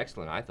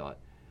excellent, I thought.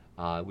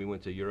 We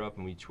went to Europe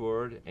and we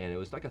toured, and it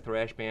was like a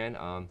thrash band.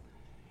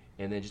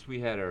 And then we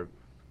had our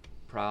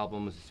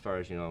problems as far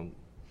as,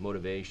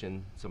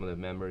 motivation, some of the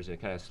members, and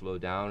it kind of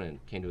slowed down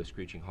and came to a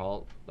screeching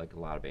halt, like a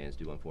lot of bands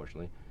do,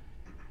 unfortunately.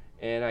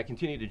 And I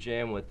continued to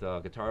jam with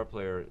a guitar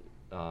player,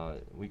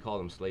 we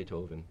called him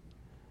Slaytoven,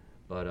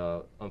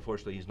 but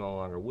unfortunately he's no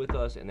longer with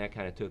us, and that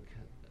kind of took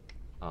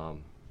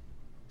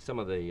some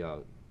of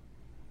the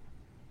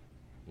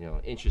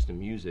interest in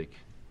music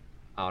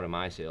out of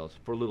my sails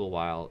for a little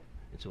while,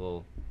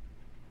 until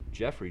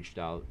Jeff reached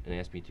out and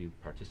asked me to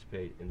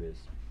participate in this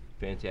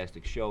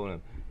fantastic show, and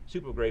I'm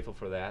super grateful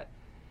for that.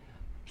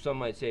 Some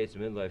might say it's a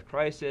midlife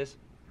crisis.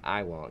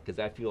 I won't, because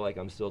I feel like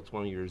I'm still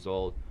 20 years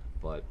old,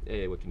 but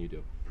hey, what can you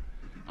do?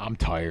 I'm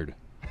tired.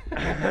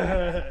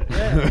 Yeah,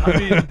 I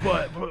mean,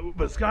 but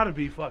it's got to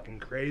be fucking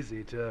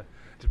crazy to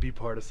be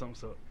part of something.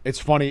 So it's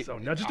funny. So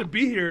now just to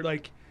be here,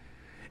 like,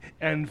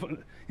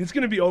 and it's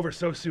gonna be over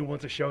so soon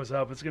once it shows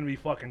up. It's gonna be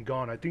fucking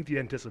gone. I think the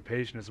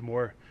anticipation is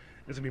more.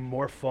 It's gonna be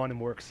more fun and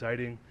more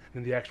exciting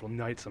than the actual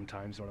night.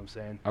 Sometimes, you know what I'm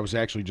saying? I was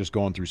actually just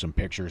going through some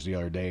pictures the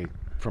other day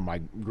from my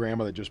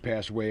grandma that just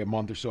passed away a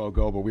month or so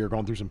ago. But we were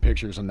going through some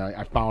pictures, and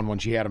I found one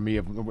she had of me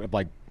of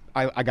like.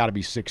 I got to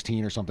be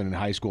 16 or something in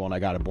high school, and I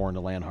got a Born to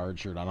Land Hard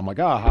shirt on. I'm like,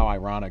 oh, how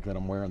ironic that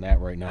I'm wearing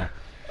that right now.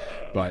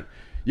 But,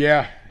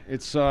 yeah,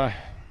 it's, yeah,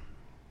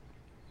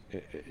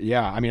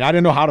 I mean, I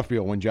didn't know how to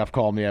feel when Jeff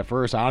called me at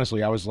first.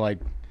 Honestly, I was, like,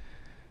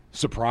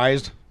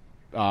 surprised,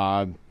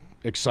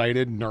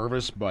 excited,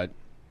 nervous. But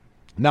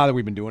now that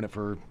we've been doing it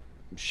for,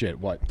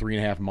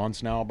 3.5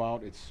 months now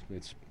about,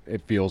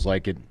 it feels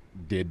like it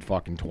did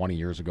fucking 20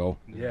 years ago.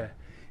 Yeah.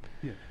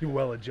 Yeah, you're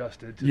well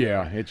adjusted.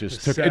 Yeah, it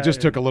just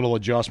took a little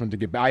adjustment to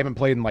get back. I haven't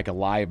played in like a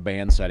live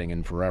band setting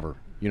in forever.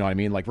 You know what I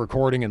mean? Like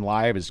recording and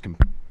live is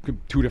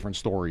two different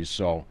stories.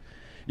 So,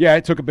 yeah,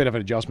 it took a bit of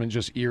an adjustment,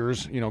 just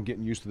ears,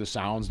 getting used to the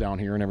sounds down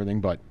here and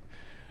everything. But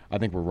I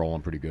think we're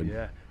rolling pretty good.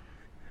 Yeah,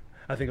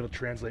 I think it'll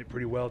translate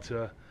pretty well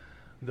to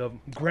the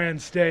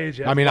grand stage.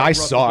 I mean, I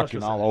suck,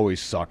 and I'll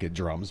always suck at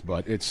drums,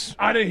 but it's.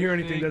 I didn't hear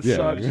anything that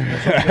sucks.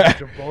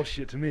 That's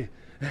bullshit to me.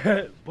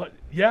 But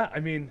yeah, I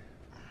mean.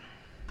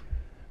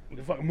 We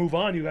can fucking move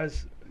on, you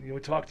guys. We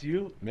talk to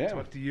you. Yeah.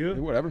 Talk to you.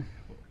 Whatever.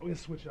 We're going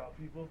to switch out,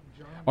 people.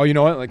 John. Oh, you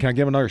know what? Can I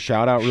give another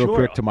shout out real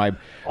quick to my...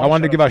 I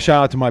wanted to give a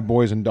shout out to my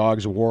Boys and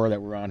Dogs of War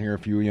that were on here a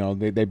few.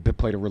 They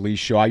played a release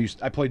show. I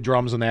played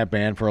drums in that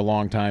band for a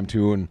long time,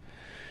 too, and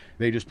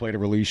they just played a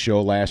release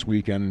show last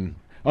weekend.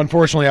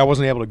 Unfortunately, I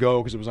wasn't able to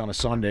go because it was on a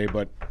Sunday,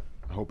 but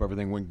I hope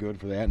everything went good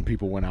for that and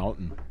people went out.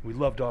 And we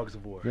love Dogs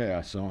of War.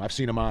 Yeah, so I've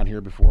seen them on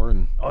here before.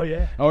 And Oh,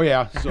 yeah? Oh,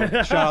 yeah. So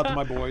shout out to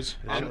my boys.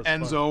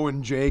 Enzo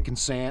and Jake and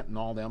Sant and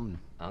all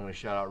them. I'm going to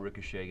shout out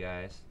Ricochet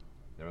guys.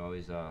 They're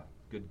always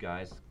good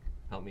guys.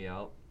 Help me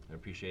out. I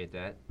appreciate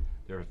that.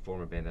 They're a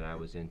former band that I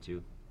was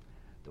into.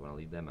 Don't want to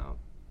leave them out.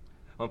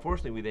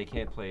 Unfortunately, they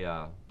can't play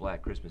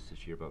Black Christmas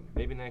this year, but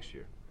maybe next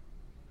year.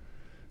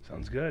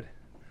 Sounds good.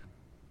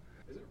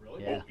 Is it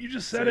really? Yeah. Oh, you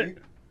just said it.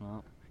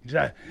 Well.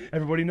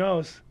 Everybody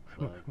knows.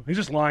 He's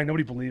just lying.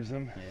 Nobody believes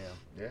him.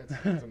 Yeah. It's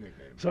a nickname.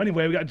 So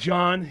anyway, we got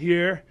John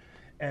here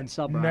and What's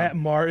up, Matt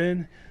Rob?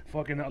 Martin,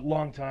 fucking a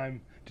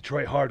long-time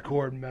Detroit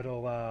hardcore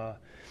metal.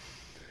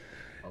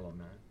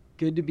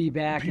 Good to be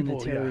back in the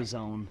People, terror yeah.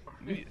 zone.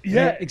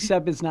 Yeah.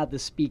 Except it's not the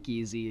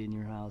speakeasy in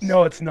your house.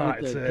 No, it's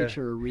not. With the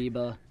picture of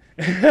Reba.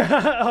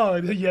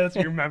 Oh, yeah, that's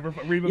what you remember.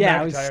 Reba Yeah,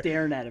 McEntire. I was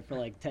staring at it for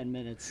like 10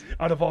 minutes.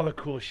 Out of all the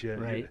cool shit.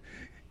 Right.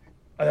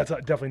 That's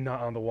definitely not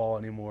on the wall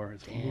anymore.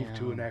 It's moved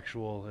to an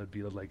actual, it'd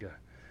be like a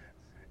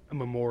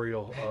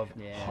memorial of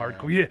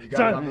hardcore. Yeah, You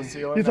got it on the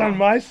ceiling it's now? on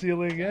my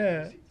ceiling,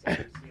 yeah.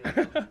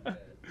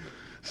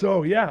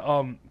 So,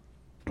 yeah,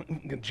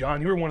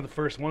 John, you were one of the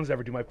first ones to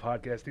ever do my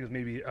podcast. I think it was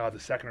maybe the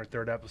second or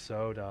third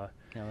episode. Hell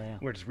yeah.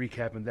 We're just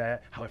recapping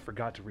that, how I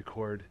forgot to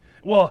record.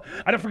 Well,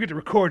 I didn't forget to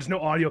record. No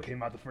audio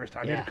came out the first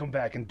time. I had to come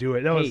back and do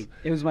it. Hey,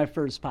 it was my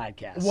first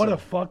podcast. What so. a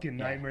fucking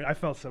nightmare. I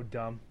felt so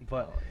dumb,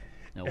 but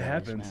No it worries,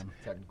 happens. man.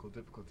 Technical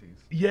difficulties.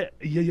 Yeah,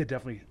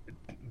 definitely,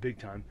 big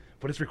time.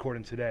 But it's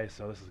recording today,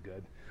 so this is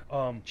good.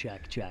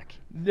 Check.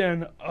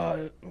 Then,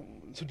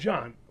 so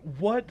John,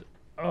 what?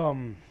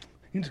 You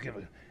can just give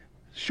a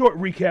short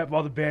recap of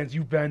all the bands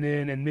you've been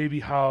in, and maybe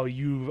how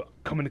you've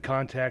come into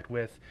contact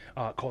with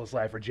Coldest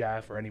Life or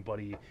Jeff or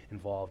anybody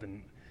involved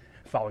in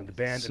following the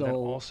band, and then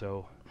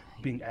also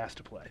being asked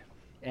to play.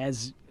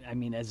 As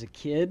a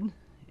kid,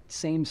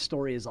 same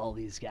story as all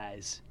these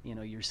guys.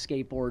 You're a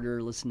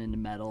skateboarder listening to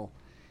metal.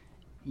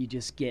 You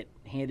just get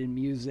handed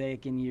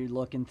music and you're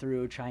looking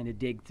through, trying to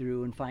dig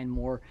through and find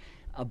more.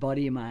 A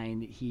buddy of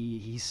mine,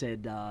 he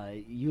said,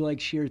 you like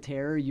sheer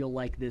terror, you'll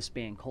like this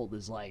band Cold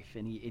as Life.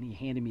 And he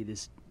handed me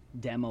this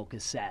demo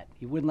cassette.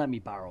 He wouldn't let me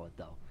borrow it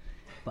though.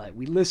 But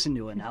we listened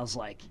to it and I was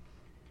like,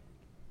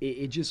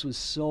 it just was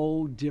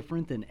so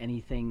different than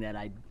anything that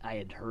I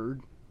had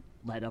heard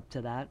led up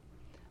to that.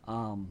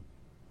 And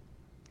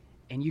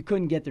you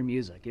couldn't get their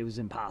music. It was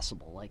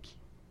impossible. Like,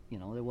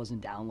 there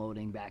wasn't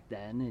downloading back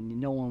then, and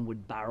no one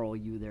would borrow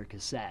you their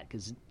cassette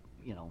because,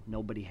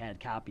 nobody had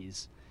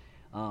copies.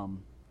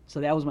 So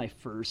that was my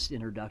first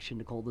introduction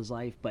to Cold as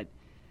Life. But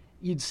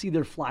you'd see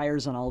their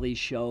flyers on all these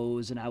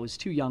shows, and I was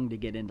too young to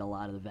get into a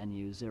lot of the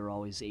venues. They were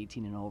always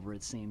 18 and over,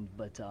 it seemed.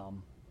 But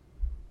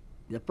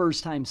the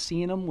first time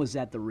seeing them was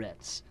at the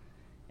Ritz.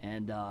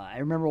 And I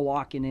remember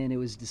walking in, it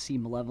was to see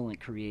Malevolent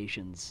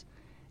Creations,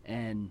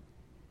 and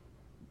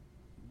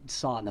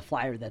saw on the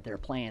flyer that they're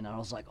playing, and I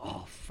was like,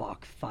 oh,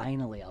 fuck,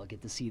 finally I'll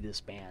get to see this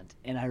band.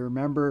 And I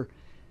remember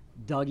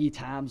Dougie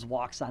Toms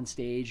walks on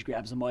stage,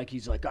 grabs the mic,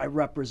 he's like, I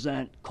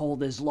represent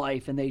Cold as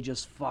Life, and they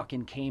just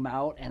fucking came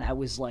out, and I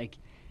was like,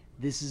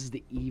 this is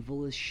the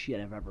evilest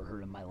shit I've ever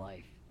heard in my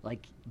life.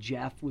 Like,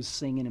 Jeff was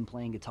singing and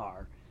playing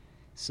guitar.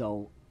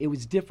 So it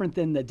was different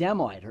than the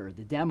demo I'd heard.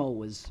 The demo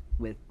was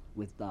with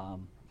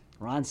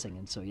Ron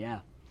singing, so yeah.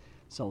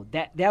 So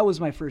that was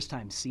my first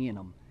time seeing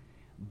them.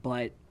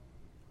 But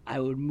I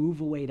would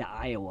move away to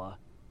Iowa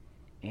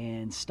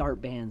and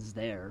start bands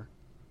there.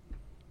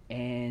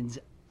 And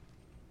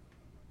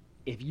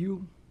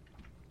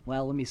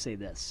let me say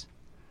this.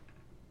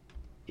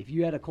 If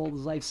you had a Cold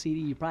as Life CD,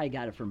 you probably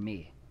got it from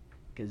me.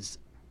 Because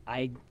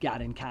I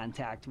got in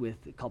contact with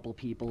a couple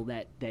people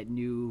that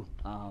knew,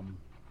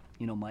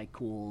 Mike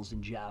Cools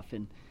and Jeff.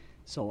 And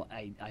so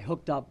I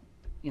hooked up,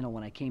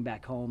 when I came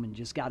back home, and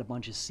just got a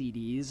bunch of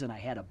CDs, and I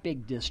had a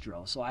big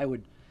distro. So I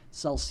would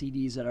sell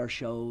CDs at our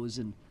shows.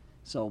 And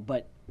so,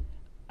 but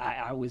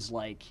I was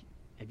like,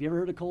 have you ever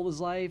heard of Cold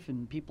as Life?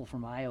 And people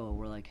from Iowa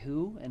were like,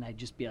 who? And I'd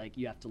just be like,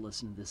 you have to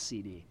listen to this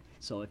CD.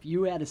 So if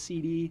you had a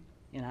CD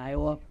in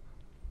Iowa,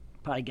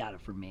 probably got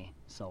it from me.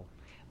 So,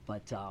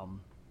 but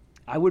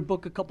I would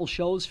book a couple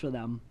shows for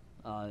them.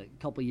 A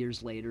couple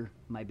years later,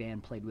 my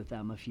band played with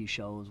them a few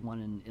shows,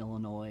 one in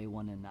Illinois,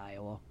 one in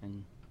Iowa.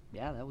 And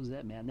yeah, that was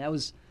it, man. That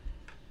was,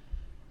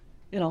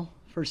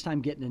 first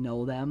time getting to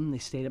know them. They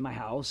stayed at my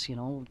house,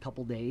 a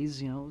couple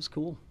days, it was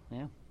cool.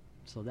 Yeah.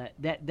 So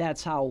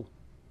that's how,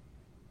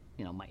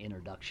 my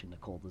introduction to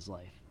Cold as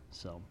Life.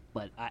 So,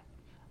 but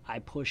I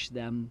pushed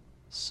them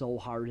so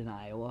hard in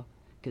Iowa,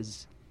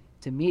 because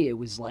to me it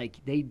was like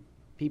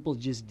people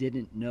just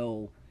didn't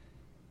know,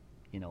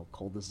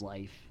 Cold as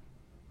Life.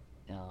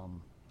 It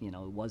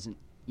wasn't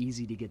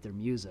easy to get their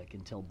music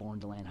until Born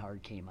to Land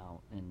Hard came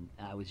out, and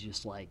I was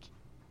just like,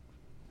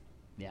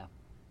 yeah.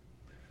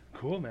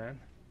 Cool, man.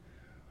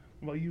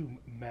 Well, you,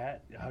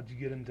 Matt, how'd you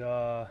get into?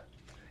 A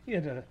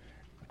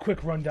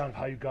quick rundown of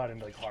how you got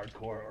into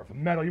hardcore or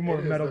metal. You're more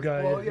of a metal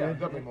guy. Well, yeah, I'm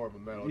definitely more of a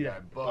metal guy.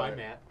 But Bye,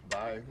 Matt.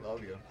 Bye,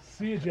 love you.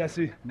 See you,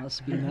 Jesse.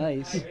 Must be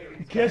nice. He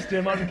kissed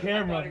him on the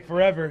camera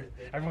forever.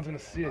 Everyone's gonna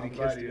see it. I'm He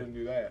glad kissed he you. didn't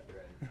do that.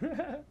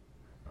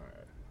 All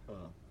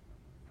right.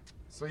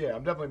 So yeah,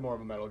 I'm definitely more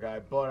of a metal guy,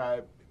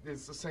 but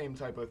it's the same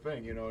type of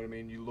thing, you know what I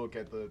mean? You look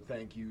at the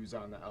thank yous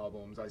on the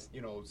albums.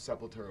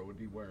 Sepultura would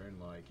be wearing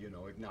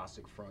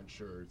agnostic front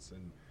shirts,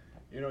 and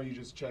you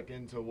just check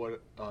into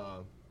what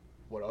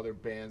other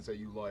bands that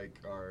you like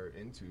are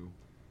into.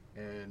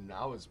 And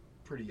I was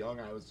pretty young.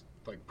 I was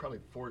probably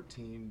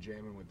 14,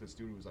 jamming with this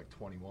dude who was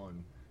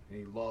 21, and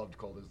he loved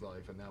Cold as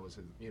Life, and that was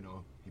his. He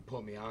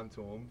put me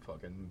onto him,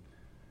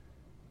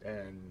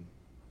 and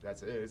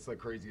that's it. It's the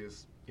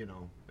craziest.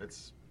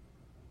 It's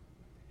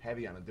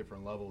heavy on a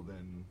different level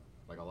than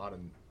a lot of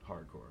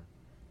hardcore.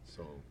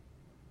 So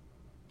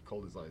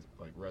Cold as Life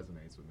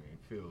resonates with me. It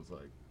feels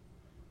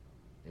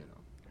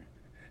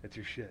It's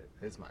your shit.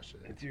 it's my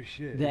shit. It's your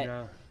shit.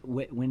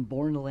 When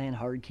Born to Land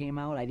Hard came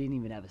out, I didn't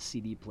even have a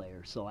CD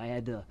player, so I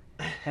had to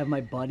have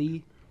my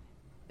buddy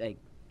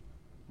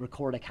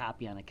record a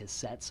copy on a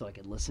cassette so I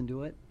could listen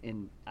to it,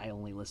 and I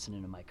only listened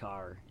in my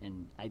car,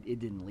 and it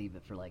didn't leave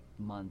it for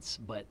months.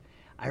 But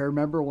I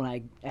remember when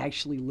I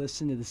actually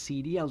listened to the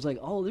CD, I was like,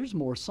 oh, there's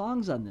more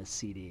songs on this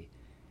CD.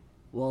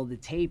 Well, the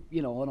tape,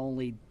 it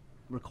only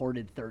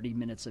recorded 30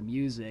 minutes of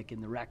music,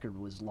 and the record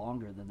was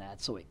longer than that,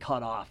 so it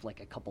cut off a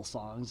couple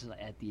songs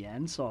at the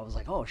end. So I was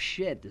like, oh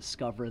shit,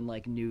 discovering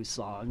new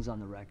songs on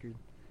the record.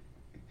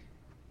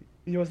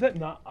 Was that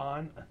not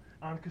on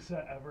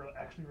cassette ever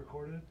actually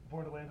recorded?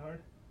 Born to Land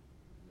Hard?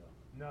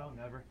 No,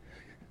 never.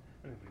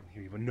 I didn't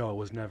hear you, but no, it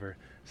was never.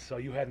 So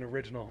you had an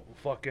original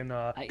fucking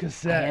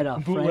cassette. I had a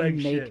bootleg friend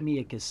make shit. me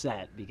a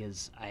cassette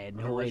because I had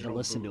no way to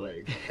listen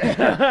bootleg.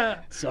 to it.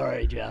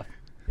 Sorry, Jeff.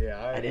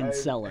 Yeah, I didn't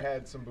sell it. I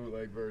had some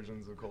bootleg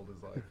versions of Cold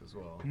as Life as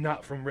well.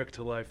 Not from Rick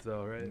to Life,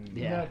 though, right?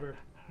 Yeah.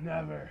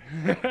 Never.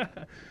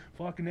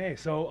 Fucking A.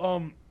 So,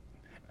 I'm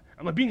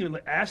being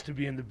asked to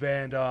be in the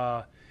band.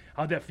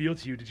 How'd that feel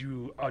to you? Did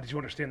you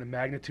understand the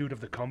magnitude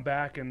of the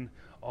comeback and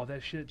all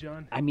that shit,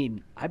 John? I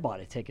mean, I bought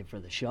a ticket for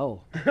the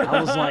show.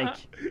 I was like,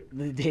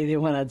 the day they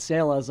went on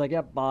sale, I was like,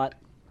 yep, bought.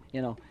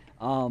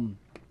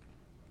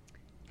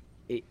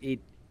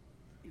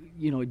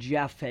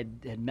 Jeff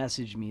had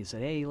messaged me and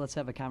said, hey, let's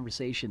have a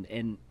conversation.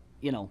 And,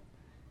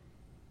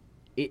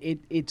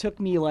 it took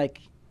me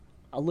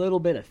a little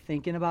bit of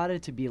thinking about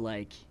it to be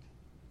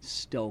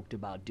stoked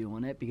about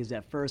doing it, because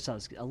at first I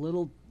was a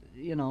little,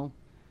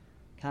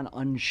 kind of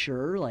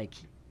unsure,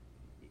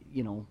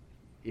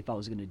 if I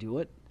was going to do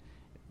it.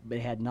 But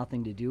it had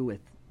nothing to do with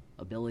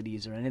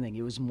abilities or anything.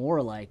 It was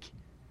more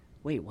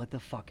wait, what the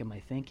fuck am I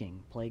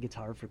thinking? Play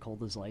guitar for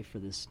Cold as Life for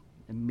this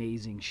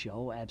amazing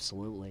show?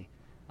 Absolutely.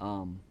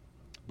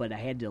 But I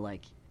had to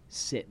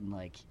sit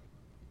and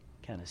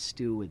kind of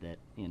stew with it,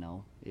 you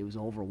know. It was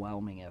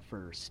overwhelming at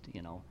first,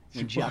 you know.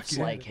 And Jeff's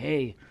like,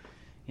 hey,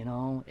 you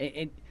know,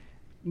 and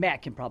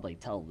Matt can probably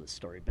tell this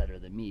story better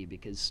than me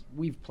because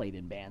we've played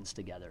in bands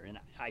together, and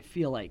I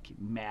feel like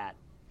Matt,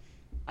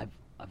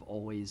 I've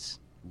always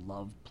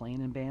loved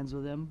playing in bands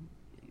with him.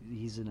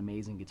 He's an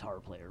amazing guitar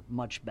player,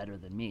 much better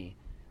than me,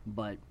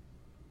 but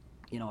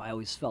you know, I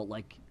always felt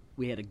like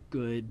we had a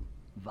good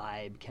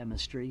vibe,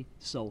 chemistry.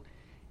 So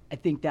I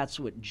think that's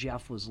what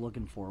Jeff was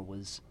looking for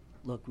was,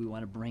 look, we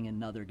want to bring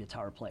another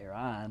guitar player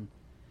on.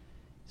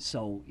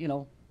 So, you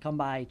know, come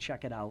by,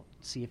 check it out,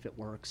 see if it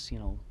works, you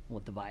know,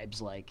 what the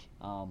vibe's like.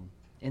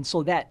 And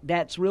so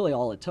that's really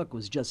all it took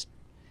was just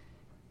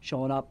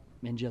showing up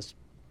and just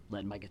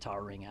letting my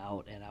guitar ring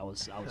out, and I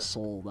was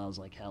sold. I was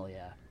like, hell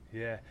yeah.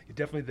 Yeah,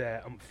 definitely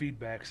that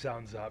feedback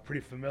sounds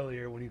pretty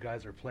familiar when you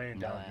guys are playing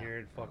down here.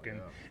 It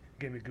fucking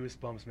gave me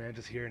goosebumps, man,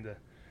 just hearing the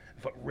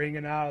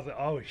ringing out. I was like,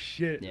 oh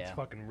shit, it's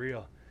fucking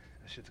real.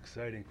 That shit's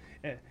exciting.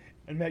 And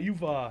Matt, you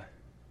were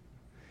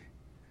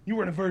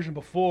in a version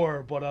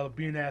before, but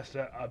being asked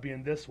to be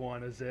in this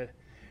one, is it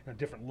a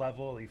different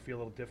level? You feel a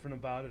little different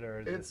about it,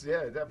 or is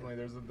yeah, definitely.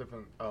 There's a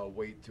different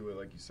weight to it,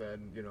 like you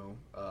said, you know.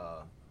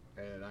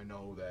 And I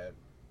know that,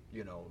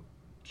 you know,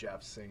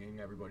 Jeff singing,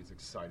 everybody's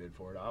excited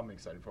for it. I'm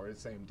excited for it.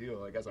 It's the same deal.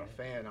 Like, as a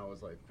fan, I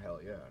was like, hell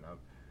yeah. And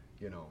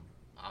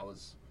I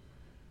was,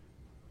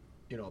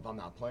 you know, if I'm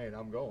not playing,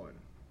 I'm going,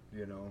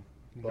 you know.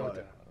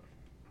 But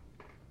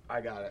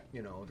I got,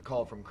 you know, the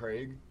call from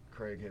Craig.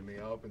 Craig hit me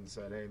up and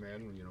said, hey,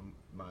 man, you know,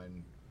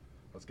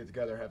 let's get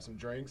together, have some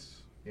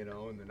drinks, you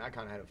know. And then I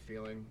kind of had a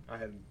feeling. I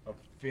had a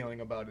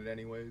feeling about it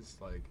anyways,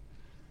 like,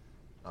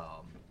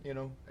 you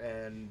know.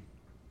 And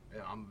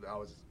I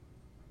was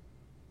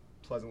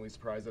pleasantly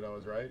surprised that I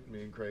was right.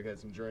 Me and Craig had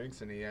some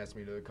drinks, and he asked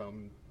me to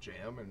come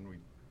jam, and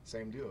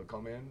same deal,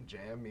 come in,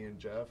 jam, me and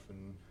Jeff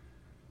and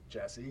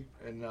Jesse,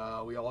 and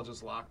we all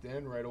just locked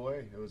in right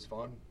away. It was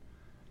fun,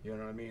 you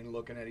know what I mean,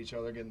 looking at each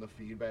other, getting the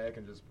feedback,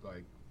 and just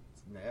like,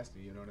 it's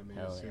nasty, you know what I mean.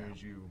 Hell as soon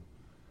as you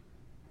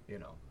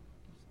know,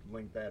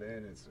 link that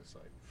in, it's just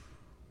like.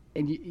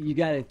 And you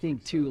got to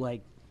think too,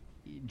 like,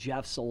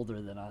 Jeff's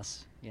older than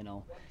us, you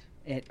know,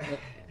 and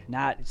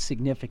not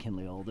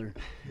significantly older,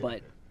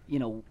 but you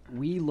know,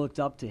 we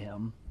looked up to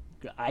him.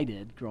 I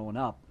did growing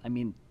up. I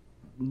mean,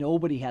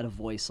 nobody had a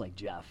voice like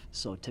Jeff.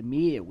 So to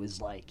me, it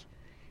was like,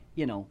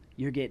 you know,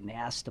 you're getting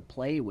asked to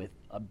play with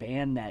a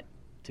band that,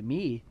 to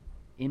me,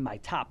 in my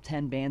top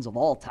 10 bands of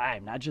all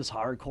time, not just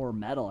hardcore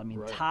metal. I mean,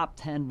 right. Top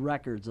 10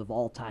 records of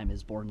all time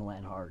is Born to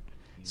Land Hard.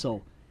 Mm-hmm.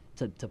 So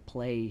to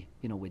play,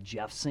 you know, with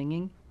Jeff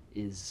singing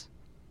it's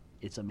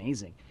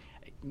amazing.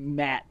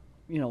 Matt,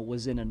 you know,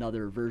 was in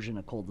another version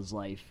of Cold as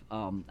Life.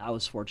 I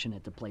was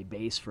fortunate to play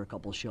bass for a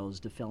couple shows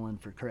to fill in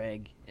for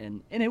Craig,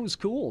 and it was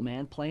cool,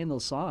 man, playing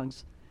those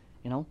songs.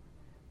 You know,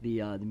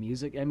 the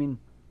music. I mean,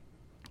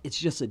 it's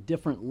just a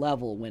different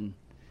level when,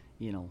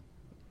 you know,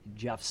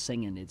 Jeff's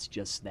singing. It's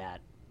just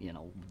that, you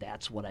know,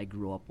 that's what I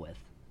grew up with.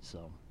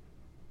 So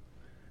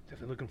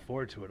definitely looking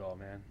forward to it all,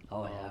 man.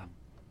 Oh yeah.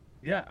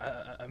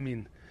 Yeah, I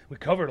mean, we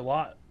covered a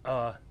lot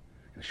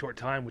in a short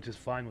time, which is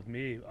fine with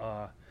me.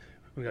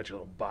 We got your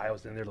little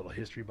bios in there, a little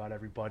history about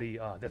everybody.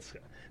 That's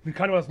kind of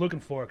what I was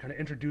looking for, kind of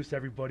introduce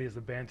everybody as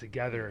a band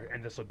together,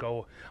 and this will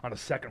go on a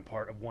second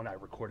part of one I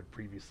recorded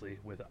previously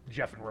with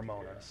Jeff and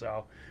Ramona.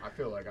 So I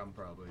feel like I'm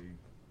probably,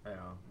 you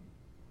know,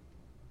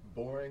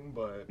 boring,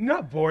 but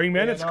not boring,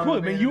 man. It's cool.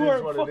 I mean, you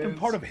are fucking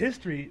part of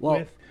history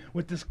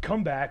with this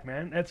comeback,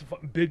 man. That's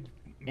a big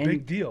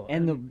deal.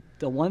 And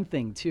the one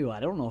thing too, I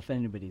don't know if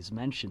anybody's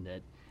mentioned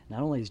it.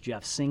 Not only is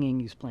Jeff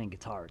singing, he's playing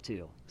guitar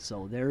too.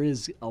 So there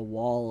is a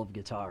wall of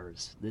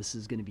guitars. This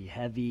is going to be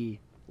heavy,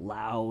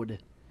 loud.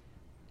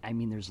 I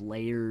mean, there's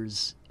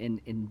layers,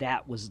 and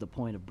that was the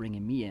point of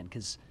bringing me in,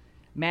 because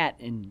Matt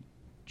and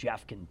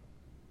Jeff can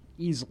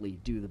easily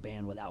do the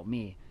band without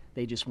me.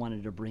 They just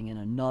wanted to bring in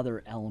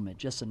another element,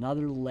 just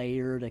another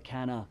layer to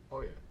kind of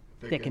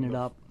thicken it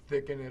up.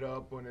 Thicken it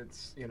up when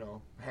it's, you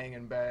know,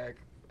 hanging back,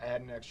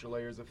 adding extra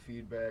layers of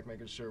feedback,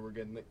 making sure we're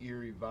getting the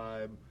eerie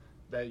vibe.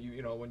 That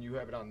you know, when you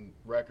have it on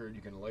record,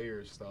 you can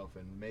layer stuff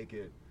and make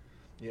it,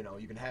 you know,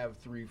 you can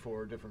have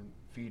 3-4 different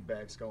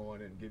feedbacks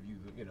going and give you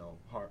the, you know,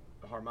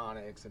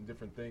 harmonics and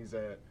different things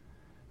that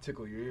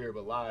tickle your ear.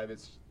 But live,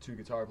 it's 2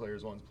 guitar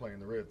players, one's playing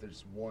the riff.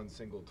 There's one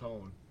single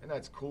tone, and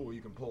that's cool.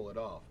 You can pull it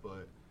off,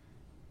 but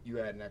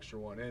you add an extra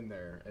one in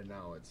there, and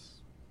now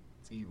it's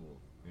evil,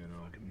 you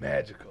know. Fucking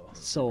magical.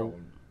 So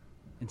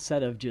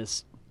instead of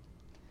just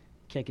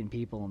kicking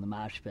people in the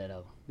mosh pit,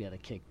 we had to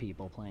kick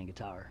people playing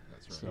guitar.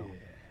 That's right. So, yeah.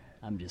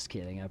 I'm just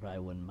kidding. I probably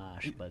wouldn't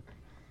mosh, but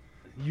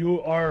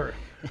you are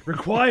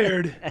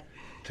required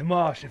to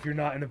mosh if you're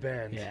not in a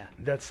band. Yeah,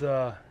 that's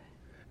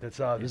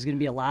there's gonna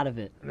be a lot of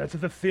it. That's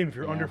the theme. If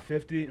you're under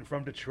 50 and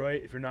from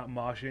Detroit, if you're not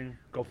moshing,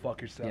 go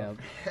fuck yourself.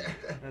 Yep.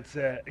 That's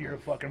it. You're a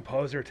fucking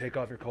poser. Take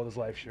off your Cold as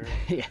Life shirt.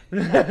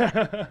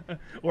 Yeah.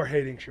 Or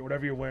hating shirt,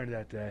 whatever you're wearing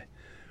that day.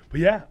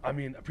 But yeah, I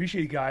mean,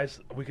 appreciate you guys.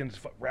 We can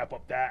just wrap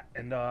up that,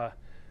 and I'll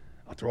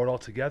throw it all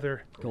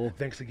together. Cool.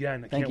 Thanks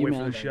again. I Thank can't you, wait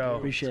man. for the show.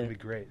 Appreciate it's going to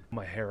be great.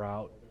 My hair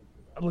out.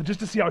 just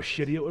to see how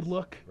shitty it would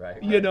look.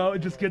 Right. You know,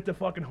 just get the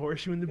fucking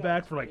horseshoe in the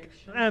back for like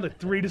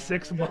 3 to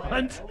 6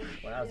 months.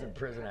 When I was in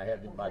prison, I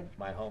had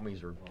my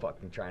homies were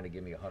fucking trying to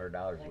give me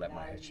 $100 to let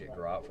my shit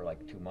grow out for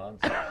like 2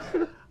 months.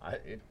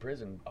 In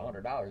prison,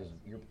 $100 is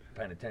you're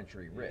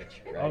penitentiary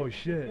rich. Right? Oh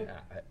shit.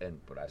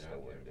 But I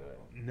still wouldn't do it.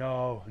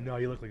 No,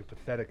 you look like a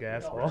pathetic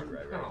asshole.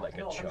 Right, like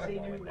a chump.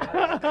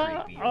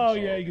 Oh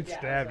yeah, you get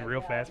stabbed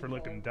real fast for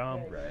looking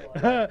dumb.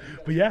 Right.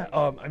 But yeah,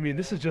 I mean,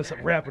 this is just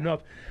wrapping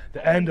up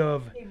the end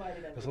of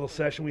this little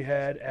session we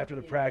had after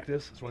the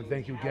practice. Just want to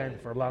thank you again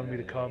for allowing me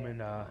to come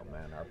and. Oh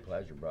man, our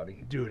pleasure,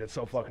 buddy. Dude, it's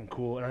so fucking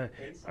cool, and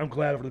I'm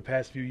glad over the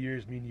past few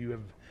years, me and you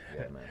have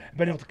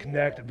been able to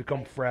connect and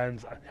become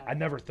friends. I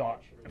never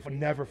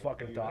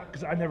fucking thought,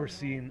 because I never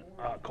seen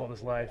Cold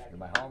as Life. You're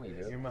my homie,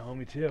 dude. You're my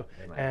homie too,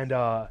 Yeah, and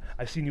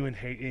I've seen you in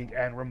Hate Inc.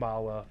 and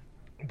Ramala,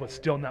 but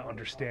still not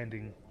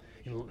understanding,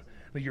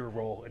 your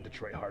role in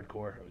Detroit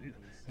hardcore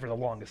for the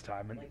longest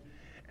time,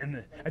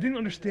 and I didn't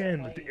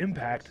understand the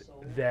impact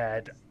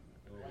that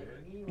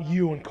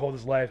you and Cold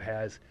as Life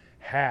has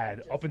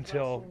had up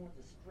until,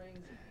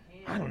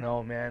 I don't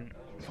know, man,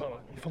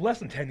 for less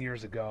than 10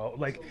 years ago.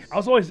 Like, I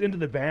was always into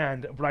the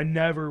band, but I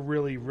never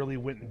really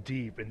went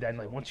deep. And then,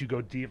 like, once you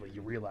go deep, like,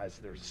 you realize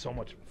there's so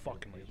much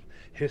fucking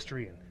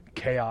history and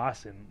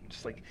chaos and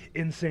just like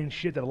insane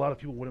shit that a lot of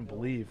people wouldn't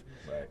believe.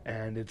 Right.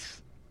 And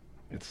it's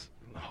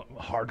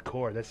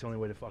hardcore. That's the only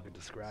way to fucking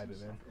describe it,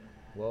 man.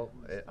 Well,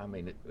 it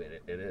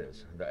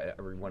is.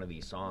 Every one of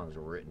these songs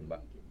were written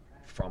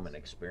from an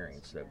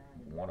experience that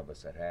one of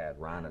us had.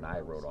 Ron and I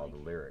wrote all the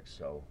lyrics,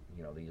 so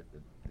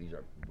these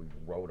are we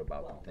wrote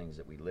about the things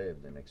that we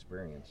lived and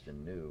experienced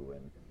and knew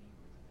and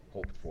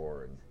hoped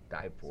for and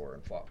died for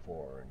and fought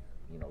for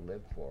and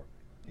lived for.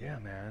 Yeah,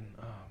 man.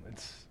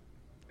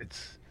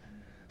 It's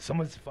so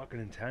much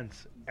fucking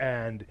intense,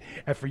 and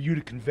for you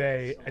to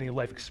convey any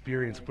life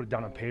experience, put it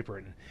down on paper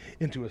and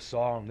into a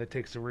song, that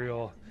takes a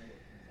real.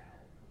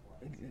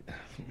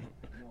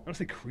 I don't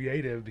say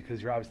creative,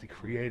 because you're obviously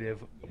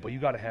creative, but you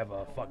got to have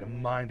a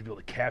fucking mind to be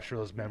able to capture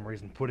those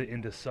memories and put it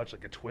into such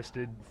like a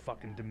twisted,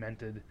 fucking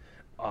demented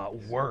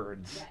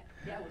words.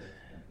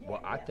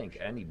 Well, I think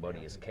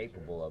anybody is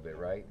capable of it,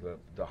 right?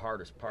 The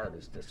hardest part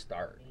is to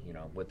start,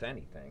 with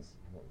anything,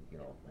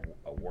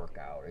 a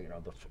workout,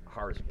 the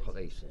hardest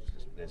place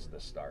is the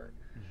start.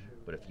 Mm-hmm.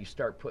 But if you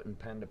start putting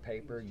pen to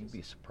paper, you'd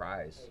be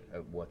surprised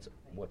at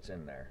what's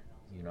in there.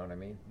 You know what I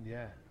mean?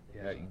 Yeah.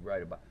 You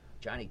write about.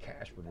 Johnny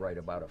Cash would write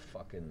about a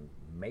fucking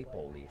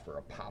maple leaf or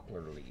a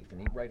poplar leaf,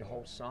 and he'd write a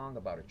whole song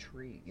about a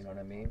tree. You know what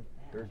I mean?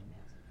 You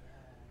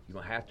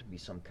don't have to be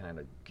some kind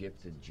of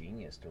gifted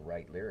genius to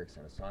write lyrics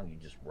in a song. You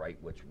just write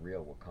what's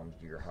real, what comes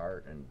to your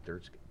heart, and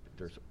there's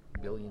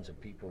billions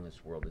of people in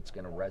this world that's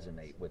going to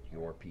resonate with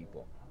your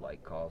people.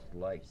 Like calls to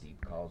like,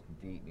 deep calls to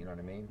deep. You know what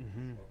I mean?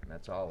 Mm-hmm. And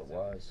that's all it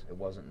was. It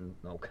wasn't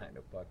no kind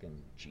of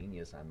fucking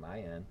genius on my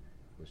end.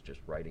 It was just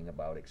writing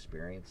about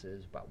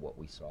experiences, about what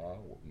we saw,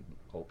 what we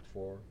hoped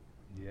for.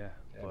 Yeah,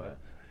 but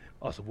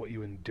also what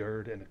you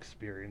endured and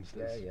experienced.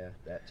 Yeah,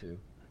 that too.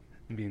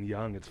 Being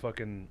young,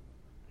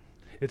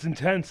 it's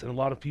intense, and a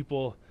lot of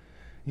people,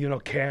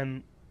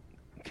 can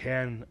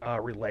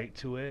relate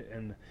to it,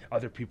 and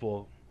other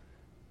people,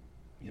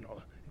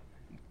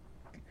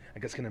 I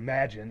guess can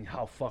imagine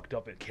how fucked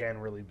up it can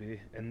really be,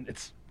 and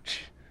it's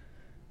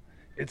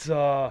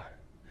I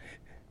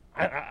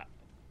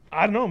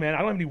don't know, man. I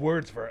don't have any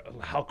words for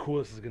how cool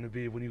this is going to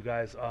be when you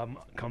guys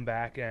come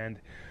back and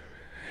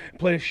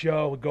play a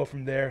show. We'll go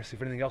from there, see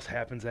if anything else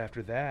happens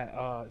after that.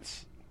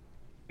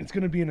 It's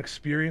going to be an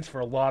experience for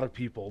a lot of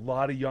people. A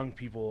lot of young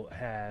people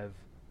have,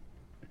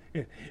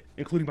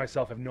 including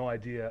myself, have no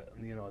idea,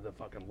 the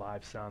fucking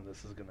live sound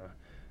this is going to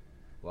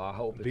Well, I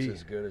hope it's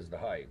as good as the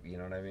hype. You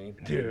know what I mean?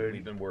 Dude.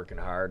 We've been working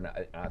hard,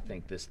 and I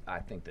think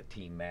the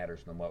team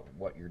matters no matter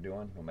what you're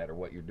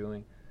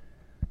doing.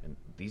 And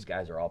these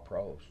guys are all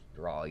pros.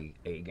 They're all A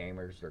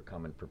gamers. They're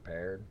coming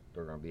prepared.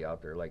 They're going to be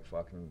out there like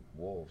fucking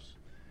wolves.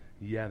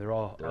 Yeah, they're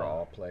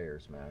all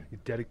players, man.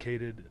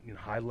 Dedicated,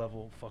 high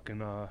level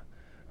fucking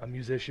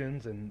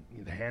musicians, and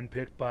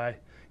handpicked by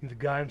the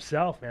guy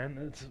himself, man.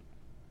 It's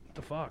what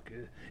the fuck.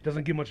 It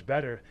doesn't get much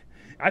better.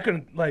 I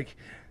couldn't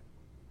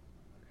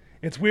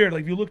It's weird.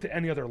 Like if you looked at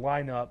any other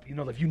lineup,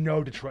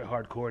 if Detroit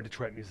hardcore,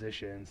 Detroit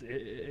musicians,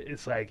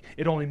 it's like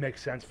it only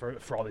makes sense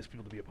for all these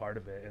people to be a part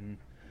of it. And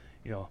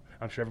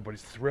I'm sure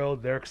everybody's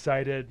thrilled. They're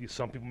excited.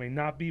 Some people may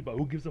not be, but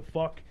who gives a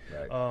fuck?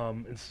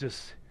 Right. It's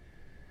just.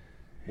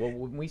 Well,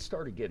 when we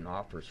started getting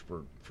offers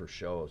for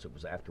shows, it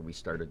was after we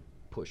started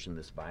pushing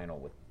this vinyl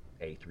with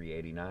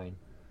A389,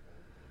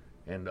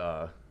 and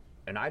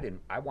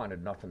I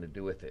wanted nothing to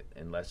do with it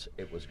unless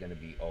it was going to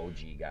be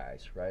OG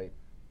guys, right?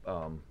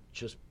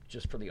 Just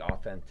for the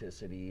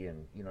authenticity,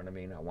 and you know what I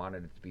mean. I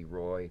wanted it to be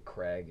Roy,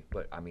 Craig,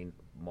 but I mean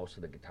most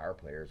of the guitar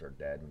players are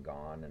dead and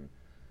gone, and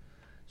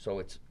so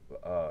it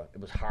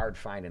was hard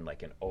finding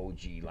like an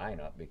OG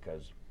lineup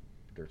because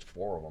there's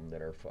 4 of them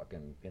that are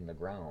fucking in the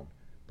ground,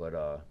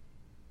 but.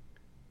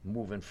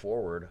 Moving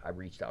forward, I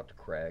reached out to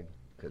Craig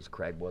because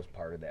Craig was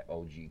part of that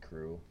OG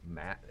crew.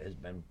 Matt has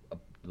been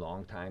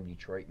longtime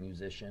Detroit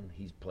musician.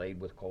 He's played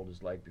with Cold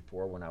as Life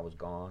before when I was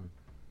gone.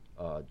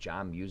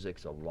 John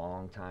Music's a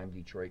longtime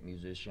Detroit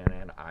musician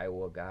and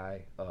Iowa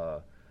guy.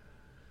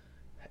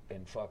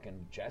 And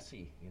fucking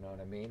Jesse, you know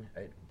what I mean?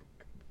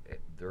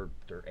 They're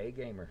A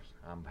gamers.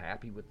 I'm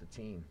happy with the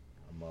team.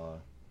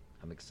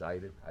 I'm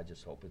excited. I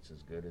just hope it's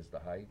as good as the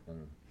hype,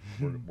 and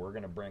we're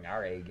gonna bring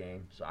our A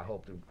game. So I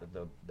hope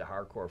the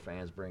hardcore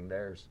fans bring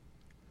theirs.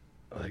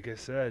 Like I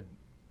said,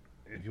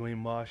 if you ain't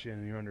moshing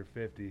and you're under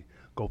 50,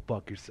 go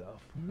fuck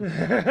yourself.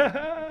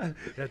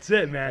 That's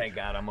it, man. Thank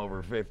God I'm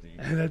over 50.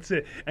 That's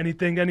it.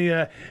 Anything,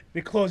 any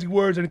closing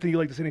words, anything you'd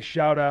like to say, any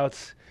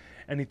shout-outs,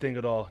 anything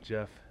at all,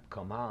 Jeff?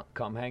 Come out,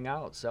 come hang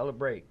out,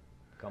 celebrate.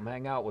 Come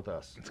hang out with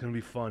us. It's going to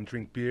be fun.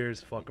 Drink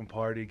beers, fucking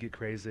party, get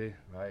crazy.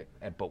 Right.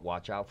 But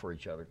watch out for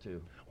each other,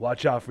 too.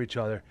 Watch out for each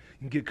other.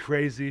 You can get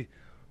crazy.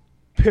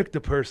 Pick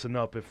the person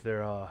up if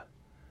they're,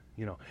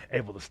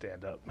 able to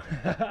stand up.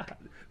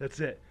 That's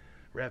it.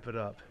 Wrap it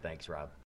up. Thanks, Rob.